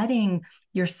and letting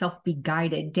yourself be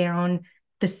guided down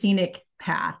the scenic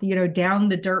path, you know, down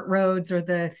the dirt roads or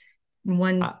the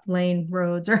one lane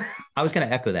roads. Or I was going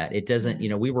to echo that. It doesn't, you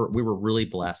know, we were really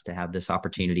blessed to have this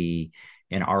opportunity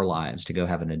in our lives to go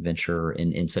have an adventure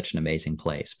in such an amazing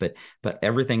place. But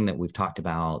everything that we've talked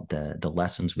about, the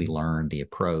lessons we learned, the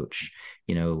approach,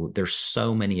 you know, there's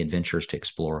so many adventures to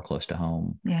explore close to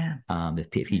home. Yeah.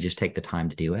 If you just take the time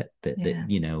to do it, that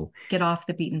you know, get off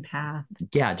the beaten path.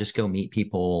 Yeah, just go meet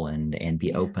people and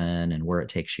be open and where it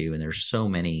takes you. And there's so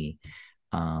many.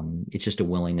 It's just a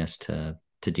willingness to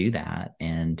do that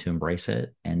and to embrace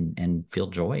it and feel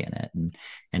joy in it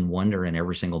and wonder in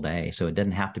every single day. So it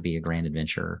doesn't have to be a grand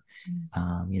adventure,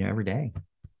 you know, every day.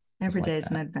 Every day is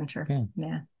an adventure.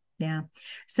 Yeah.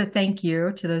 So thank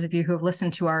you to those of you who have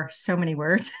listened to our so many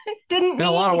words. Didn't need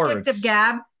the gift of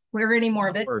gab or any more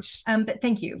of it. But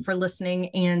thank you for listening.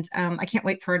 And I can't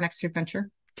wait for our next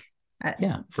adventure.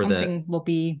 Something will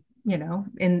be, you know,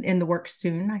 in the works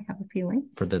soon, I have a feeling.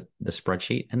 For the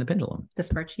spreadsheet and the pendulum. The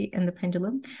spreadsheet and the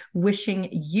pendulum. Wishing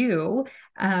you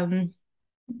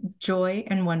joy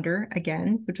and wonder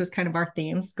again, which was kind of our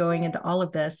themes going into all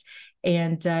of this,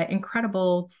 and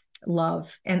incredible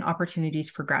love and opportunities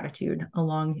for gratitude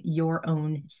along your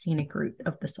own scenic route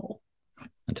of the soul.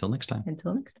 Until next time.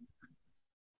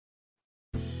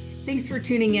 Thanks for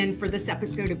tuning in for this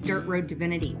episode of Dirt Road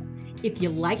Divinity. If you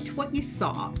liked what you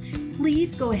saw,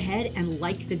 please go ahead and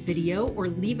like the video or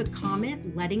leave a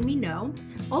comment letting me know.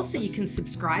 Also, you can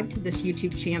subscribe to this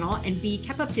YouTube channel and be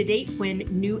kept up to date when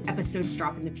new episodes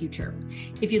drop in the future.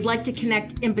 If you'd like to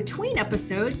connect in between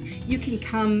episodes, you can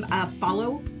come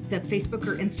follow the Facebook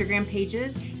or Instagram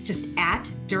pages, just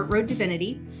at Dirt Road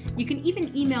Divinity. You can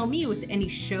even email me with any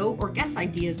show or guest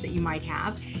ideas that you might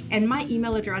have. And my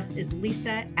email address is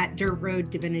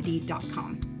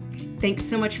lisa@dirtroaddivinity.com. Thanks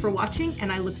so much for watching,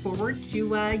 and I look forward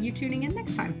to you tuning in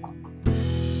next time.